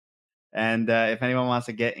guys. And if anyone wants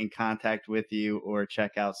to get in contact with you or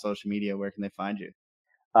check out social media, where can they find you?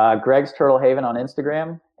 Greg's Turtle Haven on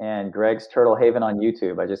Instagram and Greg's Turtle Haven on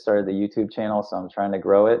YouTube. I just started the YouTube channel, so I'm trying to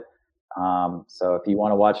grow it. So if you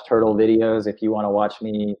want to watch turtle videos, if you want to watch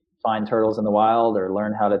me find turtles in the wild or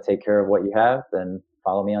learn how to take care of what you have, then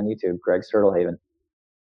follow me on YouTube, Greg's Turtle Haven.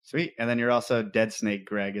 Sweet. And then you're also Dead Snake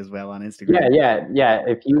Greg as well on Instagram. Yeah.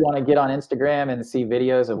 If you want to get on Instagram and see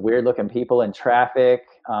videos of weird looking people in traffic,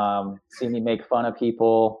 see me make fun of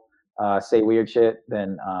people, say weird shit,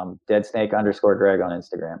 then deadsnake_Greg on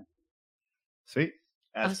Instagram. Sweet.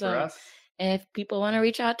 As for us, if people want to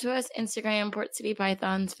reach out to us, Instagram Port City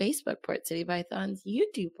Pythons, Facebook Port City Pythons,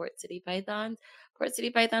 YouTube Port City Pythons,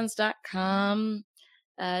 portcitypythons.com,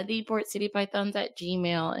 the Port City Pythons at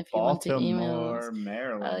Gmail. If you want to email us.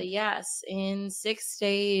 Maryland. Yes, in 6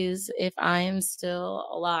 days, if I am still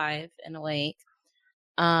alive and awake,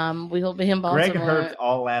 we will be in Baltimore. Greg herped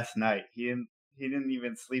all last night. He didn't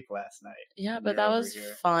even sleep last night. Yeah, but that was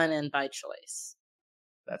fun and by choice.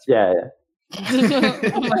 That's yeah.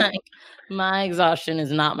 My exhaustion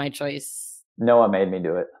is not my choice. Noah made me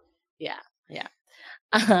do it. Yeah.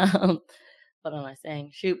 What am I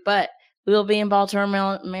saying? Shoot, but we will be in Baltimore,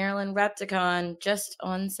 Maryland, Repticon just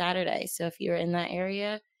on Saturday. So if you're in that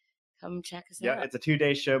area, come check us out. Yeah, it's a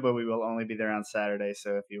 2-day show, but we will only be there on Saturday.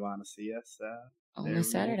 So if you want to see us, only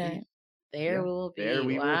Saturday. There we will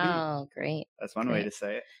be. Wow, great. That's one way to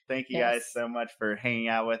say it. Thank you guys so much for hanging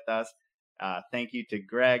out with us. Thank you to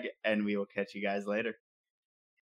Greg, and we will catch you guys later.